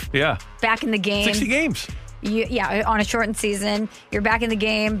off. Yeah. Back in the game. 60 games. On a shortened season. You're back in the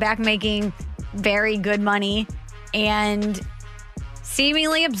game, back making very good money, and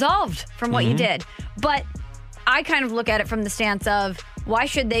seemingly absolved from what you did. But I kind of look at it from the stance of, why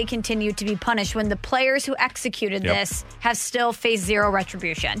should they continue to be punished when the players who executed this have still faced zero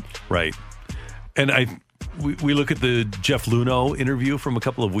retribution? Right. And we look at the Jeff Luhnow interview from a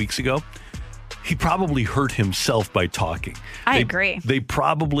couple of weeks ago. He probably hurt himself by talking. I agree. They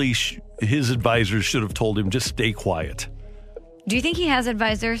probably, his advisors should have told him, just stay quiet. Do you think he has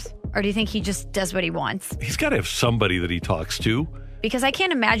advisors, or do you think he just does what he wants? He's got to have somebody that he talks to. Because I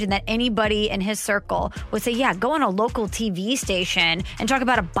can't imagine that anybody in his circle would say, yeah, go on a local TV station and talk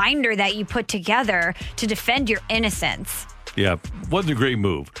about a binder that you put together to defend your innocence. Yeah, wasn't a great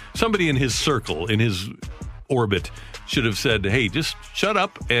move. Somebody in his circle, in his orbit, should have said, hey, just shut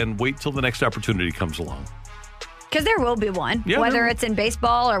up and wait till the next opportunity comes along. Because there will be one, whether it's in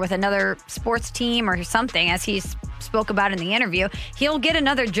baseball or with another sports team or something, as he's spoke about in the interview. He'll get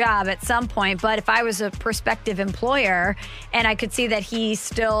another job at some point, but if I was a prospective employer and I could see that he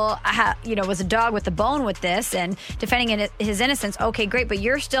still was a dog with the bone with this and defending his innocence, okay, great, but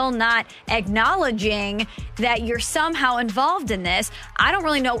you're still not acknowledging that you're somehow involved in this. I don't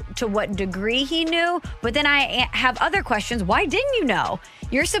really know to what degree he knew, but then I have other questions. Why didn't you know?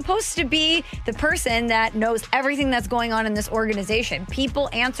 You're supposed to be the person that knows everything that's going on in this organization. People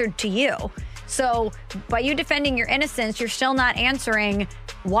answered to you. So by you defending your innocence, you're still not answering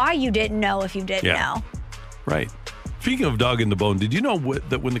why you didn't know if you didn't know. Right. Speaking of dog in the bone, did you know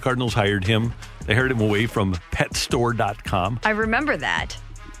that when the Cardinals hired him, they hired him away from PetStore.com? I remember that.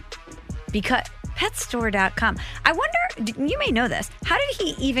 Because PetStore.com. I wonder, you may know this, how did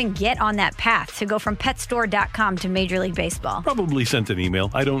he even get on that path to go from PetStore.com to Major League Baseball? Probably sent an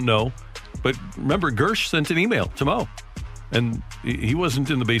email. I don't know. But remember, Gersh sent an email to Mo. And he wasn't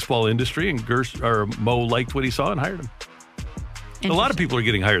in the baseball industry, and Mo liked what he saw and hired him. A lot of people are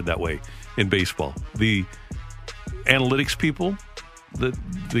getting hired that way in baseball. The analytics people that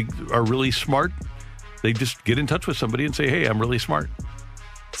they are really smart, they just get in touch with somebody and say, hey, I'm really smart.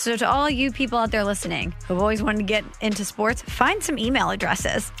 So to all you people out there listening who've always wanted to get into sports, find some email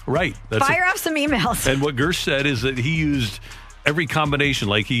addresses. Right. Fire off some emails. And what Gersh said is that he used every combination,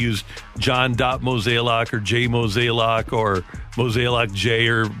 like he used John.Mozeliak or J. Mozeliak or Mozeliak J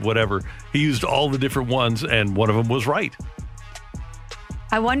or whatever. He used all the different ones, and one of them was right.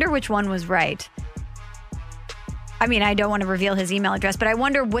 I wonder which one was right. I mean, I don't want to reveal his email address, but I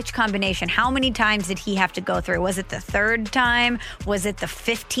wonder which combination. How many times did he have to go through? Was it the third time? Was it the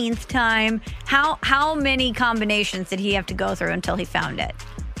 15th time? How many combinations did he have to go through until he found it?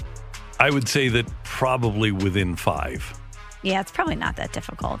 I would say that probably within 5. Yeah, it's probably not that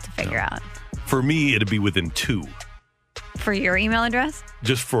difficult to figure out. For me, it'd be within 2. For your email address?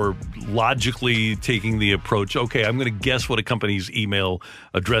 Just for logically taking the approach, okay, I'm going to guess what a company's email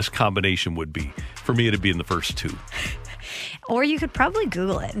address combination would be. For me, it'd be in the first 2. Or you could probably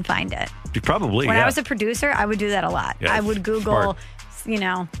Google it and find it. Probably, When I was a producer, I would do that a lot. Yeah, I would Google,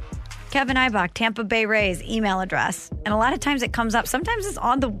 Kevin Ibach, Tampa Bay Rays email address. And a lot of times it comes up. Sometimes it's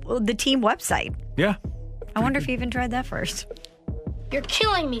on the team website. Yeah. I wonder if you even tried that first. You're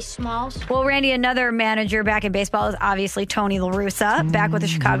killing me, Smalls. Well, Randy, another manager back in baseball is obviously Tony La Russa, back with the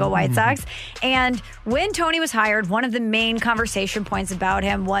Chicago White Sox. And when Tony was hired, one of the main conversation points about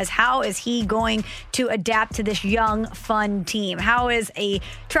him was how is he going to adapt to this young, fun team? How is a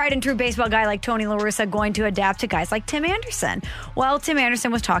tried and true baseball guy like Tony La Russa going to adapt to guys like Tim Anderson? Well, Tim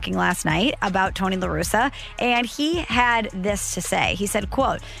Anderson was talking last night about Tony La Russa, and he had this to say. He said,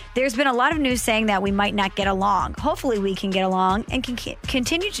 quote, "There's been a lot of news saying that we might not get along. Hopefully we can get along and can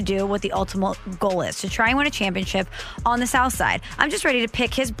continue to do what the ultimate goal is, to try and win a championship on the South Side. I'm just ready to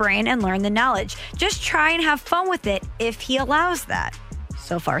pick his brain and learn the knowledge. Just try and have fun with it if he allows that."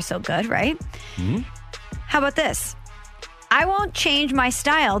 So far, so good, right? Mm-hmm. How about this? "I won't change my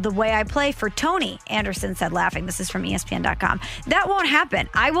style the way I play for Tony," Anderson said, laughing. This is from ESPN.com. "That won't happen.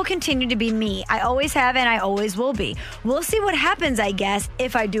 I will continue to be me. I always have and I always will be. We'll see what happens, I guess,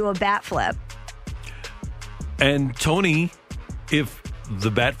 if I do a bat flip." And Tony, if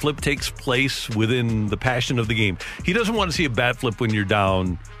the bat flip takes place within the passion of the game, he doesn't want to see a bat flip when you're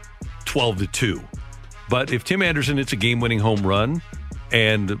down 12-2. But if Tim Anderson hits a game-winning home run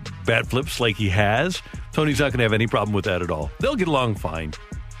and bat flips like he has, Tony's not going to have any problem with that at all. They'll get along fine.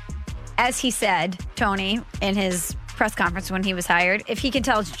 As he said, Tony, in his press conference when he was hired, if he can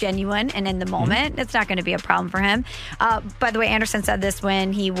tell it's genuine and in the moment, it's not going to be a problem for him. By the way, Anderson said this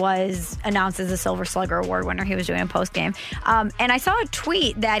when he was announced as a Silver Slugger Award winner. He was doing a post-game. And I saw a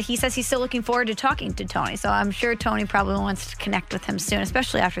tweet that he says he's still looking forward to talking to Tony. So I'm sure Tony probably wants to connect with him soon,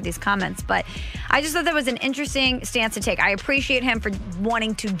 especially after these comments. But I just thought that was an interesting stance to take. I appreciate him for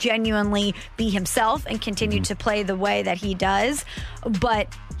wanting to genuinely be himself and continue to play the way that he does.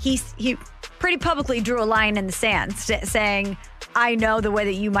 But he pretty publicly drew a line in the sand saying, I know the way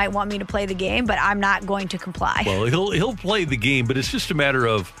that you might want me to play the game, but I'm not going to comply. Well, he'll play the game, but it's just a matter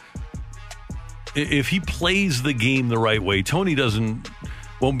of if he plays the game the right way. Tony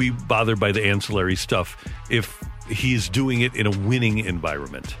won't be bothered by the ancillary stuff if he's doing it in a winning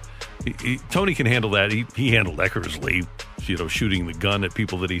environment. Tony can handle that. He handled Eckersley, shooting the gun at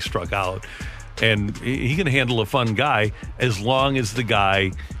people that he struck out. And he can handle a fun guy as long as the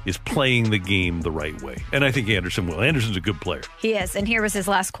guy is playing the game the right way. And I think Anderson will. Anderson's a good player. He is. And here was his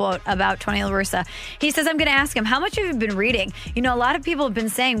last quote about Tony La Russa. He says, I'm going to ask him, how much have you been reading? A lot of people have been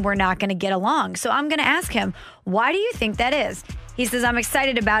saying we're not going to get along. So I'm going to ask him, why do you think that is? He says, I'm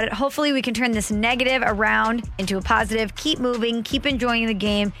excited about it. Hopefully we can turn this negative around into a positive. Keep moving, keep enjoying the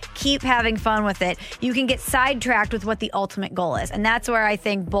game, keep having fun with it. You can get sidetracked with what the ultimate goal is. And that's where I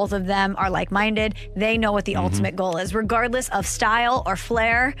think both of them are like-minded. They know what the ultimate goal is. Regardless of style or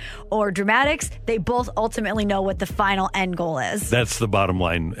flair or dramatics, they both ultimately know what the final end goal is. That's the bottom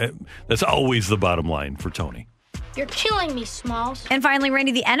line. That's always the bottom line for Tony. You're killing me, Smalls. And finally,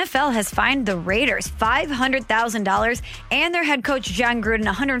 Randy, the NFL has fined the Raiders $500,000 and their head coach, John Gruden,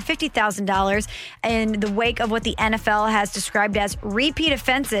 $150,000 in the wake of what the NFL has described as repeat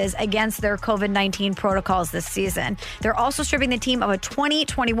offenses against their COVID-19 protocols this season. They're also stripping the team of a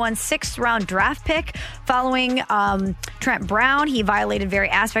 2021 sixth-round draft pick following Trent Brown. He violated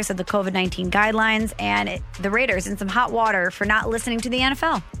various aspects of the COVID-19 guidelines, and the Raiders in some hot water for not listening to the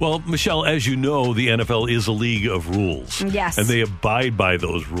NFL. Well, Michelle, as you know, the NFL is a league of rules. Yes. And they abide by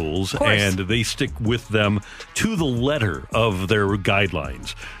those rules, and they stick with them to the letter of their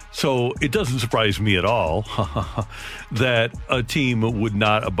guidelines. So it doesn't surprise me at all that a team would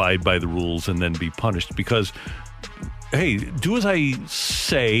not abide by the rules and then be punished because, hey, do as I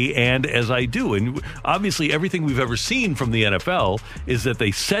say and as I do. And obviously everything we've ever seen from the NFL is that they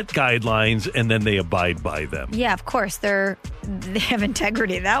set guidelines and then they abide by them. Yeah, of course. They have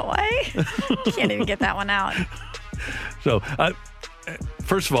integrity that way. Can't even get that one out. So,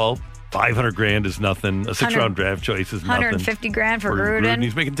 first of all, $500,000 is nothing. A sixth-round draft choice is nothing. $150,000 for Gruden.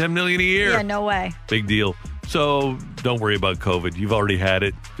 He's making $10 million a year. Yeah, no way. Big deal. So don't worry about COVID. You've already had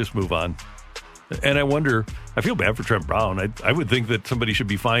it. Just move on. And I wonder, I feel bad for Trent Brown. I would think that somebody should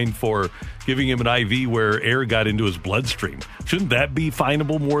be fined for giving him an IV where air got into his bloodstream. Shouldn't that be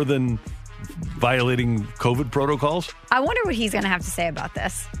finable more than violating COVID protocols? I wonder what he's going to have to say about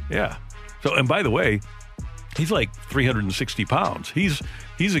this. Yeah. So, and by the way, he's like 360 pounds. He's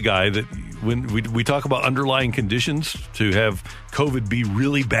a guy that when we talk about underlying conditions to have COVID be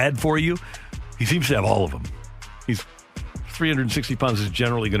really bad for you, he seems to have all of them. He's 360 pounds is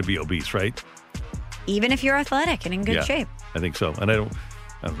generally going to be obese, right? Even if you're athletic and in good shape. I think so. And I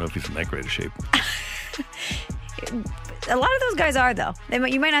don't know if he's in that great of shape. A lot of those guys are, though.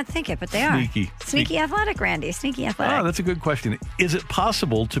 You might not think it, but they are. Sneaky athletic, Randy. Sneaky athletic. Oh, that's a good question. Is it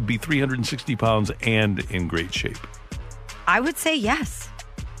possible to be 360 pounds and in great shape? I would say yes.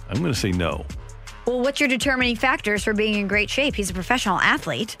 I'm going to say no. Well, what's your determining factors for being in great shape? He's a professional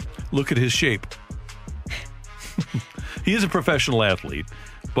athlete. Look at his shape. He is a professional athlete,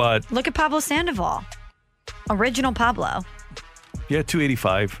 but... Look at Pablo Sandoval. Original Pablo. Yeah,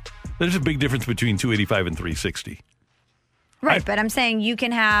 285. There's a big difference between 285 and 360. Right, but I'm saying you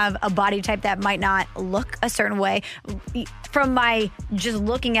can have a body type that might not look a certain way. From my just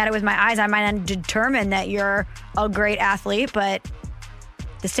looking at it with my eyes, I might not determine that you're a great athlete, but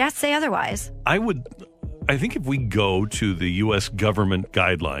the stats say otherwise. I think if we go to the U.S. government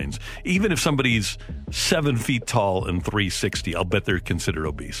guidelines, even if somebody's 7 feet tall and 360, I'll bet they're considered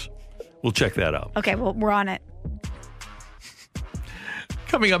obese. We'll check that out. Okay, well, we're on it.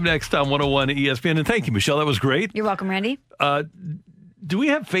 Coming up next on 101 ESPN. And thank you, Michelle. That was great. You're welcome, Randy. Do we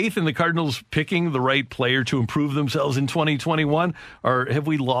have faith in the Cardinals picking the right player to improve themselves in 2021? Or have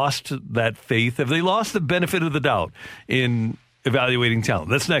we lost that faith? Have they lost the benefit of the doubt in evaluating talent?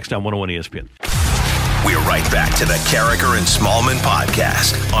 That's next on 101 ESPN. We're right back to the Carricker and Smallman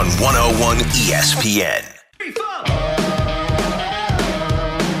podcast on 101 ESPN.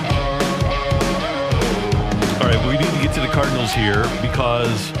 All right, we need to get to the Cardinals here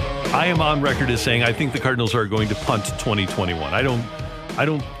because I am on record as saying I think the Cardinals are going to punt 2021. I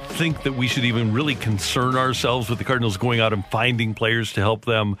don't think that we should even really concern ourselves with the Cardinals going out and finding players to help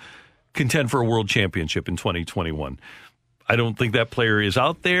them contend for a world championship in 2021. I don't think that player is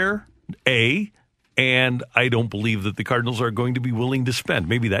out there, and I don't believe that the Cardinals are going to be willing to spend.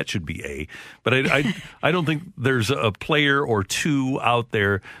 Maybe that should be A. But I don't think there's a player or two out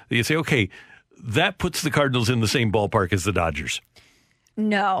there that you say, okay, that puts the Cardinals in the same ballpark as the Dodgers.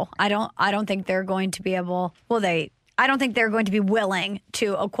 No, I don't think they're going to be able. I don't think they're going to be willing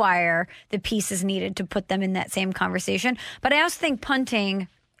to acquire the pieces needed to put them in that same conversation. But I also think punting,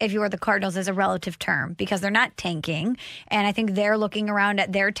 if you are the Cardinals, is a relative term because they're not tanking. And I think they're looking around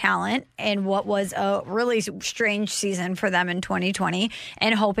at their talent and what was a really strange season for them in 2020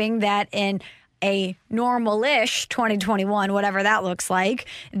 and hoping that in a normal-ish 2021, whatever that looks like,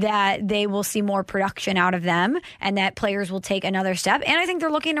 that they will see more production out of them and that players will take another step. And I think they're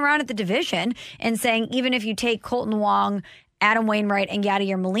looking around at the division and saying, even if you take Colton Wong, Adam Wainwright, and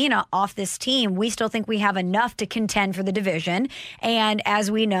Yadier Molina off this team, we still think we have enough to contend for the division. And as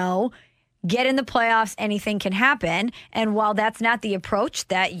we know, get in the playoffs, anything can happen. And while that's not the approach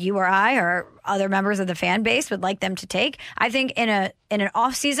that you or I or other members of the fan base would like them to take, I think in an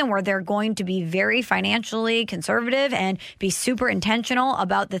off season where they're going to be very financially conservative and be super intentional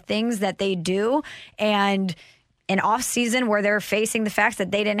about the things that they do, and an off season where they're facing the facts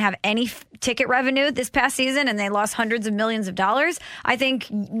that they didn't have any ticket revenue this past season and they lost hundreds of millions of dollars, I think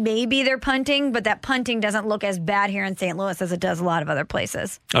maybe they're punting, but that punting doesn't look as bad here in St. Louis as it does a lot of other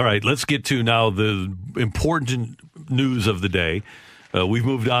places. All right, let's get to now the important news of the day. We've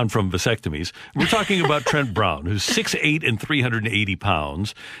moved on from vasectomies. We're talking about Trent Brown, who's 6'8" and 380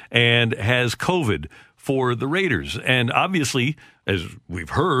 pounds and has COVID for the Raiders. And obviously, as we've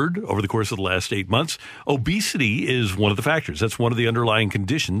heard over the course of the last 8 months, obesity is one of the factors. That's one of the underlying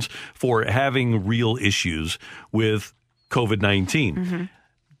conditions for having real issues with COVID-19. Mm-hmm.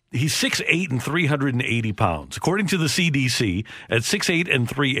 He's 6'8" and 380 pounds. According to the CDC, at 6'8" and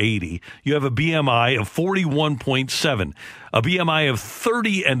 380, you have a BMI of 41.7. A BMI of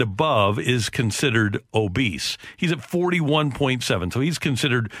 30 and above is considered obese. He's at 41.7, so he's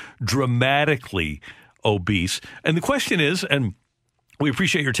considered dramatically obese. And the question is, and we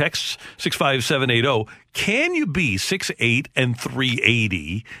appreciate your texts, 65780, can you be 6'8" and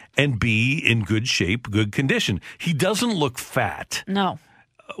 380 and be in good shape, good condition? He doesn't look fat. No.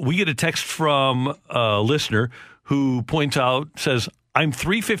 We get a text from a listener who points out, says, I'm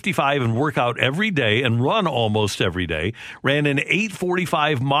 355 and work out every day and run almost every day. Ran an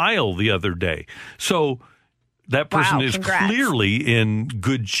 8:45 mile the other day. So that person is clearly in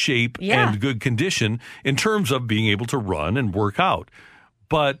good shape and good condition in terms of being able to run and work out.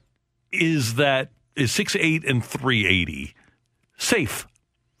 But is 6'8" and 380 safe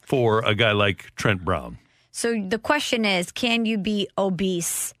for a guy like Trent Brown? So the question is, can you be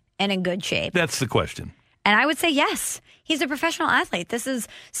obese and in good shape? That's the question. And I would say yes. He's a professional athlete. This is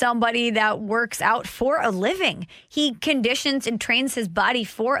somebody that works out for a living. He conditions and trains his body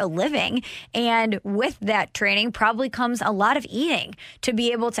for a living. And with that training probably comes a lot of eating to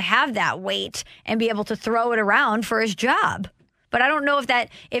be able to have that weight and be able to throw it around for his job. But I don't know if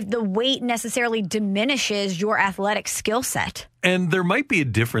the weight necessarily diminishes your athletic skill set. And there might be a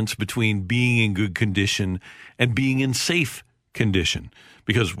difference between being in good condition and being in safe condition.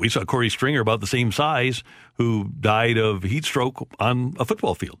 Because we saw Corey Stringer, about the same size, who died of heat stroke on a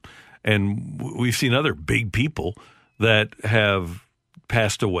football field. And we've seen other big people that have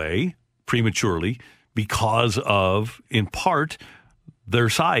passed away prematurely because of, in part, their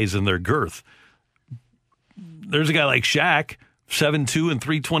size and their girth. There's a guy like Shaq, 7'2" and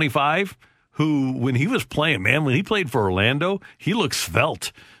 325, who, when he was playing, when he played for Orlando, he looked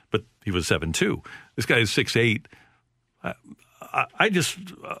svelte, but he was 7'2". This guy is 6'8".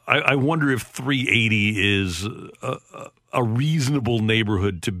 I wonder if 380 is a reasonable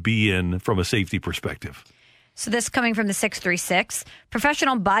neighborhood to be in from a safety perspective. So this coming from the 636.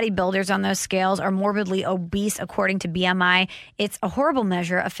 Professional bodybuilders on those scales are morbidly obese according to BMI. It's a horrible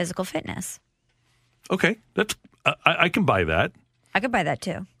measure of physical fitness. Okay, that's I can buy that. I could buy that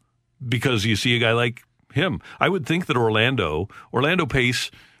too. Because you see a guy like him. I would think that Orlando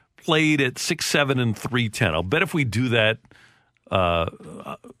Pace played at 6'7" and 310. I'll bet if we do that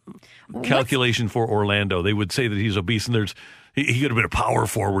calculation for Orlando, they would say that he's obese, and he could have been a power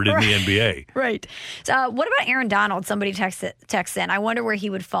forward in the NBA. Right. So, what about Aaron Donald? Somebody texts in. I wonder where he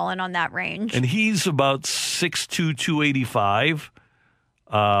would fall in on that range. And he's about 6'2", 285.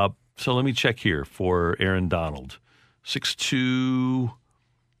 So let me check here for Aaron Donald. 6'2"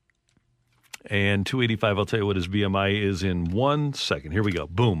 and 285. I'll tell you what his BMI is in 1 second. Here we go.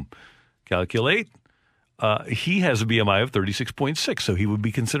 Boom. Calculate. He has a BMI of 36.6, so he would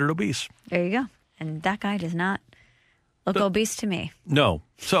be considered obese. There you go. And that guy does not look obese to me. No.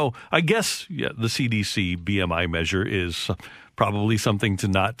 So I guess the CDC BMI measure is probably something to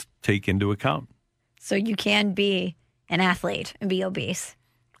not take into account. So you can be an athlete and be obese.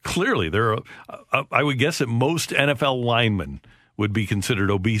 Clearly, I would guess that most NFL linemen would be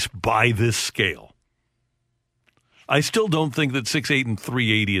considered obese by this scale. I still don't think that 6'8" and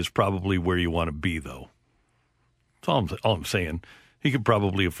 380 is probably where you want to be, though. That's all I'm saying. He could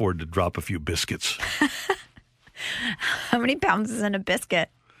probably afford to drop a few biscuits. How many pounds is in a biscuit?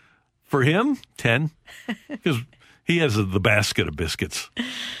 For him, 10. Because he has the basket of biscuits.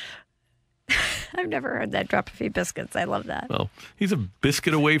 I've never heard that, drop a few biscuits. I love that. Well, he's a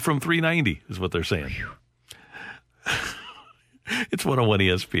biscuit away from 390 is what they're saying. It's 101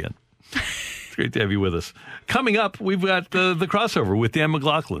 ESPN. It's great to have you with us. Coming up, we've got the crossover with Dan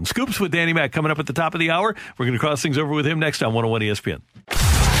McLaughlin. Scoops with Danny Mac coming up at the top of the hour. We're going to cross things over with him next on 101 ESPN.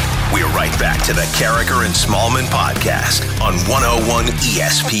 We're right back to the Carricker and Smallman podcast on 101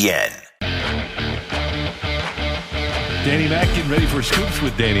 ESPN. Danny Mac getting ready for Scoops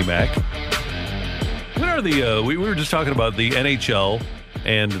with Danny Mac. What are the, we were just talking about the NHL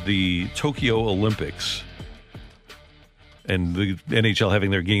and the Tokyo Olympics. And the NHL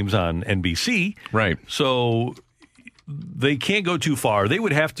having their games on NBC. Right. So they can't go too far. They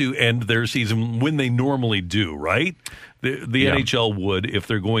would have to end their season when they normally do, right? The NHL would, if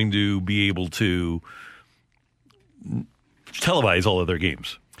they're going to be able to televise all of their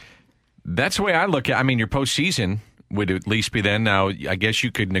games. That's the way I look at it. I mean, your postseason would at least be then. Now, I guess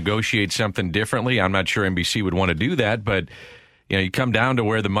you could negotiate something differently. I'm not sure NBC would want to do that, but you come down to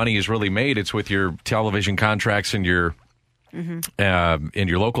where the money is really made. It's with your television contracts and your in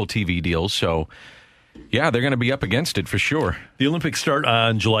your local TV deals. So, yeah, they're going to be up against it for sure. The Olympics start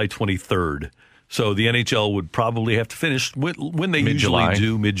on July 23rd. So the NHL would probably have to finish when they Mid-July.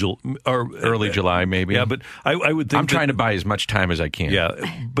 usually do, or early July, maybe. Yeah, but I would think I'm trying to buy as much time as I can. Yeah,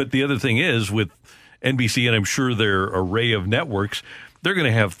 but the other thing is with NBC, and I'm sure their array of networks, they're going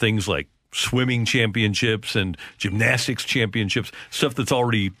to have things like swimming championships and gymnastics championships, stuff that's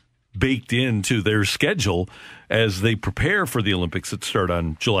already baked into their schedule as they prepare for the Olympics that start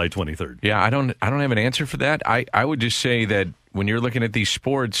on July 23rd. Yeah, I don't have an answer for that. I would just say that when you're looking at these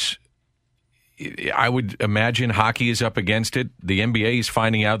sports, I would imagine hockey is up against it. The NBA is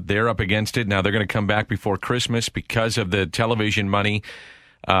finding out they're up against it. Now they're going to come back before Christmas because of the television money.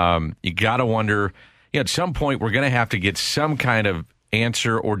 You got to wonder, at some point we're going to have to get some kind of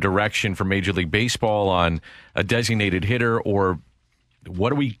answer or direction from Major League Baseball on a designated hitter, or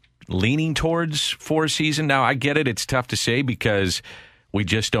what are we leaning towards for a season? Now, I get it. It's tough to say because we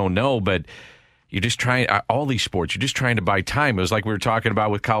just don't know, but you're just trying, all these sports, you're just trying to buy time. It was like we were talking about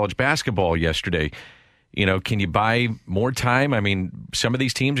with college basketball yesterday. Can you buy more time? I mean, some of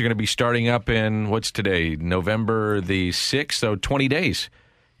these teams are going to be starting up in, what's today, November the 6th, so 20 days.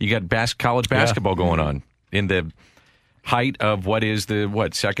 You got college basketball going on in the height of what is the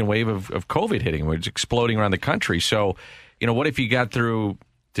second wave of COVID hitting, where it's exploding around the country. So, what if you got through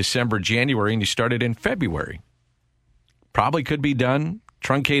December, January, and you started in February? Probably could be done.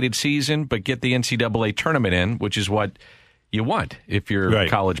 Truncated season, but get the NCAA tournament in, which is what you want if you're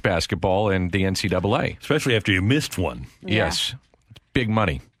college basketball and the NCAA. Especially after you missed one. Yeah. Yes. Big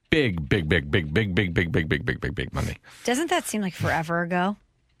money. Big money. Doesn't that seem like forever ago?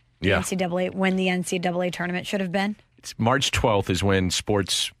 Yeah. When the NCAA tournament should have been? It's March 12th is when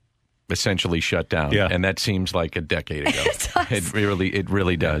sports essentially shut down. Yeah. And that seems like a decade ago. It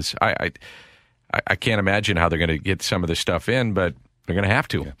really does. I can't imagine how they're going to get some of this stuff in, but they're going to have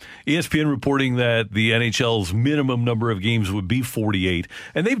to. Yeah. ESPN reporting that the NHL's minimum number of games would be 48,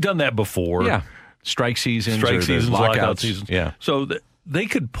 and they've done that before. Yeah, strike seasons, lockout seasons. Yeah, so they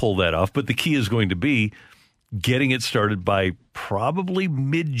could pull that off, but the key is going to be getting it started by probably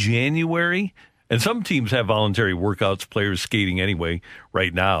mid-January. And some teams have voluntary workouts, players skating anyway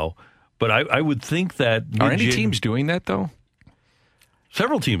right now. But I would think that are any teams doing that though?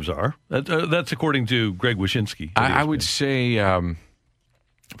 Several teams are. That's according to Greg Wyshynski. I would say.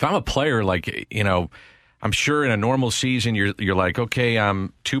 If I'm a player, I'm sure in a normal season, you're like, okay,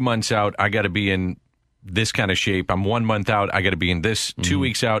 I'm 2 months out. I got to be in this kind of shape. I'm 1 month out. I got to be in this. 2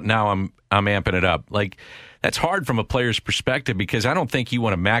 weeks out. Now I'm amping it up. That's hard from a player's perspective because I don't think you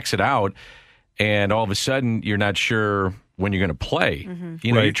want to max it out and all of a sudden you're not sure when you're going to play.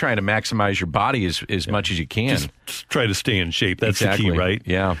 You're trying to maximize your body as much as you can. Just try to stay in shape. That's exactly the key, right?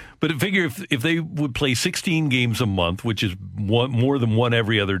 Yeah. But figure if they would play 16 games a month, which is more than one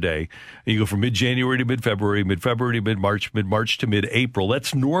every other day, and you go from mid-January to mid-February, mid-February to mid-March, mid-March to mid-April,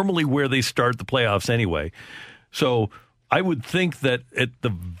 that's normally where they start the playoffs anyway. So I would think that at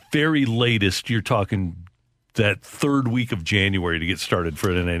the very latest, you're talking that third week of January to get started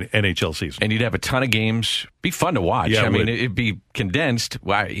for an NHL season. And you'd have a ton of games. Be fun to watch. Yeah, I mean, it'd be condensed.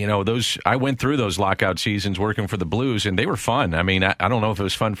 I went through those lockout seasons working for the Blues, and they were fun. I mean, I don't know if it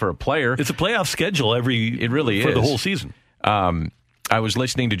was fun for a player. It's a playoff schedule for the whole season. I was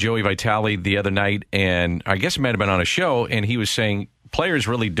listening to Joey Vitale the other night, and I guess it might have been on a show, and he was saying players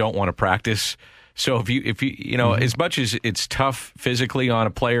really don't want to practice. So if you as much as it's tough physically on a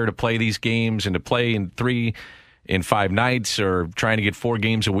player to play these games and to play in 3 in 5 nights or trying to get 4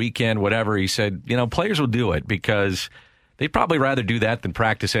 games a weekend, whatever, he said, players will do it because they'd probably rather do that than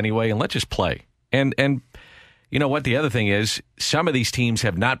practice anyway, and let's just play. And you know what? The other thing is some of these teams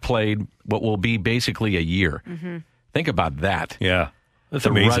have not played what will be basically a year. Mm-hmm. Think about that. Yeah. That's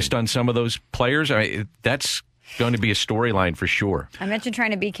the amazing. Rust on some of those players. That's going to be a storyline for sure. I mentioned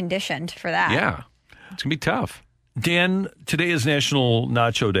trying to be conditioned for that. Yeah. It's going to be tough. Dan, today is National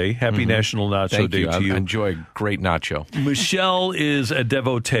Nacho Day. Happy National Nacho Thank Day you. to you. I enjoy great nacho. Michelle is a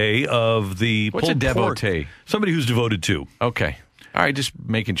devotee of the What's a pulled pork. devotee? Somebody who's devoted to. Okay. All right, just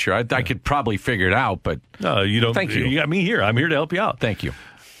making sure. I could probably figure it out, but No, you don't. Thank you. You got me here. I'm here to help you out. thank you.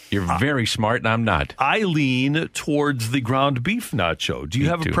 You're very smart, and I'm not. I lean towards the ground beef nacho. Do you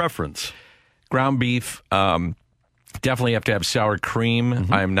have too. a preference? Ground beef, definitely have to have sour cream.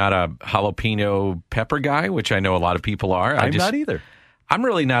 I'm not a jalapeno pepper guy, which I know a lot of people are. I'm not either. I'm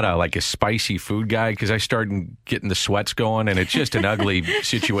really not a spicy food guy because I start getting the sweats going, and it's just an ugly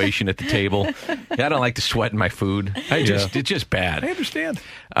situation at the table. I don't like to sweat in my food. It's just bad. I understand.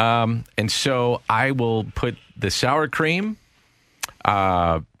 And so I will put the sour cream.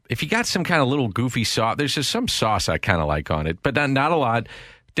 If you got some kind of little goofy sauce, there's just some sauce I kind of like on it, but not a lot.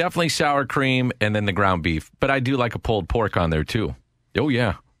 Definitely sour cream and then the ground beef. But I do like a pulled pork on there too. Oh,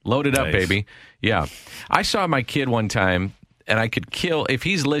 yeah. Load it up, Nice. baby. Yeah. I saw my kid one time, and I could kill. If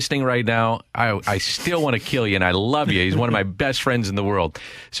he's listening right now, I still want to kill you, and I love you. He's one of my best friends in the world.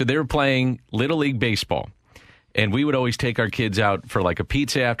 So they were playing Little League Baseball. And we would always take our kids out for like a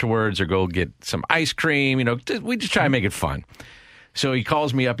pizza afterwards or go get some ice cream. We just try to make it fun. So he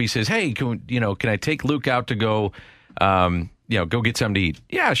calls me up. He says, hey, can I take Luke out to go, go get something to eat?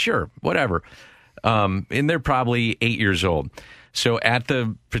 Yeah, sure, whatever. And they're probably 8 years old. So at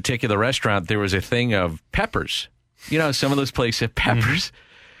the particular restaurant, there was a thing of peppers. Some of those places have peppers.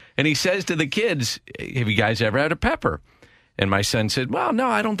 And he says to the kids, have you guys ever had a pepper? And my son said, well, no,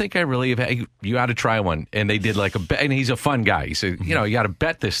 I don't think I really have. You ought to try one. And they did like a bet. And he's a fun guy. He said, you got to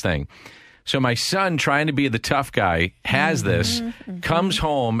bet this thing. So my son, trying to be the tough guy, has this, comes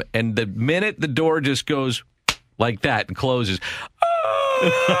home, and the minute the door just goes like that and closes,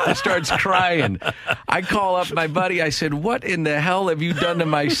 starts crying. I call up my buddy. I said, what in the hell have you done to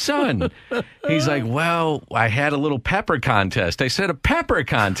my son? He's like, well, I had a little pepper contest. I said, a pepper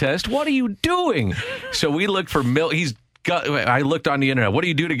contest? What are you doing? So we looked for milk. I looked on the internet. What do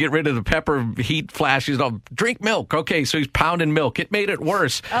you do to get rid of the pepper heat flashes? Drink milk. Okay, so he's pounding milk. It made it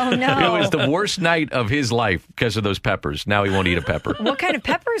worse. Oh, no. It was the worst night of his life because of those peppers. Now he won't eat a pepper. What kind of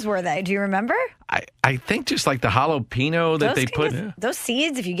peppers were they? Do you remember? I think just like the jalapeno that they put. Those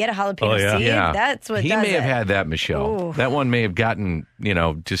seeds, if you get a jalapeno seed, that's what he does may have it. had that, Michelle. Ooh. That one may have gotten,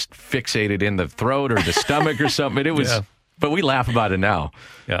 just fixated in the throat or the stomach or something. It was... Yeah. But we laugh about it now.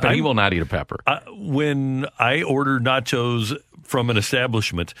 Yeah, but he will not eat a pepper. When I order nachos from an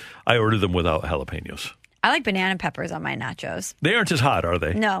establishment, I order them without jalapenos. I like banana peppers on my nachos. They aren't as hot, are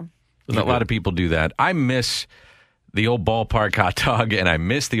they? No. A lot of people do that. I miss the old ballpark hot dog, and I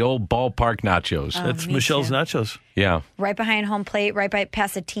miss the old ballpark nachos. That's me Michelle's too. nachos. Yeah. Right behind home plate,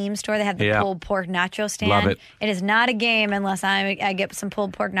 past the team store, they have the Yeah. pulled pork nacho stand. Love it. It is not a game unless I get some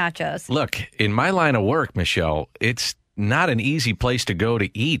pulled pork nachos. Look, in my line of work, Michelle, it's not an easy place to go to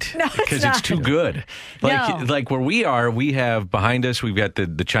eat because it's too good. Like where we are, we have behind us, we've got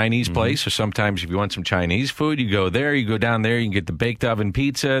the Chinese place. So sometimes if you want some Chinese food, you go there, you go down there, you can get the baked oven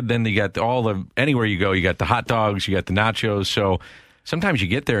pizza. Then you got anywhere you go, you got the hot dogs, you got the nachos. So sometimes you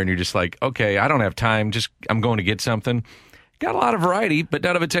get there and you're just like, okay, I don't have time. I'm going to get something. Got a lot of variety, but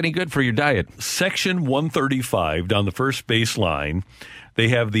none of it's any good for your diet. Section 135 down the first base line. They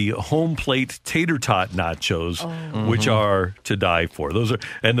have the home plate tater tot nachos, which are to die for. Those are,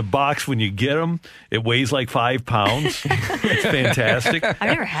 and the box when you get them, it weighs like 5 pounds. It's fantastic. I've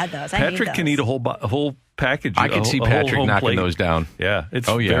never had those. Patrick can eat a whole package. I can see Patrick home knocking plate. those down. Yeah, it's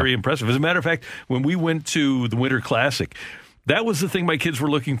very impressive. As a matter of fact, when we went to the Winter Classic, that was the thing my kids were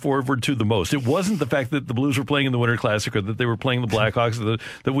looking forward to the most. It wasn't the fact that the Blues were playing in the Winter Classic or that they were playing the Blackhawks or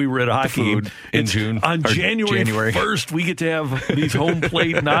that we were at a hockey game. In June. On January 1st, we get to have these home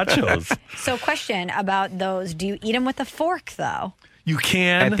plate nachos. So question about those. Do you eat them with a fork, though? You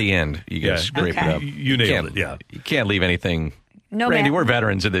can. At the end, you can scrape it up. You nailed it, yeah. You can't leave anything. No Randy, man. we're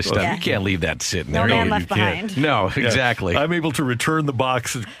veterans of this stuff. Yeah. You can't leave that sitting No there. man left you can't. behind. No, Yeah. exactly. I'm able to return the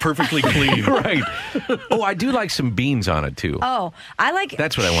box perfectly clean. Right. Oh, I do like some beans on it, too. Oh, I like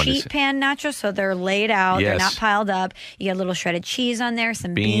That's what I wanted to sheet say. pan nachos, so they're laid out. They're Yes. not piled up. You get a little shredded cheese on there,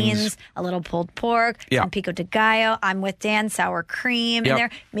 some beans, a little pulled pork, Yeah. some pico de gallo. I'm with Dan, sour cream in Yep. there,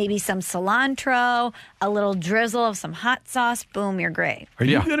 maybe some cilantro, a little drizzle of some hot sauce. Boom, you're great. Are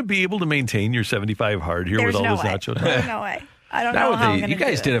you going to be able to maintain your 75 hard here There's with all no this way. nacho? There's no way. I don't Not know with how the- I'm going to you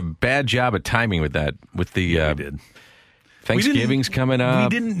guys did a bad job of timing with that. With the we did. Thanksgiving's coming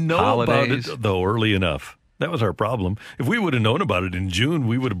up. We didn't know holidays. about it, though, early enough. That was our problem. If we would have known about it in June,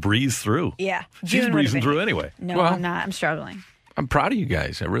 we would have breezed through. Yeah. She's June would've breezing been- through anyway. No, Well- I'm not. I'm struggling. I'm proud of you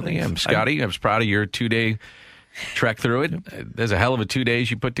guys. I really am. Scotty, I was proud of your 2-day trek through it. There's a hell of a 2 days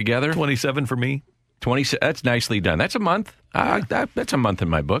you put together. 27 for me. That's nicely done. That's a month. That's a month in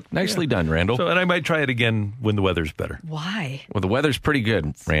my book. Nicely done, Randall. So, and I might try it again when the weather's better. Why? Well, the weather's pretty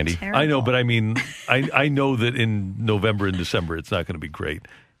good, Randy. I know, but I mean, I know that in November and December it's not going to be great.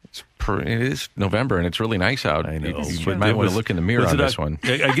 It is November and it's really nice out. I know. You might want to look in the mirror on this one.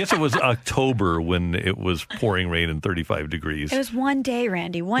 I guess it was October when it was pouring rain and 35 degrees. It was one day,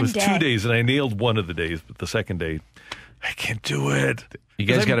 Randy. One day. It was 2 days, and I nailed one of the days, but the second day, I can't do it. You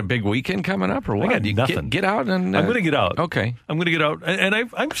guys got a big weekend coming up or what? I got nothing. Get out and... I'm going to get out. Okay. I'm going to get out. And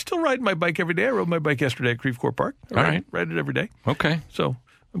I'm still riding my bike every day. I rode my bike yesterday at Creve Coeur Park. All right. Ride it every day. Okay. So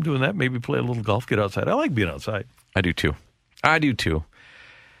I'm doing that. Maybe play a little golf, get outside. I like being outside. I do too.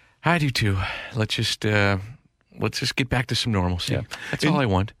 Let's just get back to some normalcy. Yeah. That's all I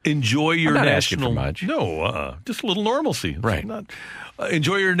want. Enjoy your I'm not national. asking for much. No, just a little normalcy. Right.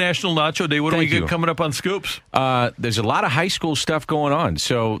 Enjoy your National Nacho Day. What do we get coming up on Scoops? There's a lot of high school stuff going on.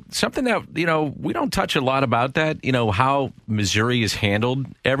 So something that, we don't touch a lot about that, how Missouri has handled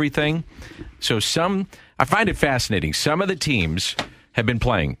everything. So I find it fascinating. Some of the teams have been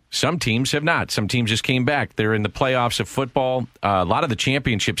playing. Some teams have not. Some teams just came back. They're in the playoffs of football. A lot of the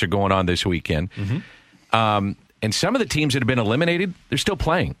championships are going on this weekend. Mm-hmm. And some of the teams that have been eliminated, they're still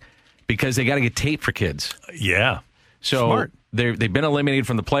playing because they got to get tape for kids. Yeah. So smart. They've been eliminated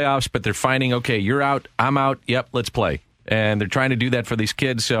from the playoffs, but they're finding, okay, you're out, I'm out, yep, let's play. And they're trying to do that for these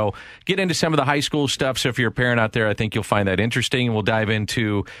kids. So get into some of the high school stuff. So if you're a parent out there, I think you'll find that interesting. And we'll dive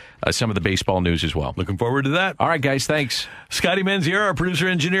into some of the baseball news as well. Looking forward to that. All right, guys, thanks. Scotty Manziera, our producer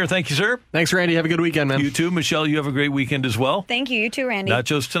engineer. Thank you, sir. Thanks, Randy. Have a good weekend, man. You too. Michelle, you have a great weekend as well. Thank you. You too, Randy.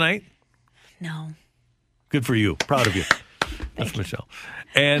 Nachos tonight? No. Good for you. Proud of you. That's Michelle.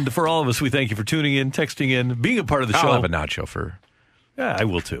 And for all of us, we thank you for tuning in, texting in, being a part of the show. I'll have a nacho for... Yeah, I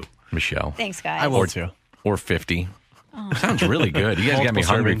will too. Michelle. Thanks, guys. I will too. Or 50. Oh. Sounds really good. You guys got me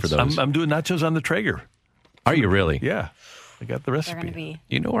hungry for those. I'm doing nachos on the Traeger. Are you really? Yeah. I got the recipe. They're going to be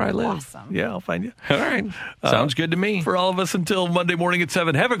You know where I live. awesome. Yeah, I'll find you. All right. Sounds good to me. For all of us until Monday morning at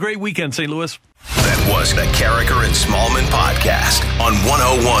 7. Have a great weekend, St. Louis. That was the Carricker and Smallman podcast on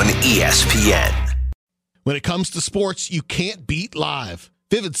 101 ESPN. When it comes to sports, you can't beat live.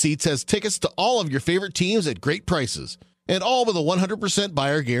 Vivid Seats has tickets to all of your favorite teams at great prices, and all with a 100%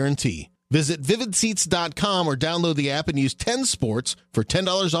 buyer guarantee. Visit vividseats.com or download the app and use 10 Sports for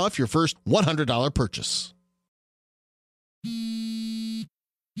 $10 off your first $100 purchase.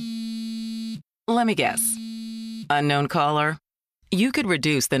 Let me guess. Unknown caller? You could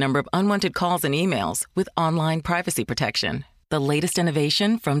reduce the number of unwanted calls and emails with online privacy protection. The latest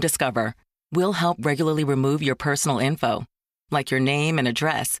innovation from Discover will help regularly remove your personal info, like your name and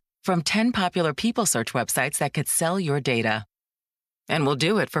address, from 10 popular people search websites that could sell your data. And we'll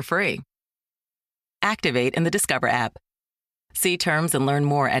do it for free. Activate in the Discover app. See terms and learn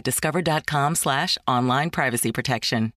more at discover.com/online privacy protection.